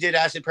think we did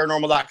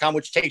acidparanormal.com,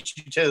 which takes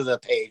you to the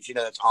page.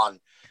 That's on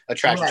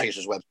Attraction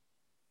Chasers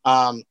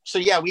website. So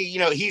yeah,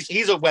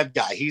 he's a web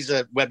guy. He's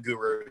a web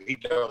guru. He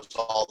knows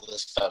all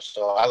this stuff.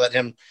 So I let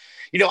him.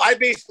 I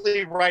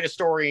basically write a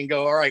story and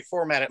go, all right,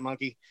 format it,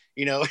 monkey.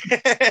 Make him do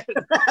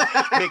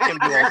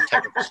all the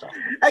technical stuff.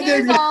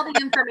 Here's all the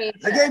information.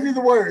 I gave you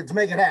the words.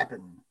 Make it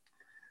happen.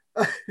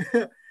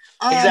 Exactly.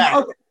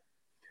 Okay.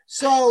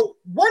 So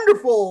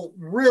Wonderful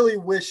really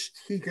wished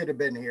he could have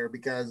been here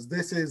because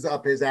this is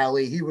up his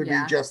alley. He would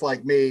be just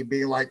like me,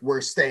 being like,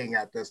 we're staying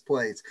at this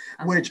place,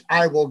 which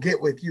I will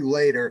get with you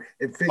later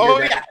and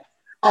figure that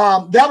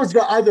out. That was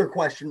the other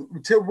question.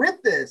 To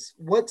rent this,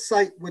 what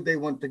site would they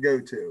want to go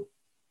to?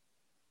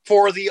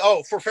 For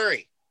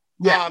Ferry.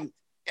 Yeah.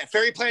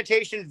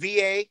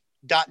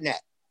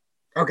 FerryPlantationVA.net.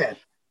 Okay.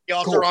 We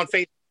also are on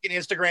Facebook and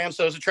Instagram.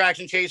 So it's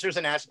Attraction Chasers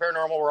and Acid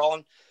Paranormal. We're all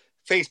on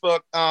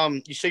Facebook.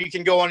 So you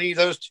can go on any of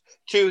those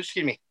two,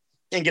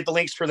 and get the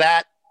links for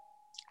that.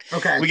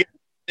 Okay. We get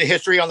the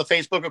history on the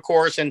Facebook, of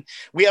course, and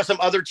we have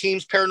some other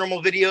teams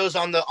paranormal videos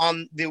on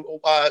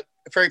the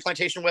Ferry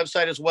Plantation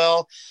website as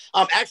well.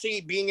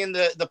 Actually being in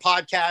the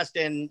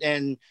podcast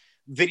and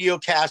video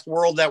cast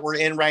world that we're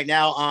in right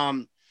now,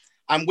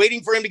 I'm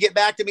waiting for him to get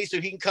back to me so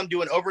he can come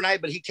do an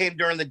overnight, but he came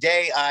during the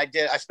day. I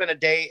spent a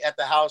day at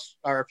the house,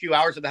 or a few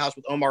hours at the house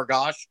with Omar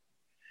Gosh.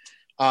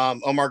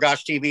 Omar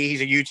Gosh TV.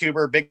 He's a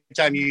YouTuber, big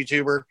time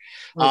YouTuber.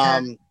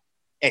 And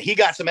he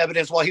got some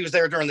evidence while he was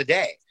there during the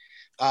day,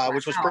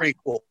 which was pretty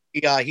cool.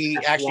 He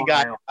actually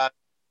got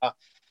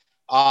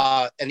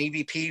an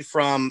EVP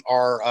from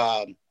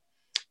a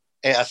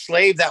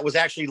slave that was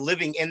actually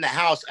living in the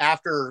house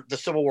after the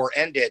Civil War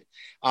ended.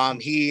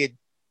 He had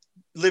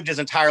lived his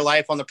entire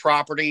life on the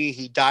property.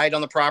 He died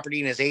on the property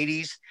in his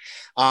 80s.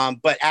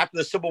 But after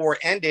the Civil War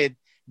ended,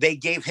 they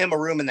gave him a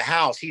room in the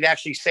house. He'd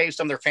actually saved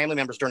some of their family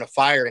members during a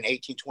fire in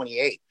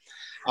 1828.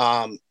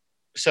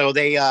 So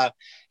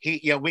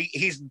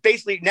he's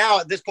basically now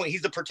at this point,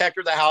 he's the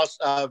protector of the house,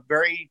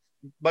 very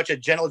much a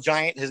gentle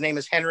giant. His name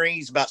is Henry.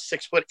 He's about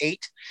 6'8".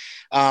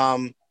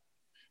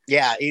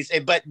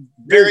 But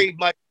very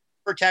much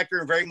protector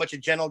and very much a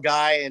gentle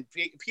guy. And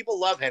people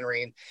love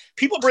Henry, and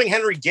people bring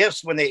Henry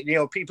gifts when they,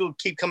 people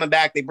keep coming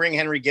back. They bring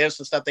Henry gifts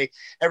and stuff.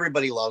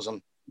 Everybody loves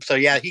him. So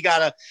yeah, he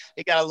got a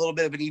little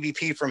bit of an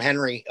EVP from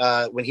Henry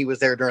when he was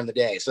there during the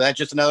day. So that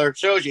just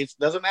shows you it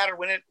doesn't matter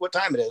what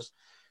time it is.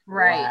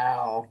 Right.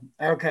 Wow.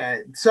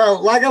 Okay. So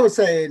like I was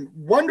saying,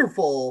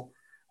 Wonderful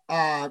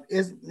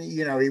is,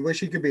 he wish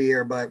he could be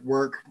here, but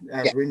work,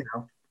 as we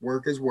know,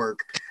 work is work.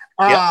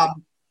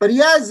 But he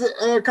has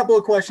a couple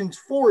of questions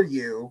for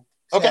you.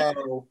 Okay.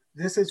 So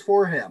this is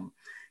for him.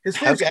 His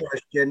first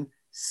question,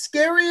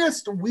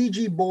 Scariest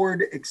Ouija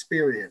board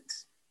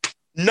experience?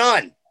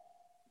 None.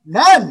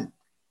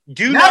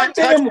 Do not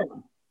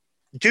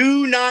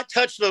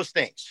touch those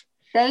things.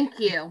 Thank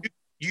you.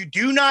 You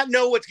do not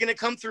know what's going to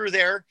come through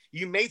there.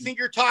 You may think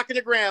you're talking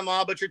to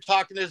grandma, but you're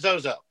talking to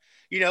Zozo.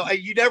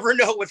 You never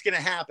know what's going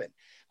to happen.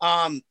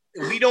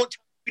 We don't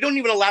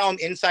even allow them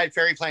inside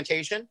Fairy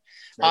Plantation.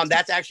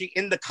 That's actually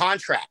in the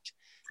contract.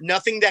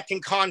 Nothing that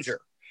can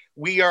conjure.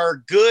 We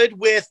are good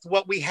with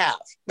what we have.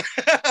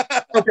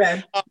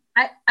 Okay.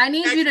 I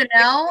need you to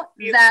know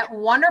that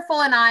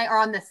Wonderful and I are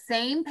on the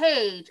same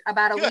page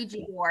about a Ouija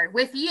board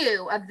with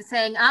you of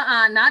saying,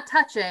 not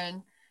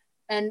touching.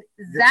 And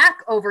Zach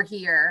over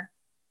here,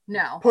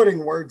 no.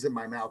 Putting words in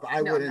my mouth.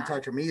 I wouldn't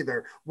touch them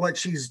either. What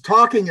she's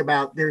talking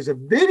about, there's a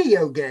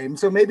video game.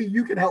 So maybe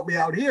you can help me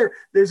out here.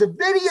 There's a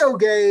video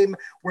game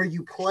where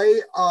you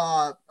play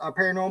a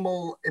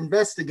paranormal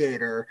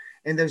investigator.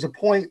 And there's a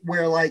point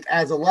where, like,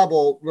 as a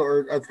level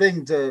or a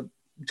thing to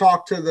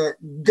talk to the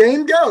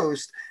game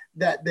ghost,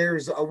 that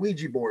there's a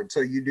Ouija board. So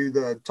you do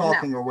the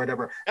talking or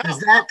whatever. No. Does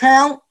that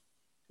count?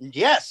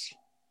 Yes.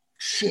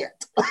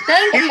 Shit.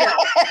 Thank you.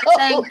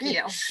 Thank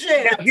you.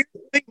 Shit. Now, here's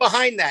the thing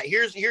behind that.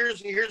 Here's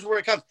where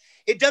it comes.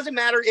 It doesn't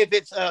matter if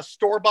it's a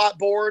store-bought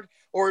board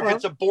or if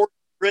it's a board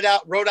wrote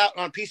out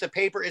on a piece of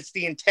paper. It's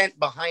the intent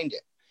behind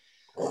it.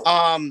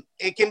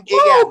 It can.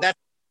 That's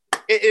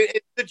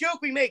it's the joke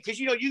we make, because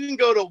you can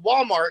go to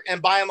Walmart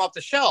and buy them off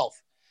the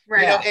shelf.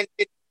 Right.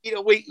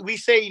 We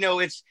say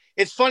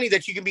it's funny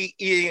that you can be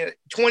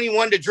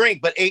 21 to drink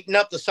but 8 and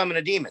up to summon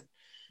a demon.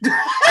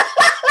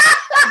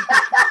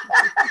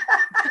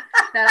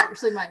 That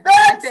actually might be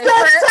my favorite.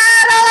 That's the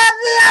title of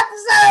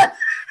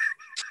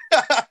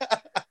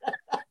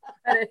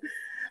the episode.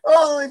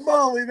 Holy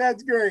moly,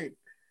 that's great.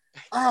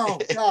 Oh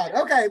God.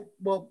 Okay.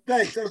 Well,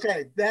 thanks.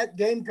 Okay. That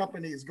game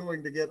company is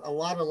going to get a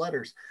lot of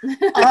letters.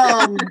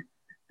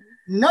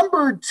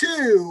 Number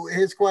 2,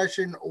 his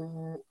question,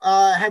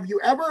 have you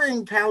ever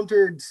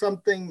encountered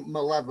something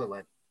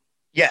malevolent?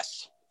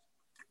 Yes.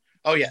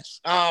 Oh,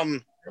 yes.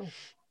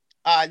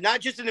 Not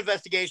just in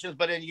investigations,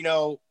 but in,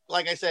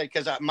 like I said,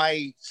 because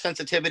my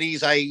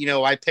sensitivities,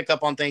 I pick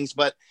up on things.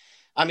 But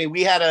I mean,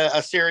 we had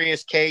a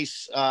serious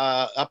case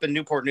up in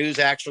Newport News,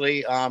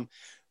 actually.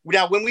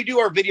 Now, when we do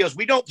our videos,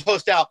 we don't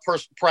post out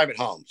private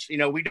homes.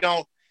 We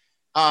don't.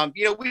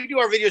 We do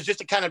our videos just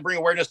to kind of bring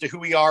awareness to who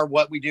we are,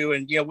 what we do,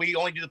 and we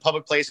only do the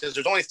public places.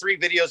 There's only 3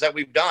 videos that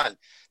we've done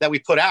that we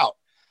put out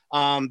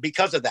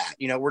because of that.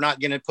 We're not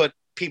going to put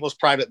people's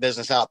private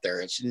business out there.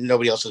 It's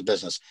nobody else's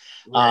business.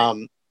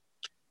 Right.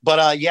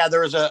 But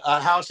there was a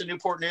house in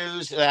Newport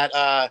News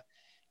that,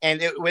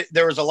 and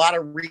there was a lot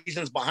of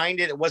reasons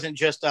behind it. It wasn't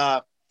just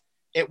like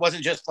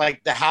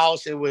the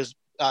house. It was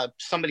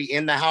somebody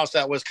in the house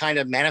that was kind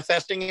of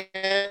manifesting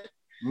it.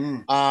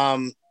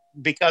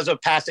 Because of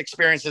past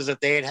experiences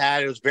that they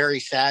had. It was a very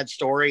sad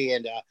story.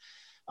 And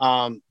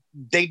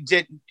they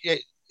did,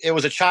 it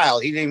was a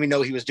child. He didn't even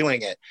know he was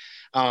doing it.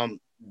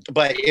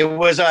 But it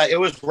was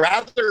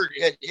rather,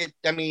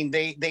 I mean,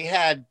 they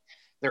had,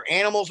 their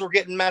animals were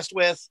getting messed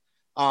with.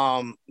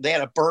 They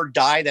had a bird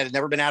die that had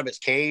never been out of its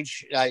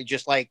cage.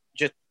 Just they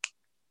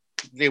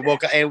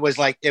woke up. It was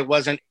like, it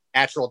wasn't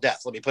natural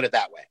death. Let me put it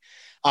that way.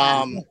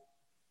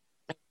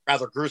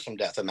 Rather gruesome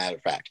death, as a matter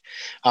of fact.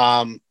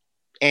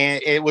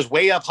 And it was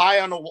way up high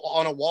on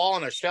a wall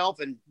on a shelf,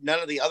 and none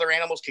of the other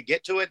animals could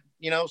get to it,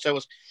 so it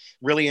was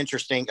really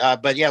interesting.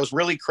 But yeah, it was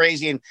really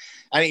crazy. And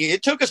I mean,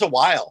 it took us a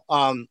while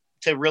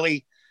to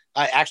really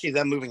actually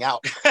them moving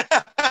out.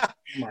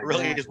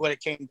 Really is what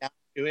it came down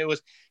to. It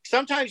was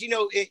sometimes, you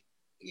don't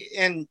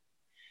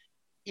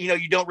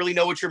really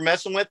know what you're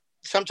messing with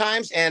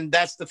sometimes. And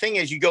that's the thing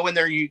is, you go in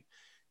there, you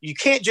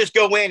can't just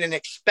go in and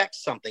expect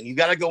something. You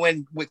got to go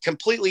in with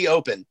completely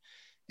open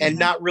and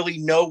not really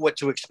know what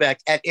to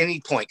expect at any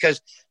point.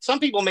 Because some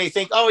people may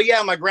think, oh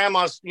yeah, my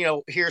grandma's,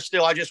 here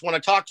still. I just want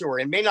to talk to her.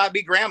 It may not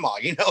be grandma,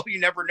 you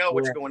never know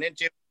what you're going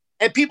into.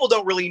 And people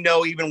don't really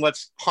know even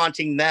what's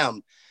haunting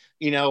them,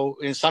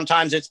 and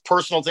sometimes it's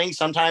personal things.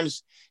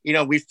 Sometimes,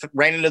 we've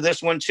ran into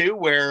this one too,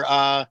 where,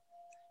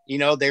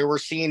 they were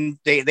seeing,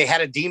 they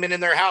had a demon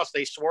in their house.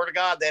 They swore to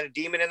God they had a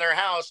demon in their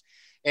house.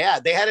 Yeah,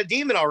 they had a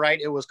demon. All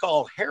right. It was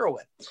called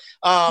heroin.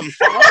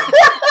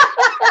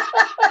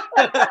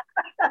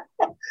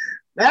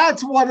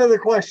 That's one of the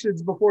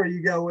questions before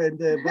you go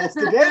into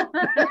investigate.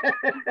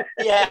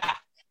 Yeah.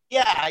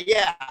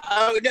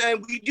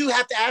 And we do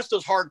have to ask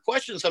those hard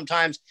questions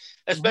sometimes,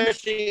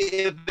 especially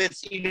if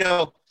it's,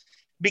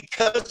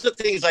 because of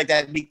things like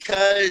that,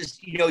 because,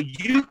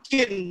 you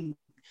can,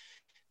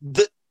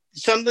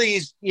 some of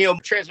these,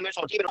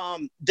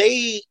 transdimensional,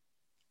 they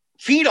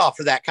feed off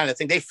of that kind of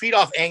thing. They feed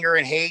off anger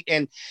and hate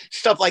and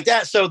stuff like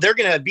that. So they're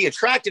going to be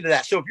attracted to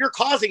that. So if you're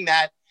causing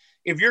that,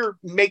 if you're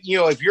making,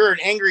 if you're an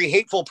angry,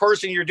 hateful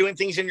person, you're doing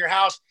things in your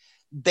house,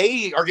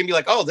 they are going to be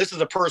like, oh, this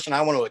is a person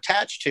I want to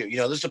attach to.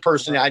 This is a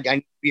person I need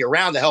to be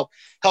around to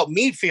help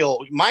me feel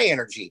my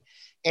energy.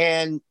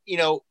 And,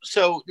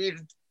 so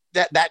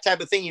that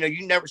type of thing,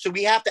 you never, so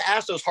we have to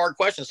ask those hard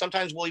questions.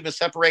 Sometimes we'll even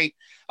separate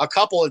a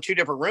couple in 2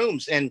 different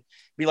rooms and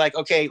be like,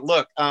 okay,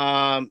 look,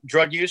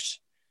 drug use,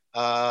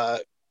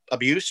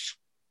 abuse,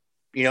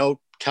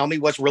 tell me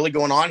what's really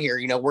going on here.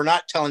 We're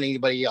not telling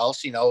anybody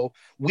else,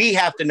 we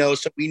have to know,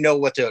 so we know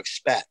what to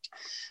expect,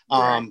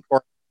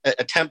 or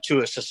attempt to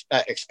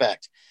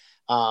expect.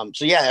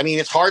 So yeah, I mean,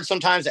 it's hard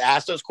sometimes to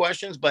ask those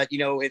questions, but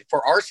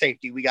for our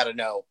safety, we got to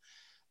know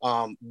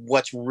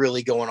what's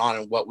really going on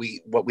and what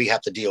we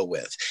have to deal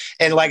with.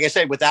 And like I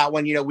said, with that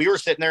one, we were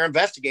sitting there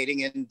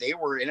investigating and they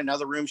were in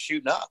another room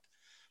shooting up.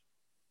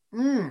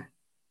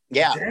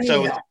 Yeah. Damn.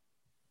 So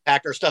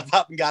packed our stuff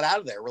up and got out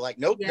of there. We're like,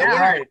 nope,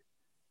 right.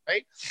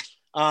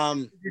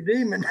 You're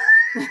demon.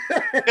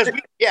 Because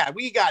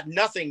we got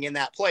nothing in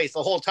that place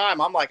the whole time.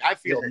 I'm like, I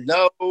feel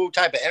no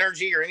type of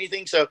energy or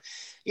anything. So,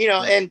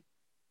 and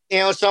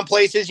some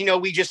places,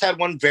 we just had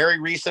one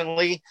very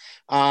recently.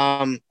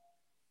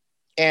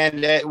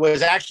 And it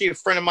was actually a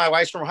friend of my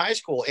wife's from high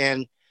school,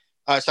 and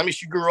somebody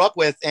she grew up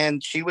with,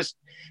 and she was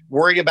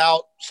worried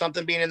about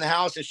something being in the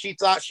house, and she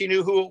thought she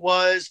knew who it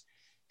was.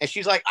 And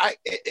she's like,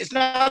 it's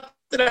not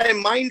that I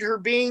mind her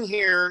being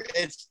here.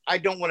 It's, I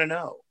don't want to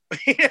know,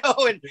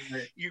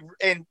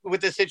 and with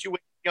this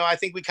situation, I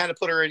think we kind of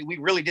we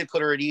really did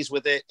put her at ease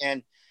with it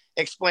and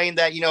explained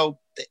that,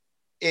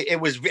 it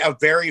was a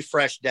very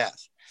fresh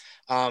death.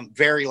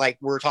 Very, like,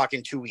 we're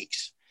talking 2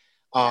 weeks.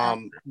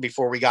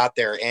 Before we got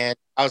there. And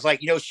I was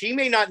like, she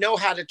may not know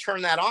how to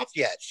turn that off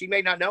yet. She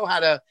may not know how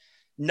to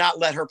not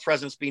let her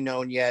presence be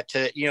known yet.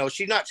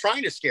 She's not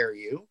trying to scare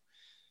you.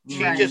 She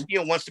just,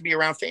 wants to be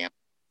around family.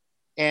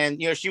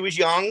 And, she was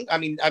young. I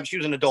mean, she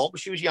was an adult, but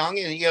she was young.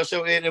 And,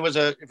 so it was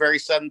a very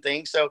sudden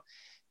thing. So,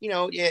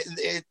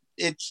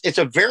 it's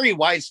a very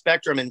wide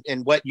spectrum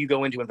in what you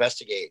go in to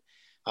investigate.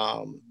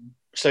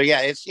 So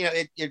yeah, it's,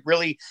 it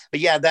really,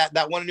 but yeah,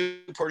 that one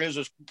Newport News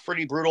was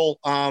pretty brutal.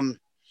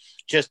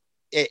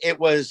 It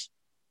was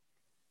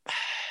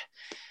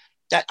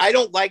that I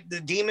don't like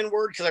the demon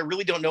word because I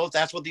really don't know if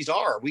that's what these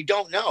are. We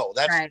don't know.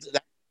 That's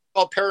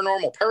called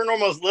paranormal.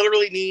 Paranormal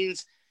literally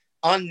means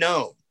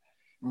unknown.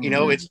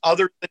 It's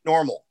other than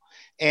normal.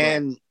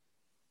 And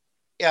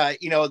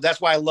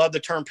that's why I love the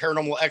term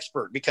paranormal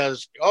expert,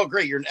 because, oh,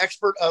 great, you're an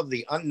expert of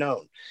the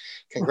unknown.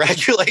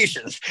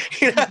 Congratulations.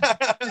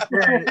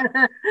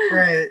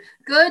 Right.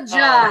 Good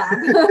job.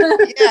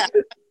 Yeah,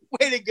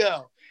 way to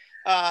go.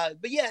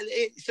 But yeah,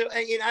 so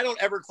I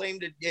don't ever claim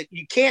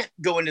you can't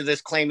go into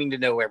this claiming to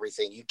know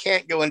everything. You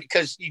can't go in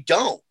because you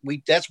don't.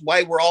 That's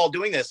why we're all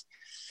doing this.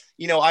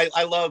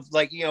 I love,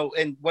 like,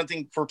 and one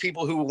thing for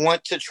people who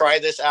want to try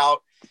this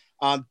out,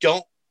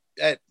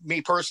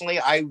 me personally,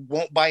 I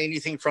won't buy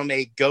anything from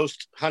a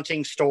ghost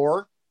hunting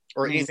store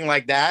or anything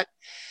like that,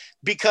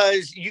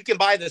 because you can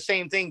buy the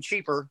same thing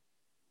cheaper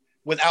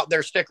without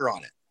their sticker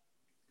on it.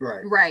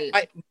 Right.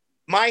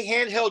 My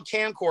handheld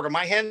camcorder,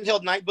 my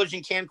handheld night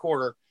vision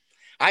camcorder,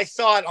 I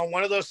saw it on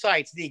one of those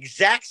sites, the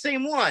exact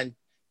same one,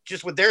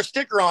 just with their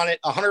sticker on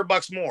it,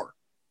 $100 more.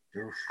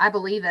 I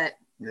believe it.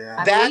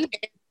 Yeah.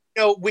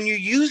 When you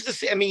use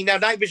this, now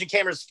night vision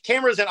cameras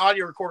and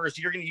audio recorders,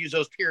 you're going to use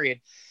those,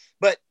 period.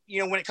 But,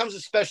 when it comes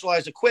to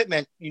specialized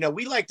equipment,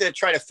 we like to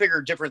try to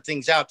figure different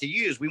things out to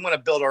use. We want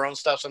to build our own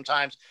stuff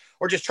sometimes,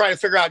 or just try to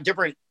figure out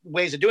different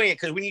ways of doing it.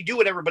 Because when you do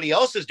what everybody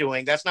else is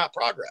doing, that's not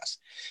progress.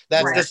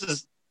 This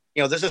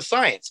is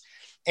science.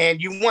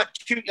 And you want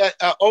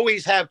to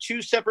always have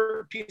 2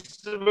 separate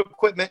pieces of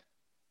equipment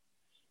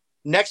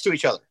next to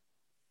each other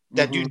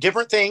that do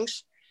different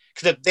things.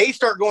 Because if they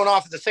start going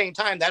off at the same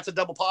time, that's a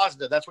double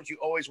positive. That's what you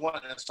always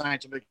want in a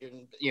scientific,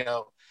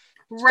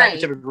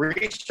 scientific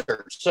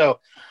research. So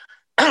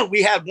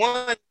we had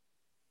one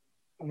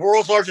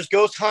world's largest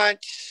ghost hunt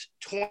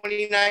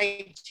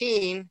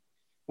 2019,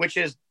 which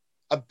is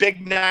a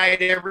big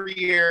night every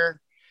year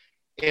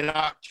in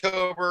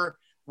October,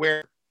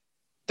 where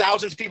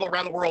thousands of people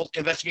around the world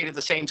investigate at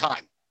the same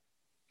time,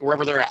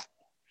 wherever they're at.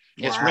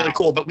 It's really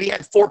cool. But we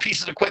had 4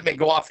 pieces of equipment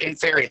go off in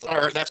Ferry.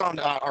 That's on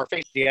our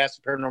Facebook, the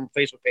Paranormal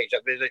Facebook page.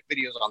 I've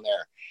videos on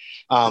there.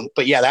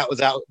 But yeah, that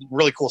was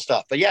really cool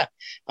stuff. But yeah,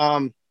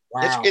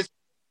 it's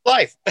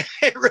life.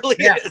 It really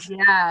is.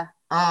 Yeah.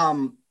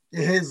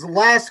 His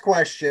last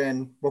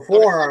question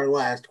before our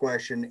last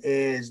question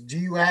is, do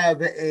you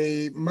have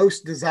a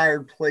most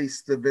desired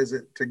place to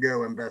visit to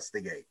go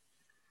investigate?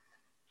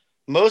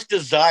 Most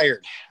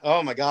desired.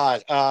 Oh my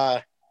God.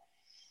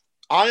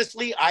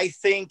 Honestly, I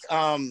think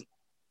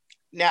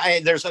now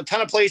there's a ton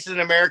of places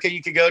in America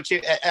you could go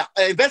to.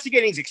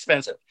 Investigating is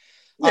expensive.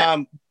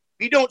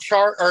 We don't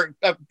charge, or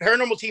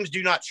paranormal teams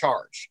do not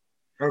charge.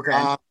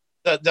 Okay.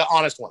 The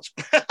honest ones.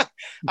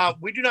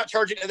 We do not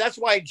charge it. That's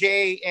why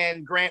Jay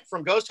and Grant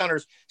from Ghost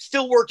Hunters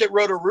still worked at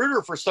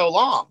Roto-Rooter for so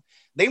long.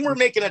 They weren't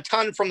making a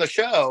ton from the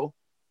show.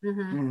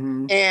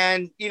 And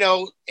and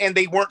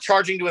they weren't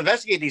charging to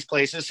investigate these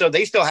places, so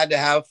they still had to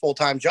have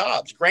full-time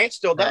jobs. Grant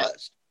still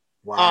does.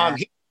 Wow.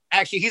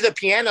 He's a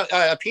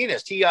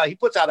pianist. He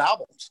puts out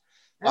albums.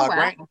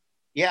 Grant,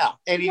 yeah,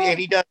 and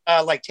he does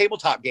like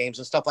tabletop games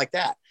and stuff like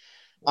that.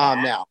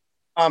 Now,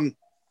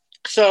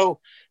 so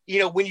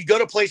when you go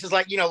to places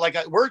like,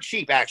 we're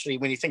cheap actually.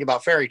 When you think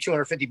about ferry,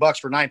 $250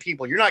 for 9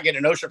 people, you're not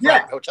getting an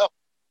oceanfront hotel.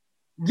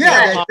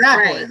 Yeah,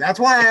 exactly. That's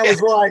why I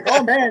was like,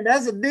 oh man,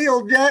 that's a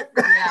deal, Jack.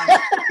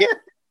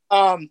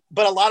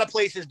 But a lot of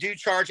places do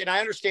charge, and I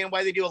understand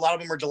why they do. A lot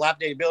of them are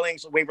dilapidated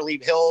buildings, Waverly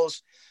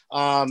Hills,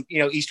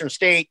 Eastern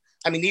State.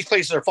 I mean, these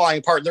places are falling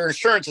apart. Their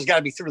insurance has got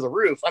to be through the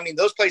roof. I mean,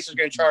 those places are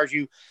going to charge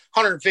you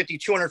 $150,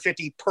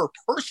 $250 per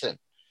person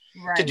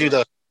to do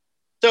those.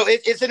 So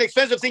it's an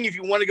expensive thing if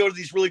you want to go to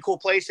these really cool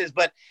places,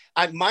 but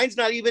mine's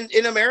not even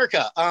in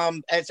America.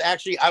 It's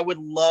actually, I would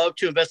love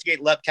to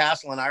investigate Leap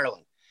Castle in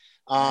Ireland.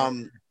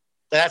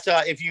 That's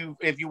if you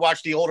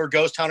watch the older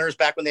Ghost Hunters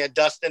back when they had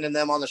Dustin and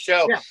them on the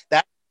show,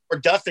 that's where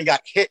Dustin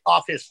got hit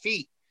off his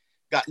feet,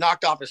 got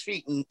knocked off his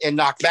feet and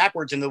knocked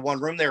backwards in the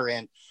one room they were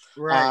in.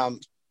 Right.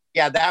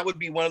 That would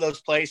be one of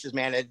those places,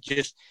 man. It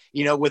just,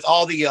 with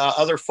all the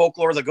other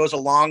folklore that goes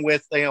along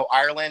with,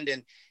 Ireland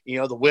and,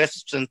 the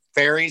wisps and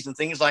fairies and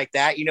things like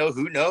that,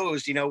 who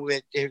knows,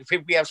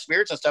 if we have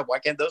spirits and stuff, why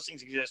can't those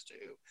things exist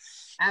too?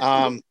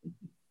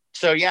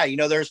 So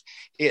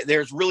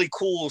there's really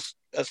cool stuff.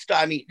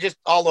 I mean, just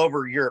all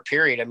over Europe,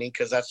 period. I mean,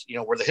 cause that's,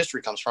 where the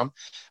history comes from.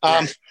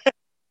 Right.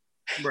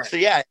 So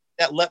that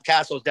Leap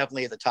Castle is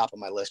definitely at the top of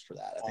my list for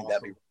that. I think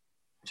that'd be.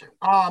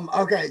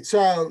 Okay.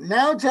 So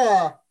now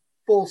to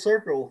full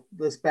circle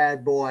this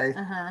bad boy.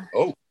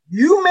 Oh,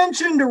 you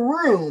mentioned a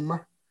room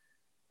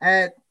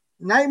at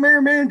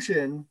Nightmare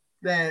Mansion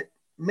that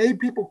made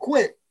people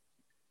quit.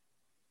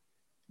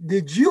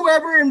 Did you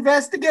ever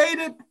investigate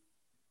it?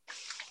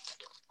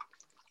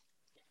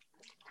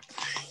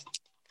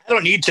 I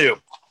don't need to.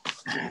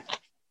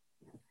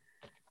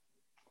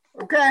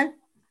 Okay.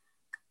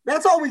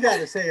 That's all we got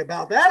to say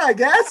about that, I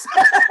guess.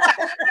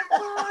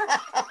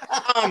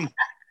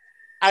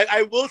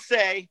 I will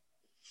say,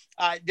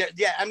 I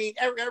mean,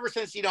 ever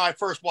since, I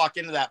first walked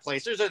into that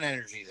place, there's an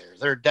energy there.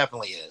 There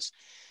definitely is.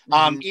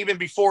 Even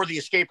before the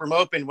escape room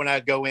opened, when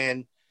I'd go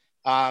in,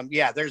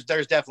 there's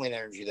definitely an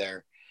energy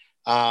there.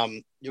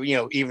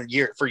 Even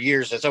for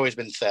years, it's always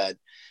been said.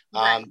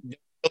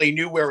 Really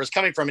knew where it was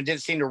coming from and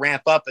didn't seem to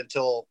ramp up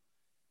until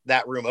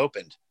that room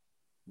opened.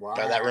 Wow.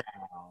 That room.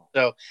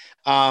 So,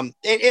 and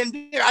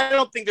I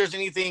don't think there's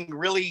anything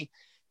really,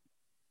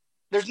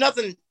 there's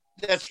nothing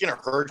that's going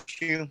to hurt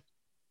you.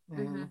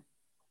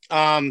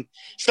 Some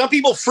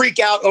people freak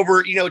out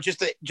over, just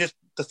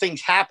the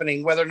things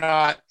happening, whether or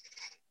not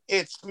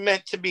it's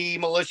meant to be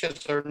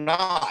malicious or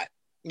not.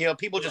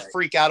 People just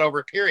freak out over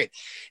a period.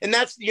 And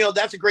that's,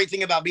 that's a great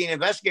thing about being an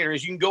investigator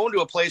is you can go into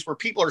a place where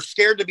people are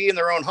scared to be in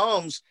their own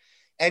homes.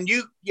 And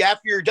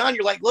after you're done,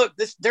 you're like, look,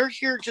 they're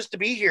here just to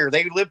be here.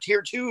 They lived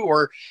here too.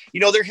 Or,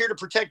 they're here to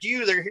protect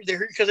you. They're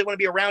here because they want to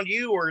be around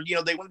you, or, they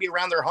want to be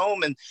around their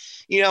home. And,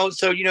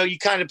 so, you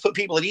kind of put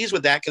people at ease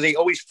with that because they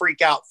always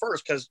freak out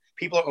first because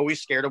people are always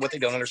scared of what they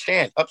don't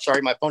understand. Oh,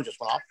 sorry, my phone just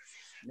went off.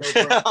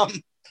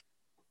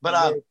 No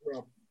but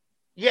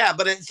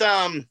it's,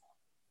 so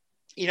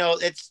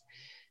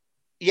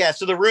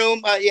the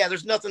room,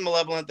 there's nothing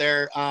malevolent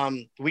there.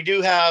 We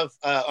do have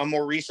a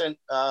more recent,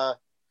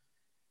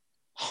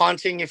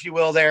 haunting, if you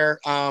will, there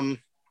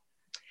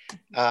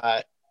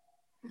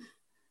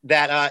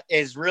that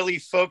is really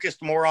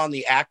focused more on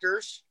the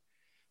actors.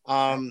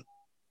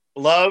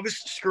 Loves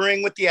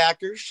screwing with the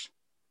actors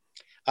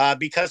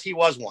because he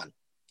was one.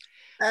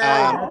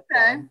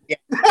 Okay.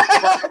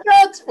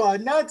 That's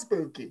fun, not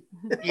spooky.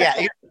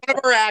 He's one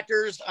of our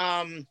actors.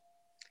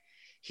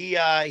 He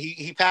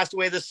passed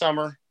away this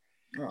summer.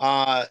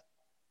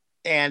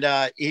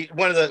 And he's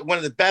one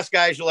of the best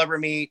guys you'll ever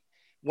meet.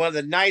 One of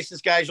the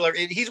nicest guys you'll ever.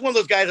 He's one of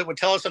those guys that would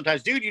tell us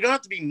sometimes, dude, you don't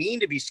have to be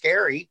mean to be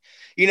scary,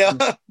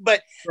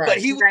 but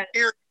he was scary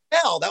as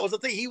hell. That was the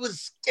thing. He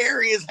was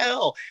scary as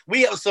hell.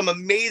 We have some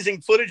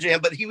amazing footage of him,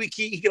 but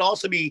he could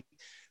also be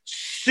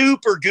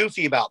super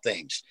goofy about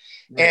things.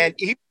 And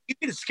he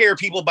could scare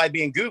people by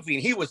being goofy,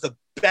 and he was the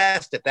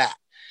best at that.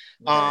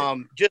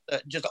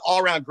 Just an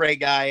all-around great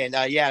guy. And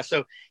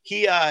so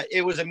he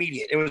it was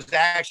immediate. It was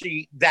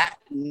actually that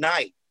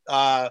night.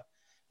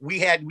 We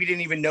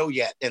didn't even know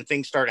yet, and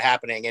things started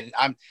happening. And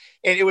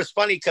it was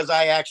funny because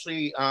I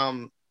actually,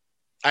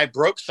 I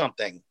broke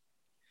something.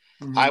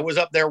 I was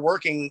up there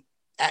working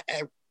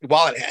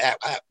while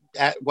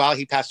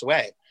he passed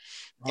away,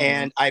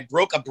 and I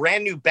broke a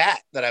brand new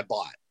bat that I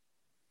bought.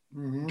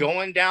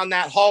 Going down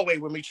that hallway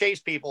when we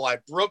chased people, I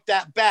broke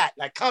that bat,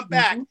 and I come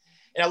back and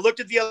I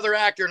looked at the other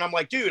actor, and I'm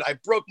like, dude, I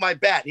broke my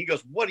bat. And he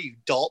goes, what are you,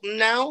 Dalton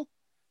now?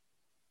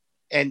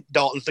 And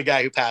Dalton's the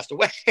guy who passed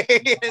away. Oh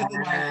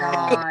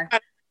my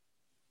God.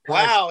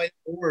 Wow. And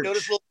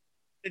notice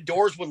the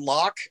doors would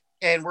lock,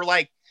 and we're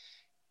like,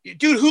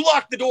 dude, who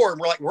locked the door? And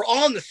we're like, we're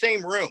all in the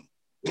same room.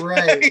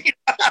 Right.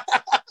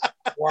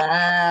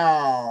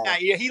 Wow.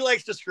 Yeah, he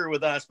likes to screw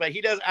with us, but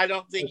I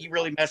don't think he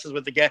really messes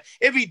with the guest.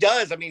 If he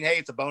does, I mean, hey,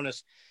 it's a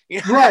bonus.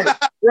 Right.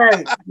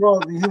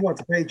 Well, he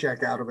wants a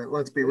paycheck out of it.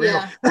 Let's be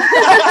real.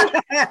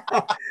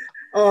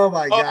 Oh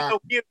my God.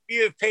 We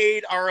have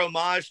paid our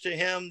homage to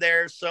him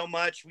there so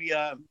much. We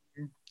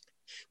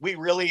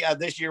really,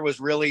 this year was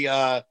really,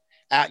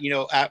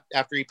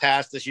 after he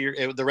passed this year,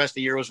 the rest of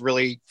the year was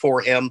really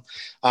for him.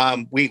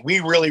 We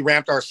really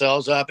ramped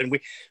ourselves up, and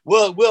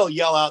we'll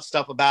yell out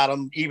stuff about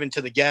him even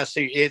to the guests.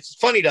 It's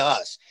funny to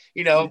us,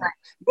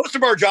 most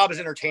of our job is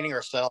entertaining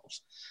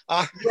ourselves.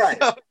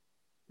 Right.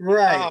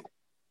 Right.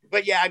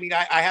 But yeah, I mean,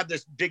 I have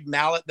this big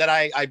mallet that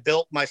I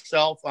built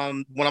myself.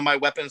 One of my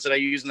weapons that I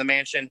use in the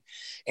mansion,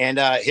 and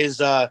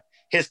his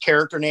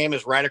character name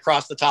is right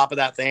across the top of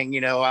that thing.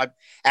 I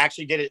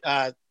actually did it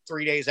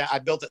 3 days. I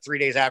built it 3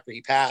 days after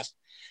he passed.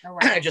 Oh, wow.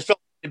 I just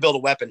felt to build a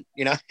weapon,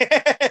 So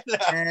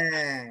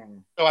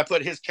I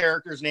put his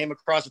character's name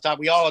across the top.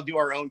 We all do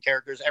our own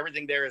characters.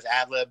 Everything there is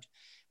ad-libbed.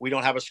 We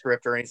don't have a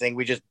script or anything.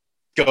 We just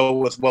go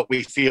with what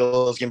we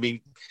feel is going to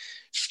be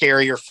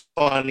scary or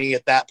funny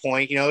at that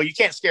point. You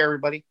can't scare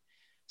everybody.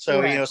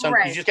 So, you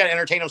just got to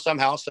entertain them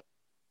somehow. So,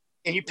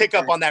 and you pick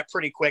up on that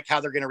pretty quick,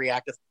 how they're going to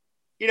react to,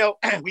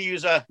 we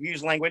use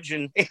language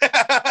and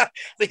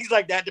things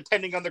like that,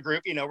 depending on the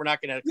group. We're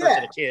not going to curse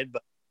at a kid,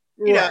 but,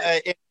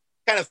 it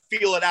kind of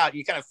feel it out.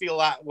 You kind of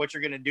feel out what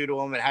you're going to do to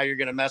them and how you're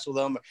going to mess with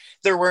them. If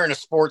they're wearing a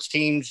sports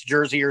team's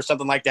jersey or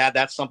something like that,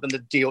 that's something to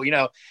deal.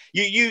 You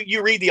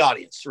read the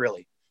audience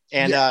really.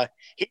 And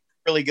he's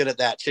really good at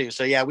that too.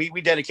 So yeah, we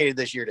dedicated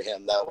this year to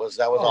him. That was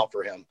all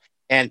for him.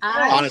 And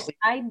honestly,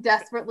 I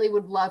desperately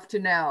would love to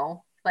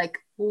know, like,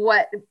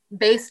 what,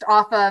 based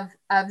off of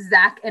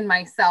Zach and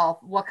myself,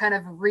 what kind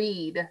of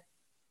read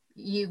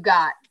you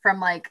got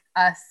from like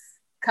us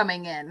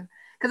coming in.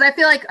 Because I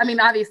feel like, I mean,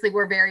 obviously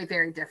we're very,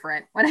 very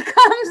different when it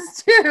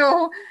comes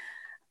to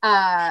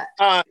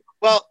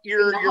well,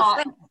 your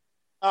friend,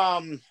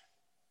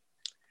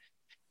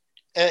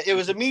 it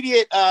was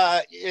immediate,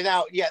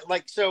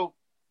 so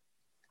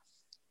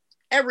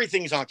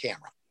everything's on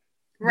camera.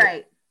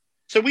 Right.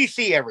 So we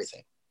see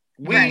everything.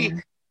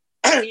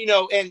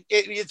 And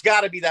it's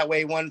got to be that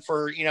way. One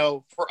for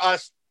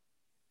us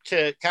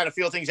to kind of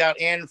feel things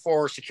out, and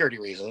for security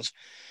reasons.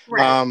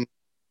 Right.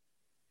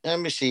 Let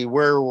me see.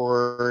 Where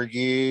were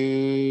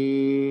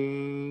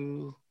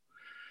you?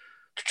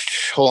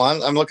 Hold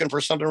on. I'm looking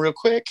for something real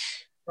quick.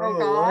 Oh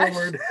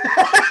gosh.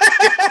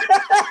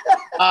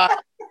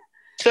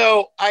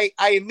 So I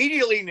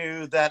immediately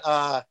knew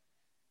that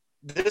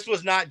this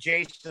was not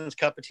Jason's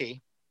cup of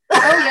tea. Oh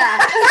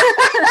yeah.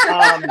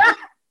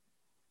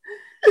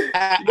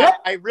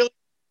 I really.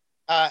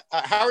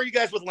 How are you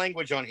guys with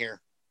language on here?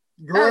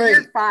 Great. Oh,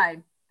 you're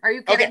fine. Are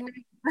you kidding me?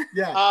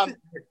 Yeah.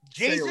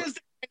 Jason's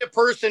the kind of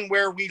person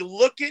where we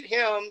look at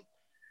him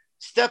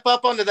step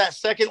up onto that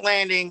second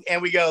landing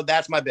and we go,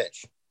 "That's my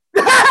bitch."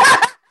 Jason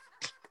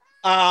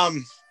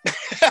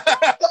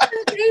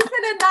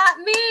and not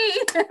me.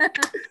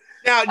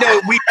 Now,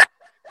 no,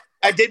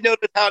 I did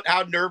notice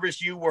how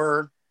nervous you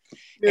were,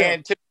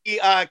 and to be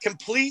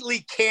completely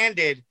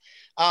candid,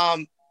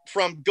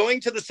 from going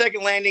to the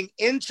second landing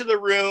into the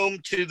room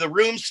to the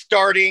room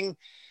starting,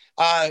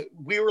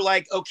 we were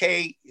like,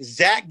 okay,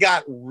 Zach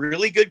got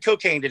really good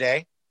cocaine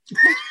today.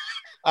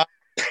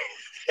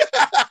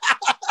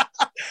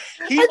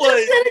 He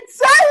was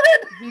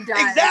excited. He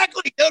died.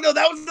 Exactly. No,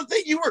 that was the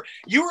thing. You were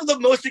the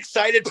most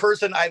excited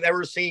person I've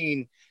ever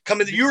seen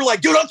come in. You were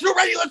like, dude, I'm so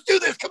ready. Let's do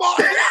this. Come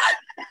on.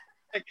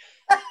 Like,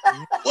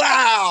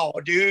 wow,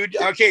 dude.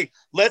 Okay,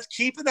 let's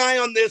keep an eye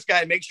on this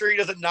guy. Make sure he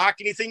doesn't knock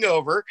anything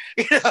over.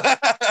 Dude.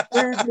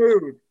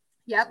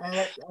 Yep.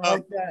 I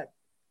like that.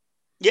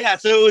 Yeah,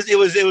 so it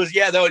was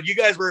though, you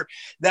guys were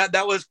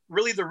that was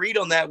really the read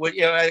on that.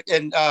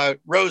 And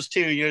Rose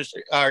too,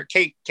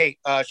 Kate, she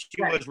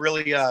was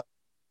really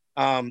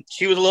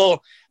she was a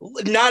little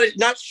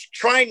not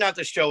trying not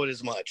to show it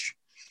as much.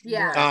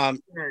 Yeah.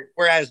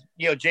 Whereas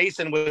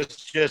Jason was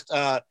just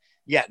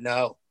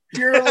no.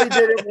 Purely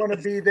didn't want to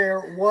be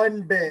there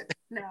one bit.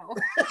 No.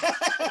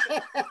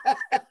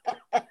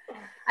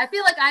 I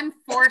feel like I'm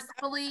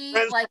forcefully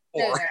there.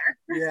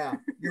 Yeah,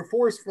 you're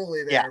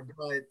forcefully there,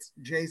 but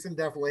Jason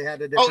definitely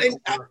had a different.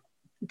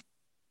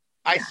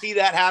 I see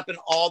that happen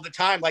all the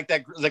time. Like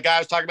the guy I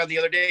was talking about the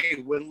other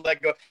day wouldn't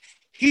let go.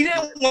 He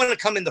didn't want to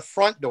come in the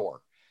front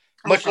door,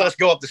 much less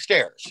go up the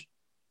stairs.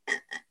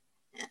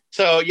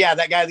 So yeah,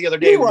 that guy the other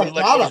day wouldn't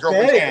let go of his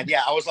girlfriend's hand.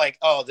 Yeah, I was like,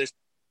 oh, this.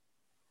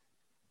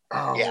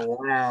 Oh yeah.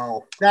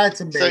 Wow,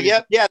 that's amazing. So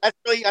yeah, that's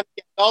really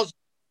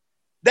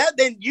that.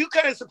 Then you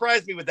kind of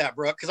surprised me with that,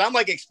 Brooke, because I'm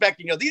like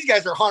expecting, these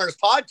guys are Hunter's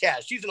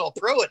podcast. She's an old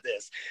pro at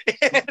this,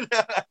 and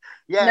I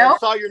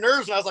saw your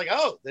nerves, and I was like,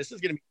 oh, this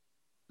is gonna be.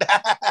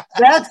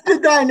 That's the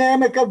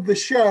dynamic of the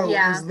show.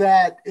 Is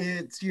that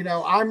it's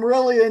I'm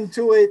really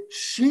into it.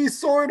 She's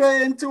sort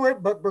of into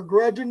it, but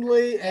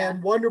begrudgingly.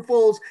 And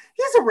Wonderful's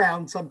he's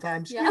around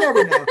sometimes. You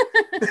never know.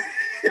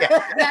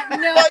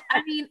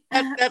 I mean,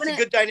 that's a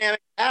good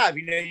dynamic to have.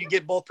 You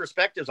get both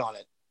perspectives on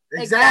it.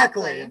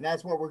 Exactly. And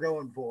that's what we're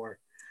going for.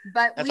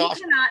 But we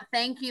cannot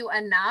thank you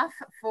enough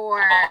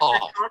for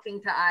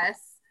talking to us.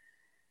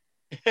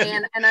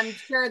 And I'm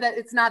sure that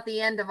it's not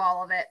the end of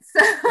all of it. So.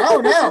 Oh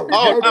no!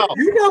 No.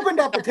 You opened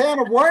up a can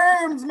of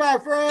worms, my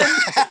friend.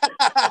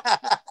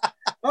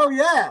 Oh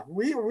yeah,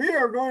 we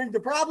are going to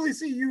probably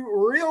see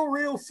you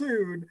real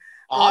soon.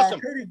 Awesome.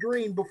 Cody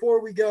Green,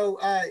 before we go,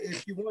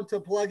 if you want to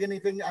plug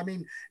anything, I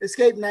mean,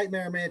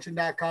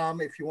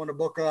 escapenightmaremansion.com. If you want to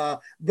book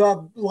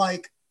the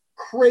like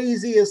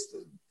craziest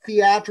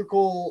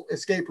theatrical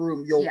escape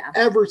room you'll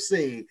ever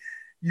see,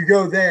 you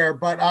go there.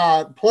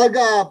 But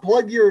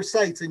plug your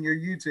sites and your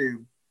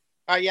YouTube.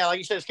 Yeah, like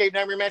you said,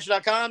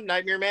 escapenightmaremansion.com,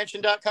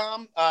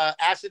 nightmaremansion.com,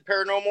 Acid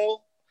Paranormal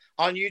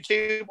on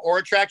YouTube, or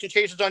Attraction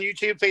Chasers on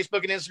YouTube,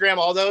 Facebook, and Instagram,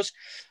 all those.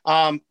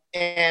 And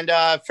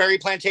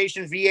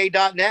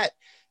fairyplantationva.net.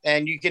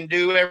 And you can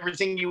do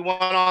everything you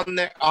want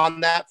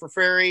on that for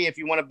Fairy. If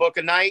you want to book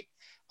a night,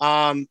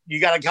 you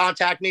got to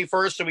contact me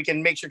first so we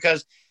can make sure,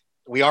 because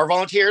we are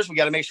volunteers. We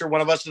got to make sure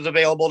one of us is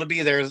available to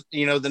be there,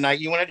 the night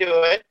you want to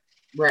do it.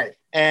 Right.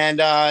 And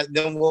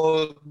then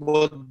we'll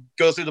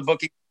go through the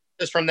booking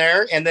from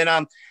there. And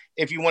then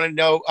if you want to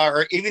know,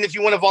 or even if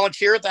you want to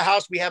volunteer at the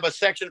house, we have a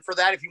section for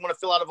that. If you want to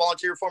fill out a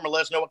volunteer form or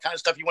let us know what kind of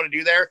stuff you want to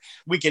do there,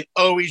 we can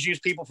always use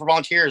people for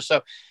volunteers.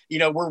 So,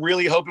 we're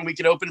really hoping we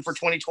can open for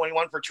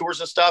 2021 for tours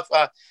and stuff.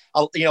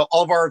 All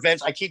of our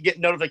events, I keep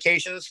getting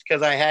notifications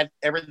because I had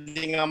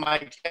everything on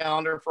my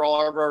calendar for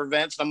all of our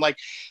events. And I'm like,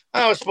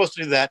 I was supposed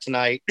to do that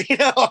tonight.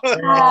 That's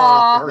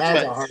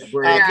a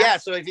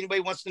heartbreak. So if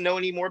anybody wants to know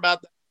any more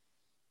about that,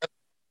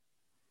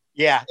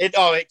 yeah, it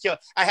killed.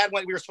 I had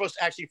one. We were supposed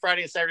to actually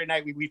Friday and Saturday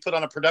night. We put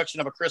on a production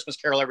of A Christmas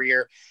Carol every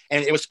year,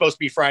 and it was supposed to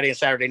be Friday and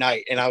Saturday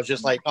night. And I was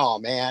just like, oh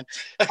man.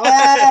 Make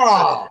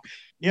that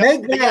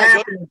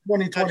happen in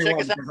 2021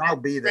 because I'll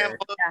be there.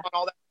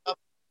 All that stuff.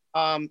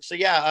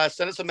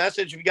 Send us a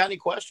message if you got any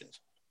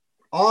questions.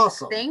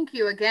 Awesome. Thank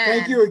you again.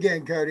 Thank you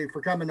again, Cody,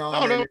 for coming on.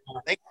 Oh, no.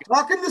 Thank you.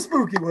 Talking the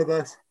spooky with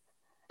us.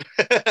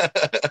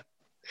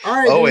 All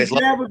right, always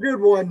have a good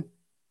one.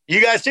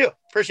 You guys too.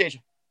 Appreciate you.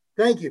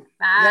 Thank you.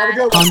 Bye. Have a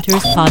good one.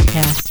 Haunters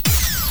Podcast.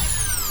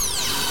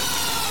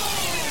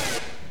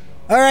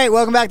 All right,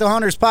 welcome back to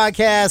Haunters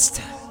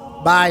Podcast.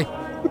 Bye.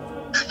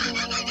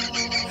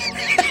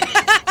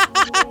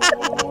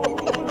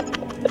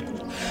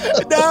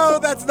 No,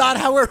 that's not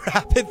how we're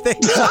wrapping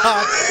things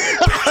up.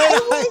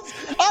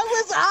 I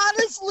was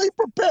honestly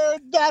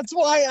prepared. That's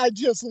why I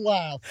just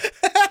laughed.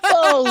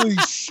 Holy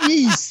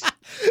jeez.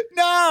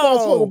 No.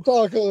 That's what I'm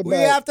talking about. We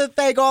have to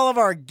thank all of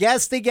our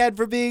guests again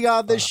for being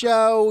on the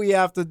show. We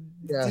have to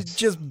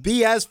just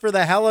BS for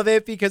the hell of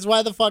it, because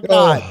why the fuck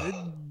not?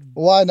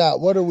 Why not?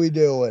 What are we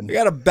doing? We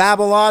got to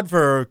babble on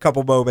for a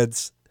couple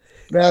moments.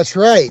 That's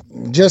right.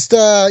 Just,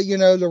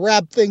 to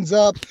wrap things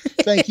up,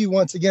 thank you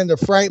once again to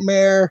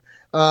Frightmare.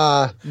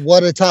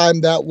 What a time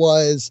that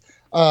was.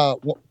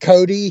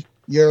 Cody,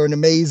 you're an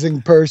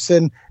amazing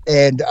person,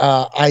 and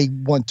I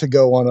want to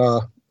go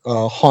on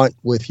a haunt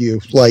with you,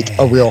 like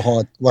a real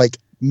haunt, like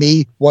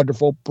me,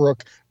 wonderful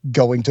Brooke,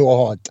 going to a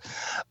haunt.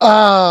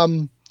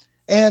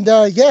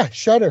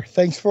 Shudder.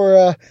 Thanks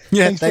for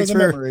the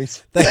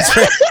memories.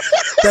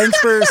 Thanks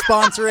for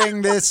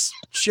sponsoring this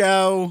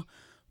show,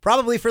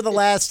 probably for the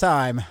last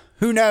time.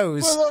 Who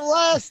knows? For the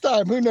last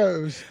time, who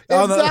knows?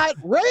 If that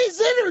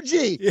Raise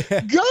Energy,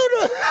 go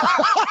to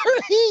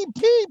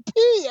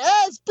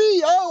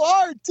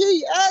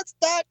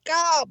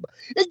REPPSPORTS.com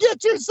and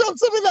get yourself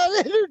some of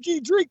that energy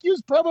drink.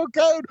 Use promo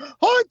code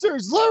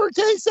Haunters,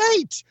 lowercase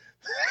h.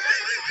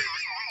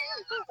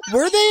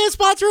 Were they a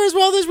sponsor as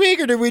well this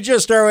week, or did we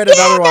just throw in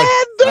another one?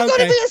 Man, they're going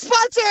to be a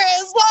sponsor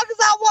as long as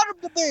I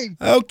want them to be.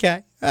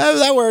 Okay,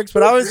 that works.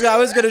 But I was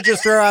going to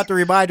just throw out the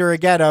reminder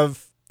again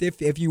of,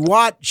 if you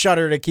want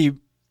Shudder to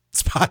keep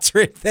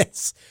sponsoring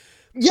this,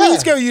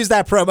 please go use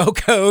that promo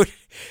code.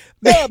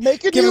 Yeah,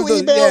 make a new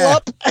email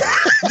up.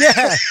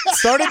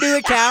 Start a new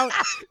account.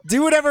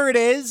 Do whatever it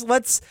is.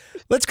 Let's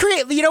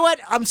create. You know what?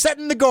 I'm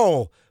setting the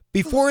goal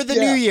before the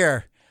new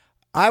year.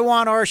 I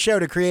want our show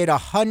to create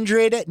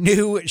 100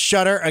 new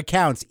Shudder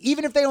accounts,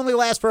 even if they only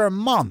last for a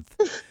month.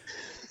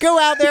 Go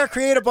out there,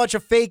 create a bunch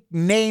of fake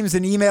names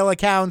and email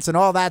accounts and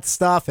all that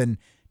stuff, and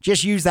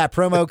just use that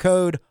promo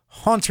code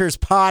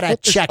HauntersPod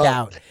at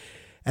checkout.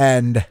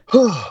 And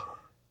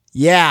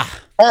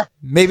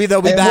maybe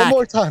they'll be back. One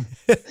more time.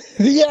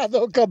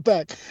 They'll come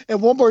back.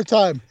 And one more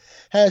time.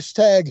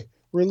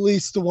 #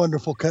 release the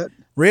wonderful cut.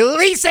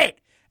 Release it!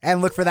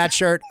 And look for that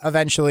shirt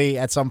eventually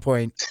at some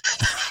point.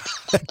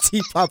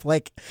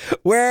 TeePublic,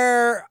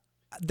 where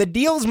the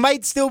deals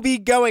might still be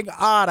going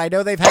on. I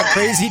know they've had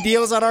crazy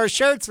deals on our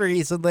shirts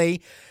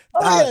recently.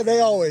 They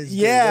always do.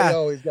 They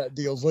always got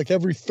deals like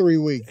every 3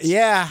 weeks.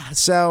 Yeah,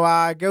 so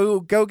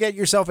go get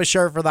yourself a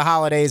shirt for the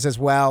holidays as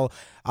well,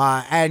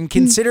 and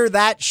consider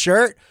that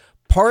shirt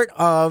part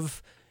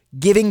of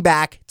giving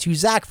back to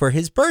Zach for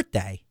his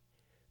birthday.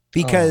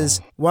 Because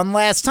one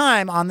last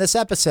time on this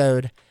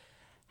episode,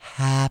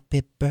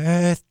 happy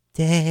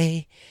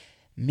birthday,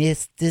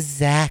 Mr.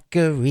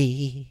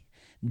 Zachary,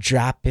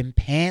 dropping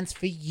pants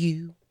for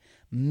you,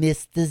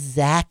 Mr.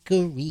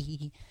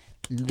 Zachary.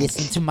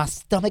 Listen to my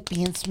stomach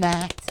being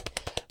smacked,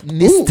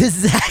 Mr.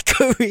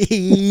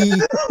 Zachary.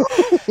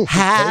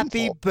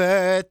 Happy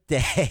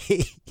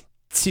birthday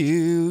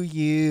to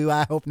you.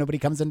 I hope nobody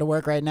comes into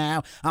work right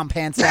now. I'm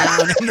pants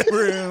down in the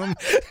room.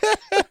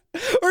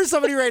 Or sure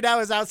somebody right now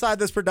is outside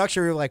this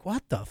production room like,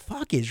 what the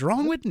fuck is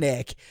wrong with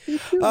Nick?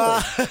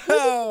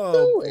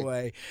 Oh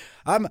boy.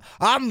 I'm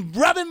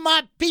rubbing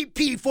my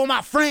pee-pee for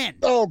my friend.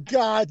 Oh,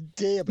 God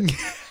damn it.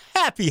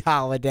 Happy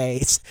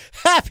holidays.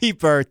 Happy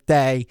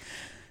birthday.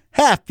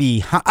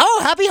 Happy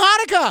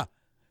Hanukkah.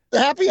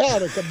 Happy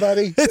Hanukkah,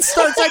 buddy. It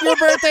starts on your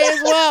birthday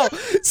as well.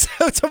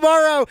 So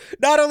tomorrow,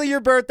 not only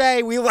your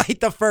birthday, we light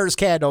the first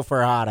candle for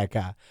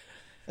Hanukkah.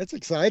 That's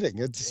exciting.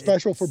 It's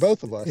special for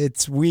both of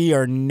us. We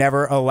are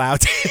never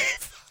allowed to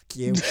fuck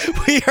you.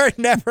 We are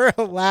never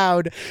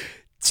allowed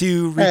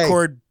to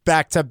record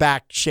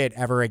back-to-back shit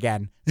ever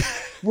again.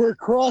 We're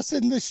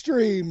crossing the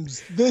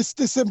streams this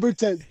December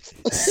 10th.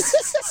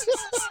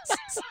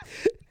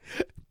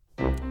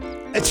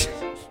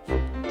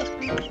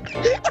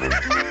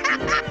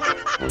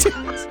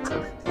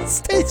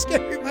 Stay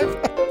scary, my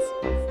friends.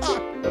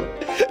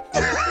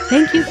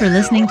 Thank you for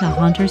listening to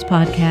Haunters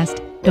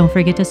Podcast. Don't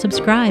forget to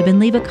subscribe and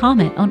leave a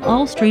comment on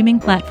all streaming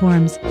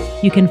platforms.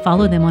 You can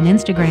follow them on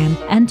Instagram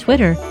and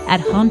Twitter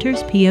at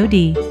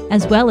HauntersPod,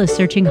 as well as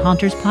searching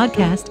Haunters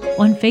Podcast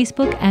on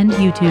Facebook and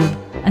YouTube.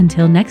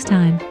 Until next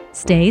time,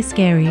 stay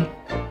scary.